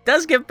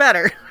 does get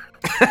better.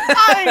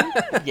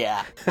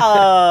 Yeah.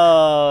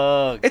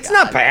 Oh, it's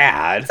not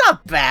bad. It's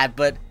not bad,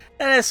 but...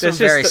 And it's some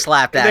very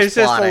slapdash There's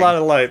just plotting. a lot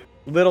of like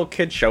little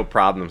kid show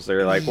problems.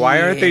 They're like,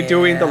 why aren't they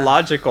doing the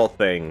logical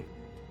thing?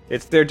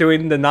 They're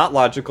doing the not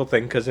logical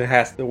thing because it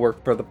has to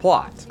work for the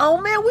plot. Oh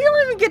man, we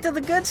don't even get to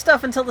the good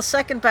stuff until the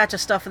second batch of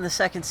stuff in the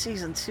second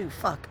season too.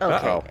 Fuck. Okay.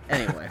 Uh-oh.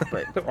 Anyway,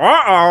 but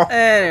Uh-oh.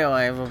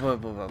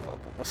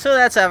 So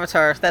that's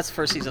Avatar. That's the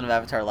first season of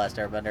Avatar: Last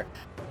Airbender.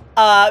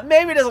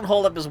 Maybe it doesn't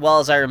hold up as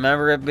well as I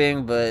remember it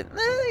being, but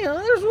you know,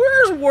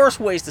 there's worse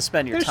ways to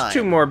spend your time. There's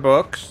 2 more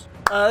books.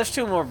 There's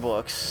 2 more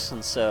books,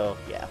 and so,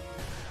 yeah.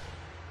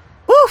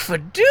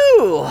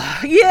 Oof-a-doo!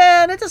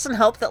 Yeah, and it doesn't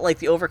help that, like,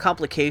 the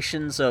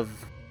overcomplications of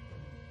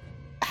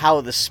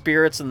how the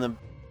spirits and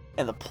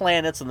the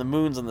planets and the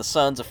moons and the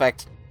suns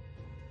affect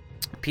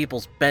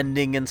people's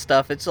bending and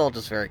stuff, it's all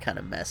just very kind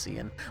of messy.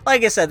 And,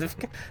 like I said,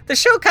 the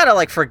show kind of,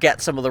 like,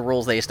 forgets some of the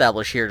rules they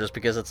establish here just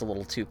because it's a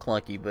little too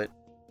clunky, but,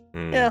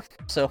 yeah.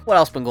 So, what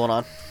else been going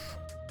on?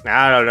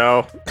 I don't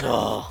know.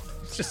 Oh.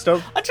 Just still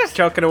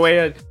chucking away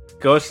at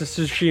Ghost of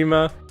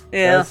Tsushima.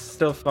 Yeah. That's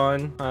still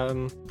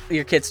fun.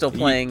 Your kid's still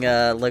playing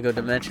Lego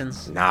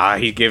Dimensions? Nah,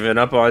 he's giving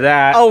up on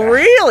that. Oh,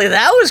 really?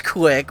 That was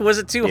quick. Was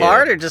it too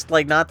hard or just,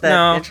 like, not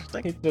that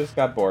interesting? He just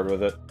got bored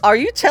with it. Are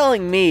you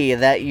telling me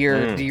that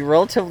the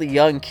relatively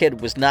young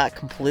kid was not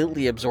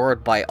completely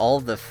absorbed by all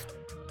the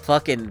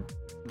fucking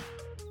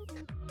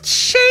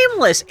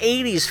shameless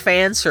 80s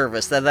fan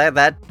service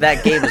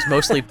that game is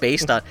mostly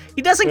based on?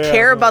 He doesn't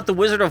care about the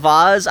Wizard of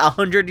Oz,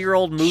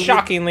 100-year-old movie?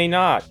 Shockingly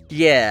not.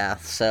 Yeah,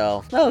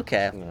 so,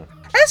 okay. No.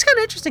 That's kind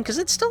of interesting, because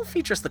it still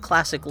features the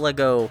classic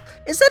Lego...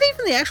 Is that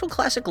even the actual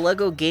classic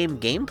Lego game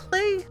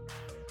gameplay?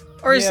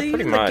 Or is it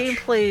even the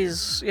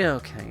gameplay's... Yeah,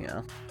 okay,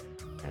 yeah.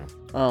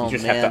 Oh, you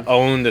just have to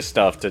own the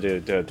stuff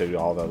to do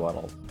all the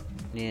little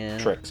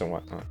tricks and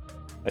whatnot.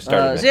 I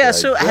started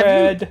so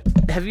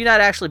have you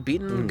not actually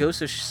beaten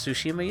Ghost of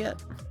Tsushima yet?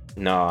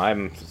 No,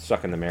 I'm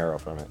sucking the marrow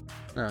from it.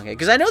 Okay,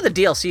 because I know the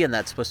DLC in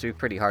that's supposed to be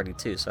pretty hardy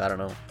too, so I don't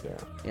know.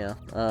 Yeah.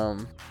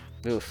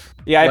 Oof.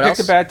 Yeah, I picked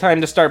a bad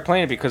time to start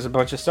playing it because a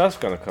bunch of stuff's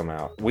gonna come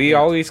out. We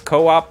always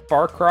co-op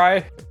Far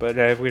Cry, but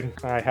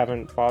I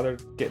haven't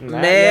bothered getting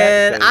that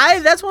yet.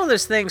 Man, that's one of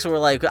those things where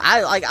we'll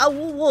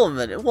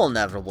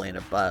never blame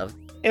it, but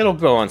it'll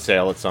go on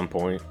sale at some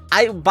point.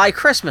 By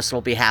Christmas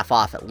it'll be half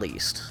off at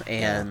least,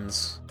 and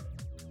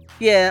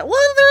yeah.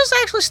 Well, there's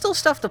actually still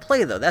stuff to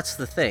play though. That's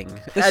the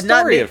thing. The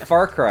story of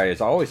Far Cry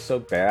is always so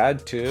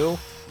bad too.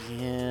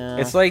 Yeah.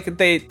 It's like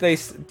they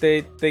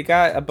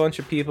got a bunch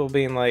of people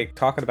being like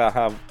talking about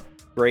how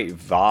Great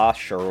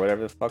Vosh or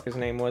whatever the fuck his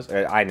name was.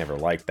 I never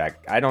liked that.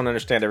 I don't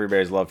understand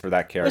everybody's love for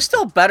that character. It was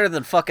still better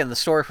than fucking the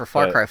story for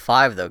Far Cry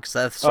 5 though, because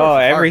that's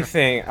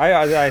everything.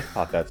 I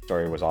thought that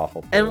story was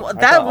awful. Too. And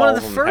that one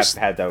of the first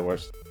had that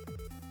worst.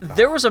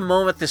 There was a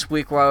moment this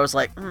week where I was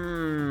like,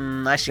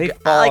 I should. They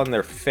fall on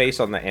their face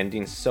on the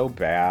ending so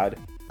bad.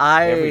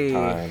 Every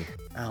time.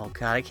 Oh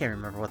god, I can't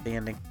remember what the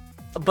ending.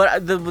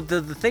 But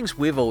the things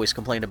we've always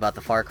complained about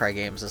the Far Cry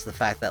games is the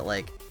fact that,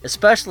 like,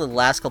 especially the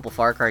last couple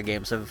Far Cry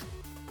games have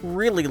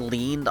really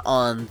leaned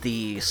on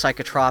the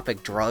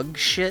psychotropic drug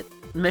shit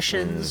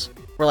missions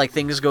where, like,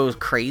 things go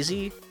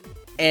crazy.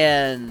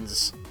 And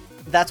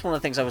that's one of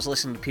the things I was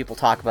listening to people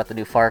talk about the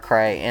new Far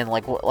Cry, and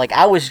like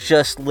I was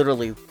just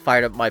literally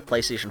fired up my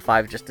PlayStation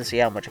 5 just to see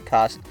how much it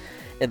cost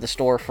in the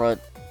storefront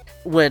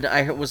when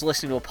I was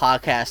listening to a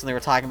podcast and they were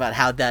talking about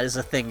how that is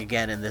a thing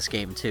again in this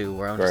game too,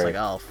 where I'm just like,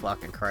 oh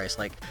fucking Christ,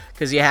 like,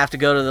 because you have to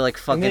go to the like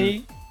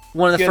fucking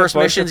one of the first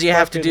missions you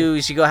have to do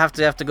is you have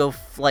to go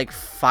like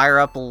fire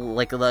up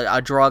like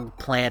a drug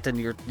plant, and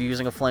you're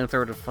using a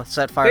flamethrower to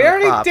set fire. They to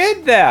already crops.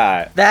 did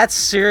that. That's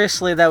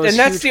seriously that was. And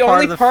that's the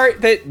only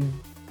part that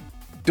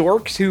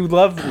dorks who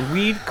love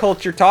weed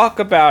culture talk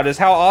about is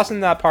how awesome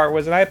that part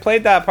was. And I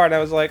played that part and I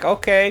was like,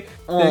 okay,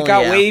 it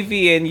got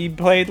wavy and you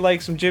played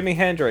like some Jimi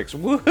Hendrix.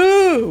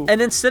 Woohoo! And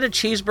instead of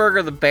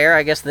Cheeseburger the bear,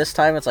 I guess this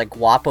time it's like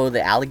Guapo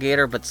the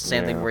alligator, but it's the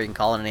same thing where you can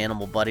call it an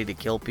animal buddy to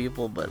kill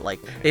people. But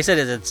like they said,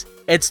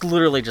 it's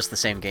literally just the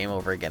same game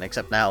over again,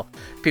 except now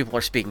people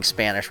are speaking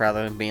Spanish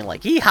rather than being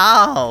like,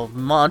 yeehaw,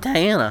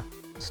 Montana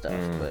stuff.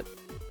 But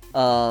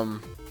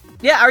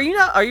yeah,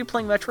 are you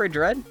playing Metroid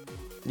Dread?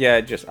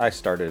 Yeah, I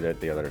started it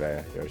the other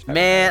day.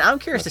 Man, I'm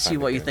curious to see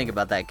what you think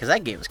about that, because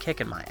that game is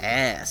kicking my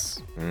ass.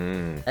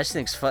 That just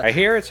thing's fun. I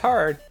hear it's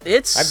hard.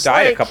 I've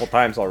died a couple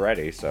times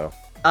already, so.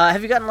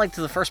 Have you gotten like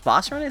to the first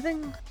boss or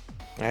anything?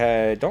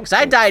 Don't. Because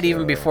I died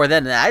even before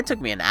then, and it took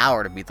me an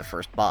hour to beat the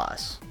first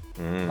boss.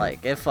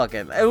 Like it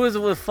was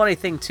a funny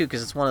thing too,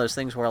 because it's one of those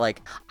things where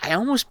like I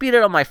almost beat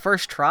it on my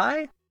first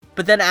try,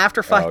 but then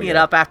after fucking it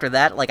up after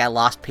that, like I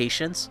lost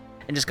patience.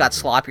 And just got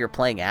sloppier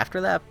playing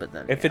after that, but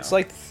then... If it's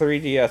like the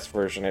 3DS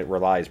version, it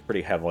relies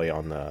pretty heavily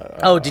on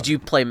the... oh, did you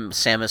play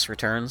Samus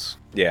Returns?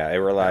 Yeah, it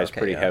relies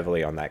pretty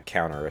heavily on that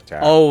counter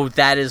attack. Oh,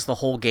 that is the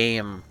whole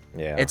game.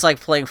 Yeah. It's like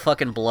playing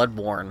fucking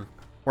Bloodborne,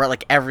 where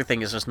like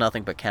everything is just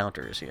nothing but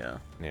counters, yeah.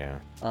 Yeah.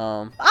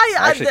 I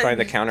actually find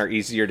the counter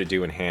easier to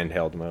do in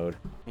handheld mode.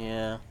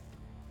 Yeah.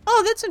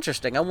 Oh, that's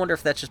interesting. I wonder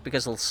if that's just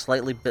because of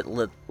slightly bit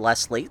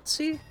less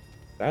latency?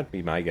 That'd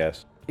be my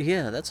guess.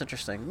 Yeah, that's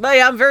interesting. But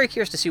yeah, I'm very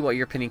curious to see what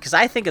your opinion, because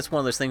I think it's one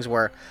of those things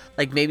where,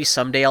 like, maybe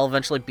someday I'll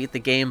eventually beat the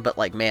game, but,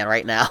 like, man,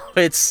 right now,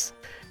 it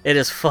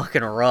is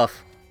fucking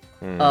rough.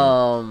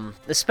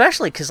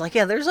 Especially because, like,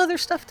 yeah, there's other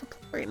stuff to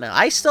play right now.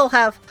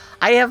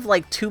 I have,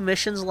 like, 2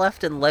 missions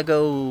left in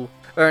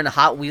in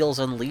Hot Wheels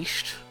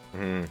Unleashed.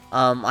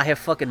 I have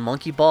fucking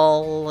Monkey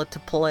Ball to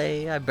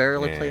play. I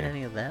barely played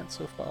any of that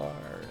so far.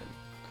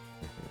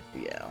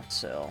 Yeah,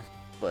 so,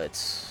 but,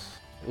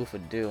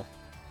 oof-a-do.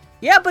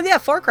 Yeah, but yeah,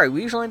 Far Cry.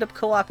 We usually end up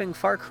co-oping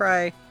Far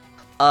Cry.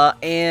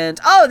 And,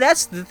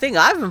 that's the thing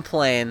I've been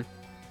playing.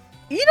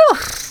 You know,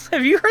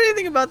 have you heard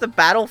anything about the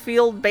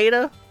Battlefield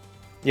beta?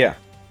 Yeah.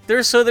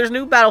 There's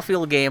new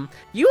Battlefield game.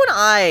 You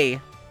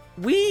and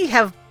we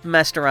have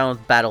messed around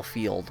with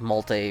Battlefield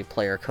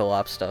multiplayer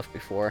co-op stuff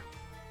before.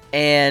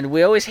 And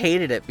we always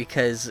hated it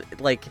because,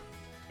 like,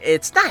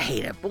 it's not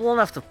hate it, but well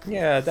enough to...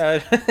 Yeah,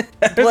 I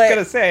was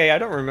gonna say, I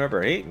don't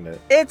remember hating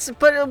it.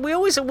 But we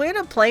end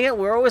up playing it,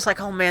 we're always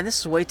like, oh man, this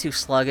is way too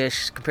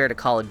sluggish compared to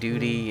Call of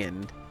Duty,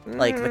 and,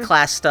 like, the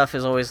class stuff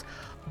is always...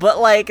 But,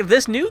 like,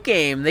 this new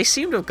game, they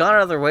seem to have gone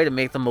out of their way to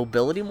make the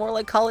mobility more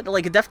like Call of Duty.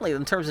 Like, definitely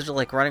in terms of just,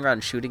 like, running around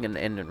and shooting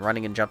and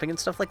running and jumping and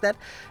stuff like that.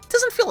 It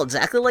doesn't feel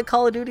exactly like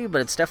Call of Duty,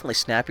 but it's definitely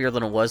snappier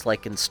than it was,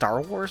 like, in Star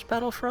Wars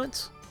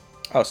Battlefronts.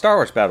 Oh, Star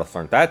Wars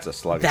Battlefront, that's a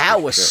sluggish.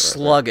 That was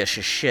sluggish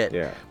as shit.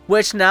 Yeah.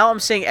 Which now I'm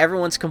seeing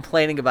everyone's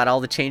complaining about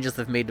all the changes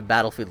they've made to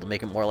Battlefield to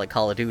make it more like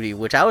Call of Duty,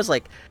 which I was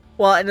like,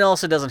 well, and it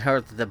also doesn't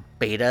hurt the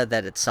beta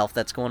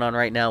that's going on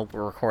right now.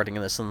 We're recording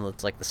this and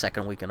it's like the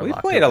second weekend of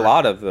October. We played a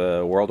lot of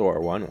the World War I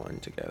one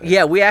together.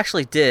 Yeah, we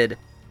actually did.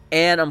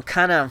 And I'm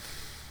kind of,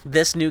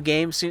 this new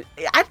game,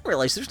 I didn't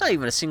realize there's not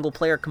even a single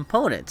player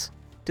component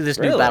to this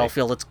new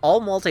Battlefield. It's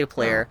all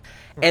multiplayer.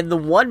 And the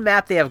one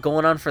map they have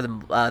going on for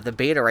the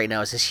beta right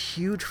now is this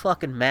huge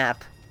fucking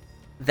map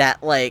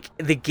that, like,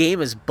 the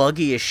game is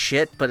buggy as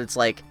shit, but it's,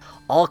 like,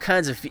 all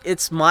kinds of...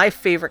 It's my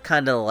favorite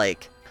kind of,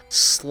 like,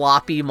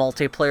 sloppy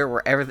multiplayer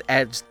where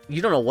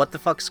you don't know what the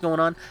fuck's going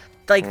on.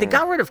 Like, they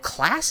got rid of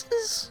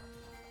classes?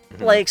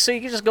 Like, so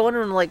you can just go in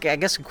and, like, I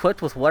guess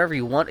equipped with whatever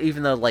you want,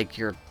 even though, like,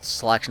 your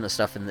selection of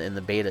stuff in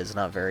the beta is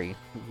not very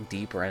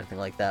deep or anything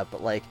like that.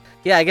 But, like,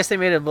 yeah, I guess they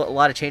made a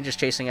lot of changes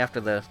chasing after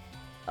the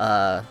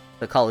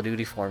Call of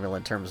Duty formula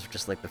in terms of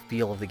just, like, the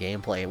feel of the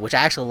gameplay, which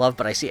I actually love,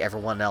 but I see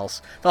everyone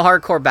else. The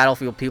hardcore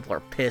Battlefield people are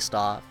pissed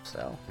off,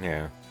 so.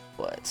 Yeah.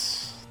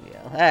 But,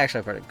 yeah, I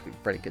actually had a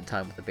pretty good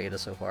time with the beta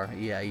so far.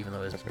 Yeah, even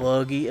though it's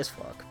buggy as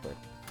fuck, but.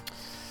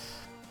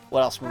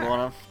 What else we going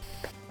on?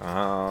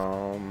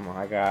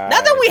 I got.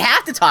 Not that we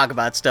have to talk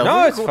about stuff.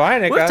 No, it's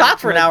fine. We've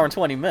talked for an hour and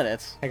 20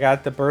 minutes. I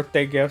got the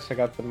birthday gifts. I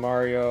got the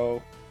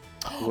Mario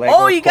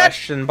Lego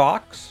question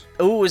box.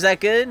 Oh, is that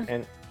good?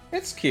 And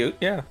it's cute.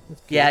 Yeah. It's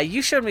cute. Yeah,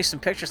 you showed me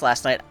some pictures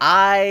last night.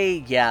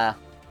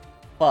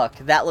 Fuck,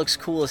 that looks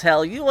cool as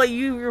hell. You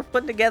were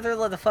putting together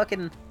like the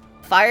fucking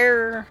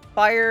fire.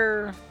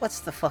 What's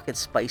the fucking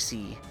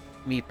spicy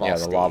meatball? Yeah, the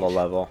stage? lava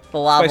level. The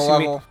lava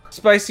level.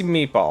 Spicy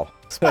meatball.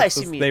 Spicy That's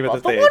the meatball. name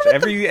of the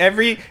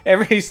stage.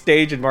 Every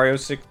stage in Mario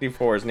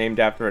 64 is named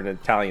after an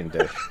Italian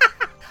dish.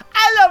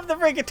 I love the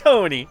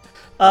rigatoni.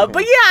 But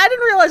yeah, I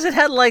didn't realize it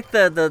had like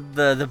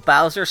the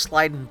Bowser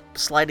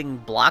sliding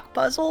block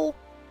puzzle.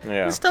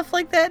 Yeah. And stuff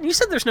like that. And you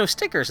said there's no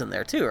stickers in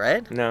there too,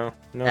 right? No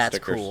That's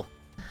stickers. Cool.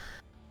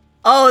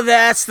 Oh,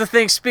 that's the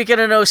thing. Speaking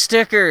of no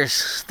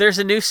stickers, there's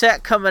a new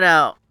set coming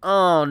out.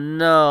 Oh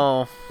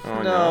no.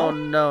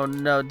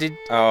 No. Did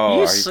are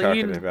you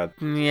talking about?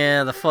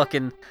 Yeah, the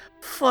fucking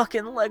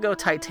Lego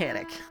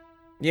Titanic.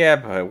 Yeah,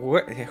 but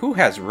who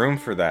has room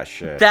for that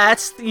shit?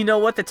 That's, you know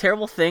what, the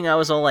terrible thing, I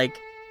was all like,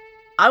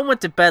 I went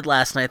to bed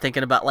last night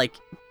thinking about like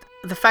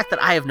the fact that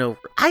I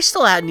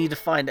still need to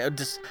find a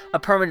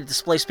permanent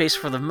display space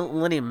for the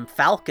Millennium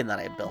Falcon that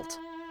I built.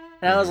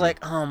 And I was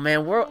like, oh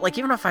man,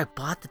 even if I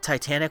bought the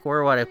Titanic,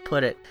 where would I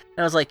put it? And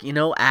I was like,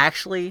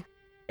 actually,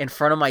 in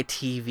front of my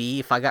TV,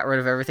 if I got rid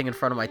of everything in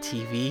front of my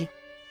TV.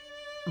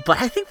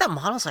 But I think that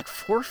model's like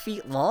 4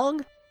 feet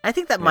long. I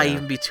think that might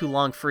even be too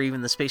long for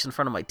even the space in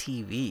front of my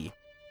TV.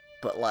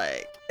 But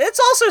like, it's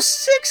also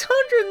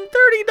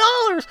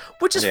 $630,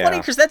 which is funny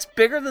because that's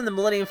bigger than the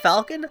Millennium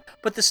Falcon.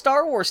 But the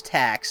Star Wars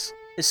tax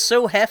is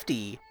so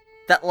hefty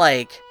that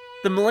like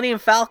the Millennium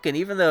Falcon,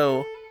 even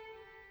though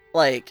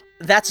like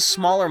that's a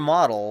smaller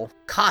model,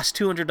 costs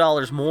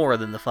 $200 more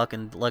than the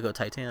fucking Lego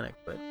Titanic.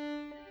 But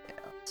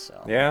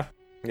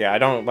yeah, I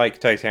don't like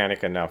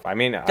Titanic enough. I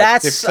mean,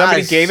 if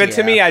somebody gave it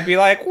to me, I'd be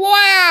like,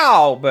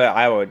 wow. But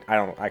I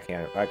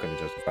couldn't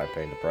justify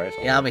paying the price.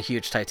 Yeah, I'm a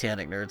huge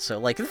Titanic nerd, so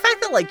like the fact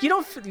that like you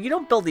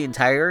don't build the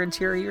entire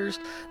interiors,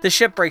 the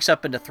ship breaks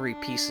up into 3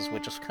 pieces,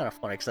 which is kind of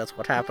funny because that's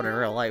what happened in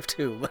real life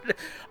too. But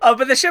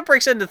the ship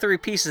breaks into 3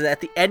 pieces.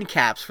 At the end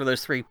caps for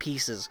those 3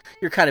 pieces,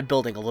 you're kind of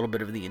building a little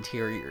bit of the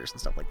interiors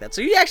and stuff like that.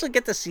 So you actually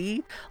get to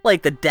see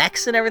like the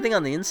decks and everything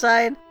on the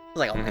inside. I was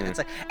like, oh man, it's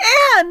like,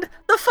 and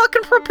the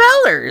fucking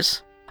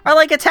propellers are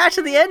like attached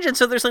to the engine,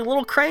 so there's like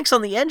little cranks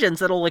on the engines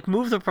that'll like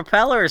move the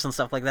propellers and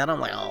stuff like that.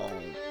 I'm like, oh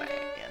man.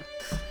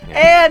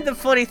 Yeah. And the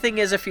funny thing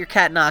is, if your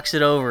cat knocks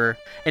it over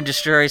and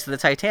destroys the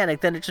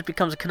Titanic, then it just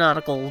becomes a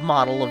canonical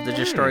model of the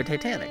destroyed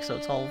Titanic. So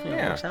it's all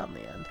works out in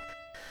the end.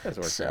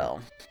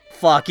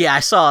 Fuck yeah, I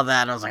saw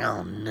that and I was like,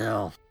 oh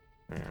no.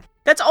 Yeah.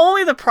 That's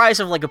only the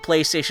price of like a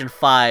PlayStation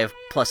 5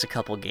 plus a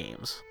couple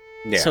games.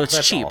 Yeah, so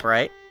it's cheap,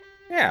 right?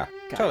 Yeah,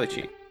 totally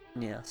cheap.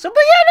 Yeah. So,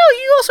 but yeah, no,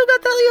 you also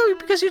got that,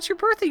 because it's your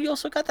birthday, you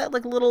also got that,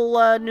 like,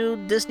 little new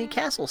Disney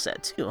castle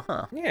set, too,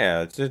 huh?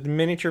 Yeah, it's a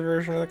miniature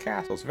version of the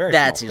castle. It's very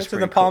small. It's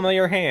in the palm of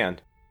your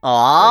hand.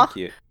 Aw. Thank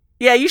you.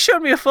 Yeah, you showed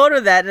me a photo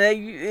of that,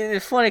 and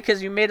it's funny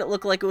because you made it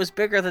look like it was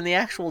bigger than the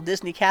actual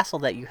Disney castle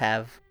that you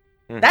have.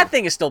 That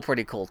thing is still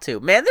pretty cool,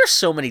 too. Man, there's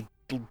so many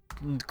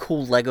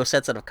cool Lego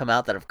sets that have come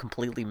out that I've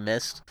completely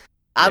missed.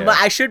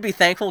 I should be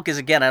thankful because,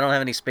 again, I don't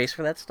have any space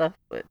for that stuff.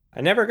 But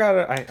I never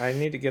got I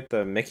need to get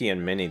the Mickey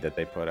and Minnie that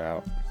they put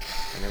out.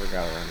 I never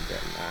got around to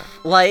getting that.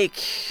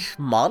 Like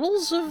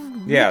models of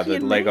Mickey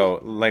and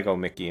Lego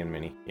Mickey and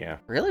Minnie. Yeah.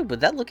 Really?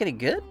 Would that look any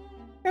good?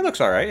 It looks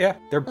all right. Yeah,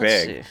 they're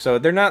Let's big, see. so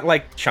they're not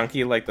like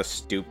chunky like the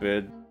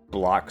stupid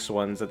blocks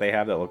ones that they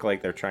have that look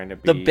like they're trying to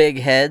be the big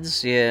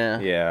heads. Yeah.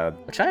 Yeah.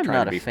 Which I'm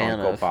not a fan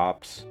Funko of.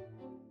 Pops.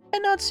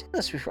 I've not seen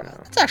this before.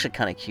 It's actually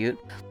kind of cute.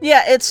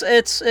 Yeah, it's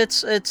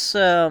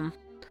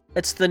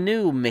the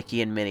new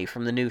Mickey and Minnie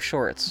from the new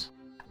shorts.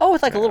 Oh,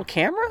 with like a little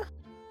camera?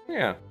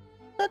 Yeah.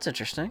 That's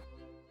interesting.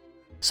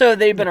 So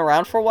they've been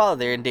around for a while?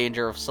 They're in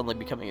danger of suddenly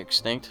becoming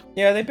extinct?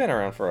 Yeah, they've been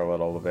around for a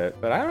little bit,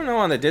 but I don't know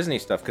on the Disney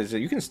stuff because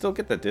you can still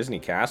get the Disney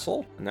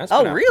Castle, and that's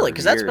been out really? for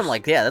Because that's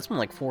years. been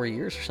like 4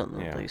 years or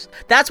something at Yeah. least.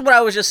 That's what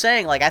I was just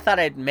saying. Like I thought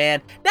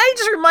man. Now you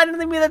just reminded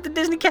me that the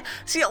Disney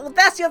See, well,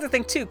 that's the other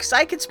thing too. Because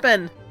I could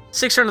spend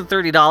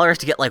 $630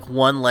 to get like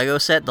one Lego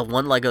set, the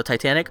one Lego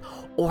Titanic,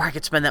 or I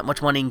could spend that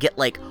much money and get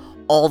like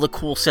all the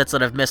cool sets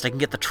that I've missed. I can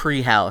get the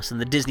treehouse and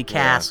the Disney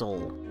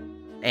Castle,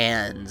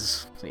 and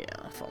fucking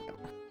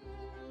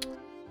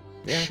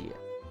shit.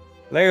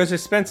 Lego's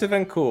expensive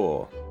and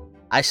cool.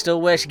 I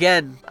still wish.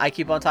 Again, I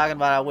keep on talking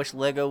about. I wish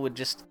Lego would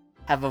just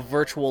have a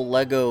virtual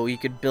Lego. You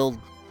could build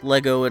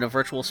Lego in a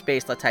virtual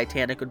space. The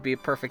Titanic would be a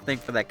perfect thing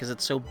for that because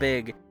it's so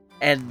big,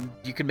 and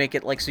you could make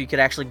it like so you could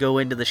actually go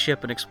into the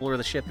ship and explore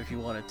the ship if you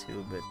wanted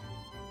to. But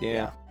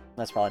Yeah.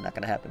 that's probably not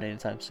going to happen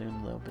anytime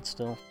soon, though. But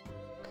still.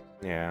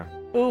 Yeah.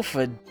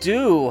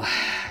 Oofa-doo.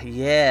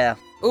 Yeah.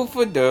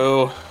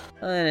 Oofa-doo.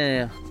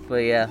 But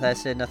yeah,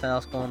 that's it. Nothing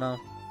else going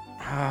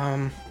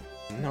on.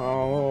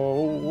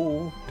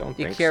 No. Don't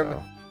You think care?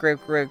 so.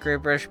 Great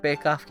British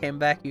Bake Off came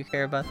back. You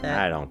care about that?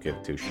 I don't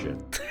give two shit.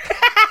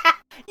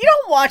 You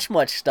don't watch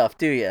much stuff,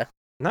 do you?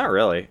 Not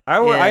really.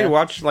 I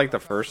watched like the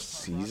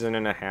first season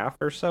and a half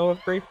or so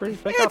of Great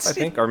British Bake Off, I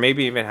think, or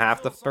maybe even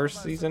half the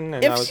first season.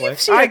 And I was If you've like,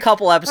 seen a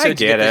couple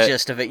episodes, you get the it.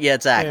 gist of it. Yeah,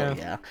 exactly.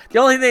 Yeah. The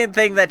only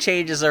thing that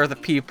changes are the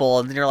people,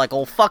 and then you're like,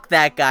 oh, fuck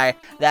that guy.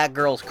 That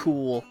girl's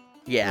cool.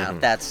 Yeah,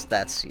 that's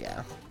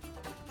yeah.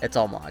 It's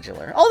all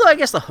modular. Although I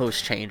guess the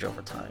hosts change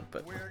over time,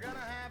 but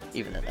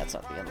even then, that's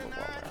not the end of the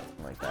world or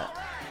anything like that.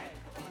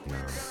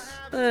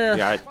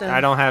 Yeah, I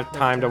don't have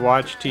time to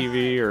watch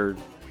TV or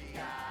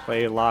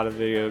play a lot of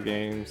video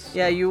games.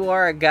 Yeah, you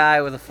are a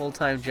guy with a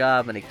full-time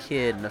job and a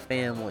kid and a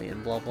family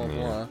and blah, blah,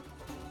 blah.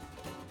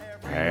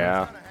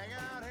 Yeah.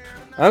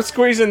 I'm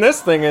squeezing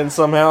this thing in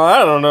somehow.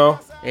 I don't know.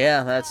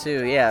 Yeah, that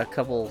too. Yeah,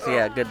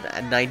 good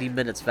 90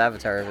 minutes of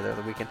Avatar over there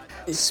the weekend.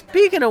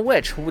 Speaking of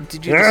which,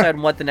 did you decide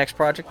what the next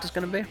project is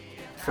going to be?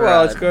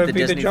 Well, it's going to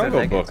be the Disney Jungle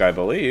Book, Book, I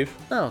believe.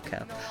 Oh, okay.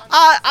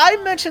 I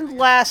mentioned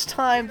last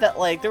time that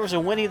like there was a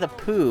Winnie the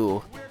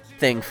Pooh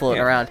thing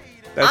floating around.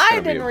 I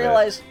didn't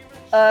realize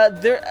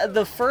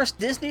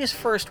Disney's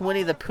first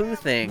Winnie the Pooh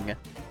thing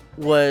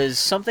was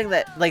something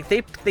that like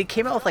they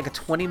came out with like a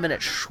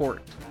 20-minute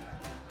short,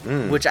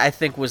 which I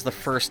think was the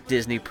first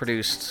Disney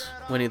produced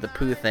Winnie the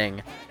Pooh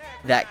thing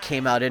that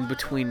came out in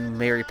between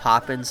Mary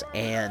Poppins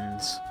and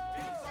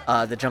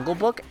the Jungle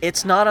Book.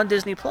 It's not on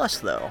Disney Plus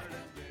though.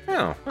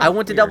 Oh, I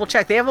went to double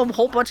check. They have a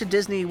whole bunch of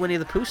Disney Winnie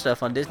the Pooh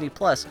stuff on Disney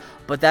Plus,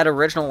 but that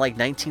original like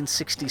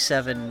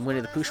 1967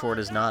 Winnie the Pooh short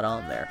is not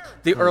on there.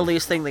 The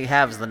earliest thing they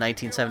have is the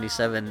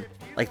 1977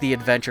 like The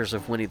Adventures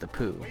of Winnie the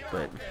Pooh.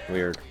 But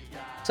weird.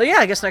 So yeah,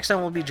 I guess next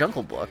time will be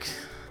Jungle Book.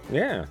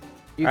 Yeah.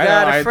 You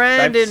got a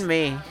friend in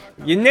me.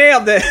 You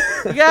nailed it.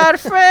 You got a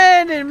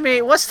friend in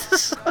me. What's the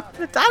song?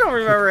 I don't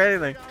remember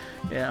anything.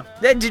 Yeah.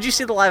 Did you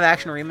see the live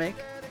action remake?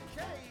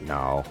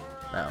 No.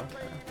 No.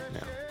 Okay.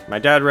 My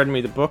dad read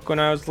me the book when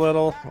I was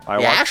little. I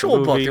watched actual the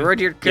movie. book, the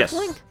Rudyard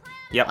Kipling? Yes.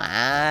 Yep.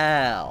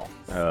 Wow.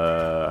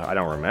 I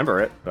don't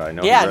remember it, but I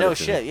know. Yeah, no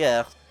shit,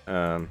 yeah.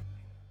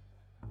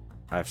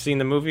 I've seen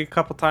the movie a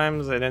couple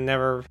times, and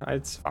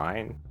it's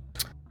fine.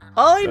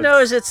 All I know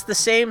is it's the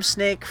same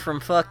snake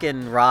from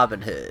fucking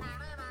Robin Hood.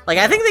 Like,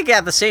 I think they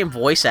got the same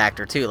voice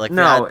actor, too. Like,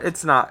 no,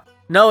 it's not.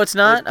 No, it's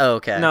not? Oh,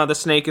 okay. No, the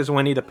snake is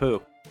Winnie the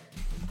Pooh.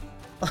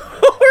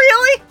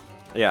 Really?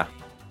 Yeah.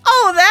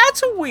 Oh,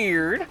 that's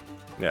weird.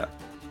 Yeah.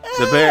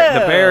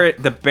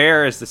 The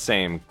bear is the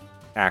same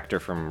actor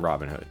from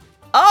Robin Hood.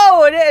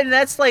 Oh, and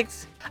that's like,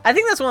 I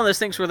think that's one of those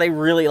things where they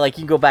really like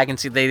you go back and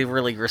see they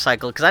really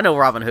recycle, because I know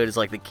Robin Hood is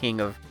like the king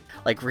of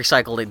like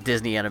recycled in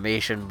Disney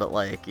animation, but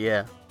like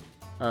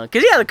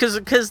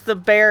because the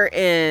bear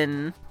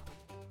in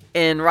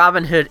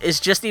Robin Hood is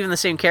just even the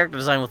same character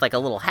design with like a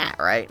little hat,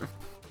 right?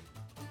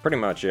 Pretty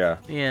much, yeah.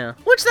 Yeah,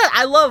 which that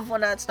I love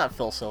when that's not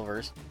Phil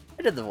Silvers.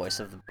 I did the voice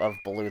of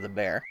Baloo the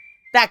bear.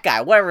 That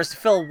guy, whatever's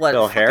Phil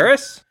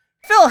Harris?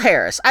 Phil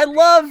Harris. I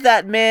love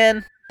that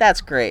man. That's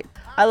great.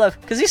 I love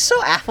because he's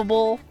so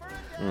affable,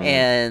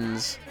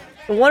 and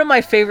one of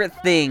my favorite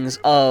things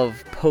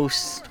of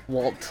post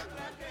Walt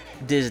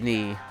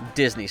Disney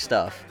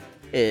stuff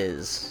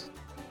is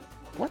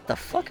what the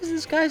fuck is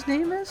this guy's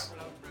name is?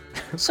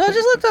 So I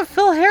just looked up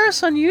Phil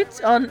Harris on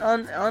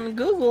on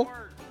Google.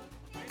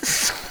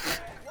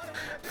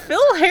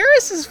 Phil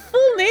Harris's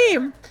full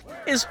name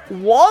is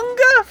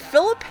Wonga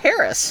Philip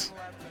Harris.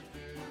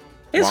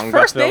 His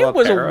first name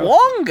was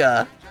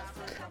Wonga.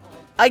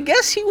 I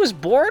guess he was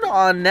born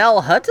on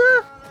Nal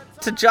Hutta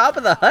to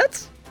Jabba the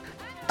Hutt.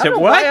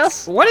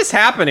 What? What is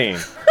happening?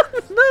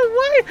 No,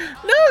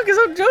 because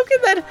I'm joking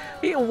that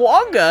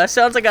Wonga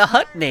sounds like a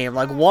Hutt name,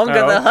 like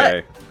Wonga the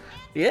Hutt.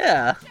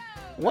 Yeah.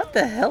 What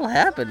the hell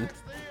happened?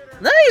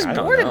 No, he's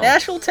born in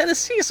Nashville,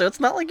 Tennessee, so it's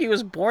not like he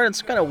was born in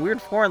some kind of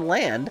weird foreign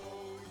land.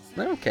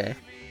 Okay.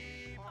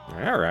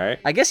 All right.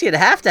 I guess you'd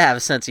have to have a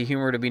sense of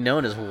humor to be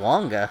known as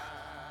Wonga.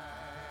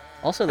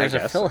 Also, there's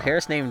a Phil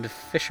Harris named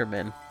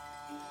Fisherman.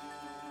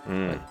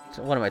 Wait,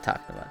 so what am I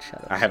talking about?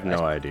 Shut up. I have no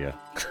idea.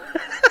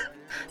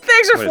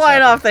 Things are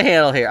flying off the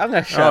handle here. I'm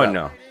going to shut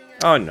up.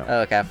 Oh, no.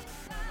 Okay.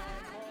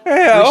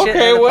 Yeah,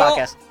 okay, well.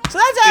 Podcast. So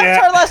that's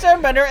Avatar Last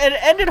Airbender, and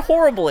it ended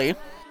horribly.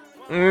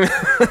 It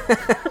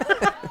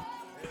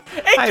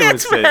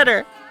gets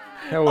better.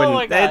 Oh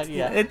my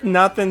god,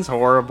 nothing's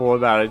horrible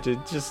about it.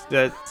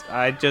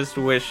 I just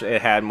wish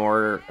it had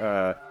more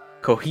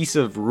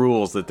cohesive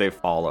rules that they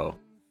follow.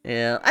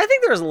 Yeah, I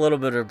think there was a little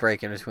bit of a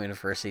break in between the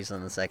first season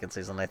and the second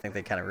season. I think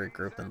they kind of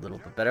regrouped a little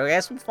bit better. I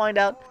guess we'll find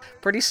out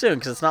pretty soon,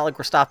 because it's not like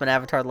we're stopping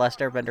Avatar The Last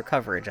Airbender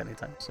coverage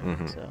anytime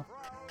soon. So,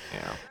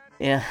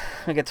 yeah,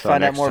 I get to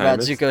find out more about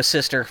Zuko's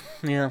sister.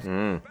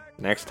 Yeah.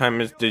 Next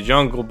time is the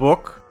Jungle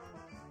Book,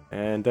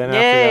 and then after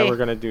that we're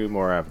gonna do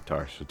more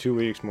Avatar. So 2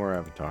 weeks more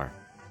Avatar.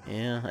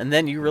 Yeah, and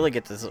then you really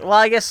get to. Well,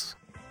 I guess.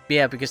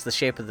 Yeah, because the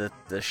shape of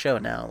the show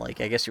now, like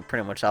I guess you're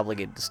pretty much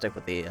obligated to stick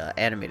with the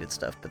animated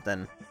stuff, but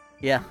then.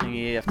 Yeah,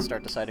 you have to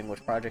start deciding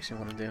which projects you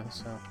want to do,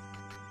 so...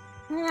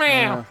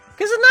 Because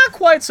it's not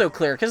quite so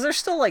clear, because there's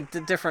still, like, the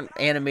different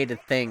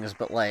animated things,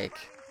 but, like...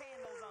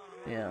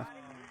 Yeah.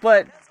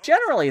 But,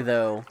 generally,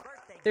 though,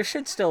 there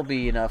should still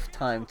be enough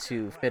time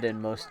to fit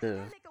in most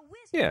of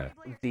Yeah.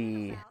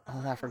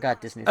 I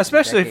forgot Disney.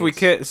 Especially if we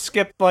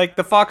skip like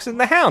the Fox and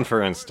the Hound,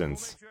 for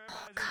instance.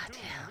 Oh God,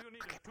 yeah.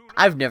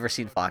 I've never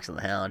seen Fox and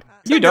the Hound.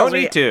 You don't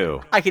need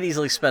to. I could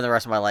easily spend the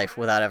rest of my life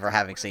without ever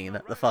having seen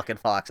the fucking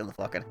Fox and the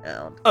fucking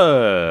Hound.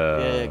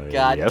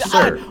 God. Yes,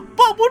 sir.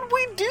 But when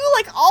we do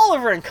like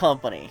Oliver and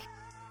Company,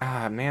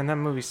 Ah, man, that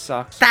movie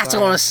sucks. that's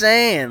what I'm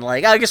saying.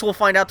 Like, I guess we'll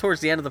find out towards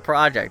the end of the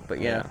project.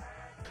 But yeah.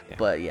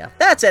 But yeah,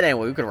 that's it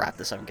anyway. We can wrap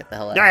this up and get the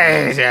hell out. But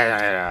yeah,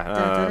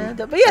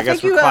 I guess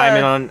thank we're you.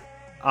 climbing on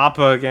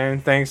Appa again.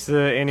 Thanks to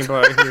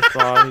anybody who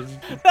responded.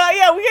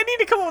 Yeah, we need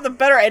to come up with a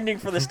better ending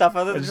for this stuff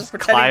other than just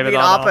pretending to be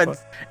an Appa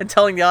and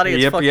telling the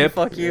audience,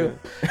 fuck you.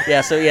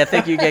 Yeah, so yeah,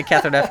 thank you again,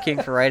 Catherine F.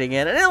 King, for writing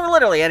in. And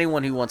literally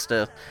anyone who wants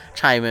to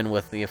chime in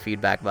with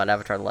feedback about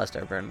Avatar The Last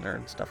Airbender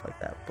and stuff like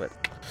that. But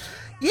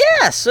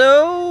yeah,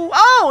 so...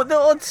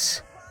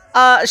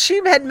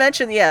 Sheem had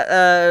mentioned,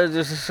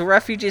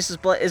 refugees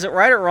is it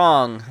right or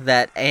wrong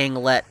that Aang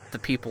let the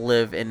people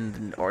live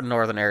in the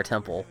Northern Air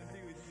Temple?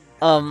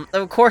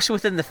 Of course,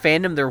 within the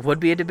fandom, there would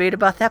be a debate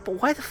about that,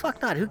 but why the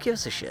fuck not? Who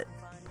gives a shit?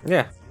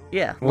 Yeah.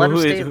 Yeah. Well,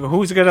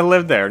 who's gonna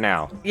live there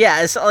now?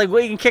 Yeah, it's like,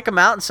 well, you can kick them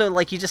out, and so,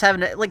 like, you just have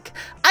like,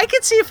 I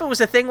could see if it was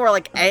a thing where,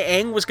 like,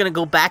 Aang was gonna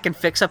go back and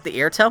fix up the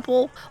Air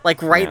Temple, like,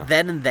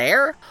 then and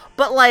there,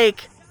 but,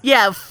 like,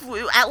 yeah,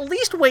 at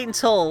least wait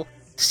until...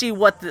 see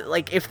what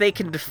if they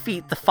can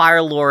defeat the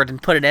Fire Lord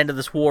and put an end to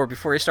this war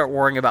before you start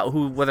worrying about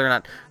whether or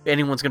not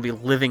anyone's gonna be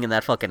living in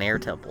that fucking air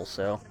temple.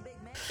 So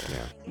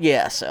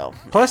so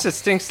plus it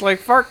stinks like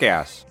fart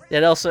gas. They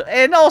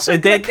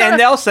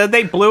said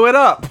they blew it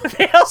up.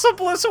 They also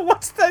blew. So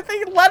what's the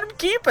thing? Let them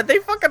keep it. They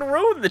fucking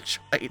ruined the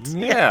joint.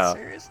 Yeah,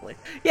 seriously.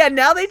 Yeah,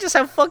 now they just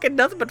have fucking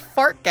nothing but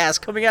fart gas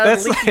coming out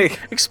of the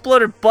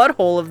exploded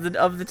butthole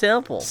of the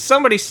temple.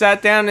 Somebody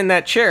sat down in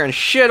that chair and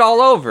shit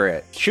all over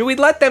it. Should we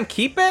let them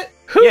keep it?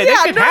 They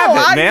can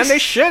have it, man. They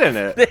shit in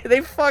it.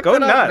 They fucked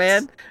it up,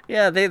 man.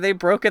 Yeah, they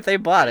broke it. They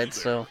bought it.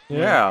 So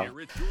yeah.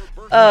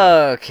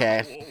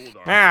 Okay.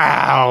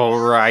 All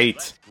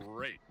right.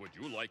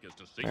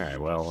 All right.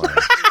 Well.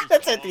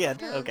 That's at the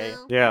end. Okay.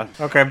 Yeah.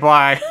 Okay.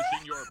 Bye.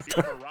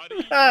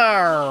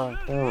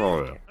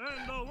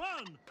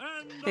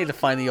 Need to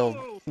find the old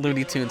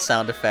Looney Tunes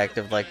sound effect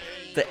of like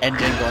the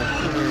engine going.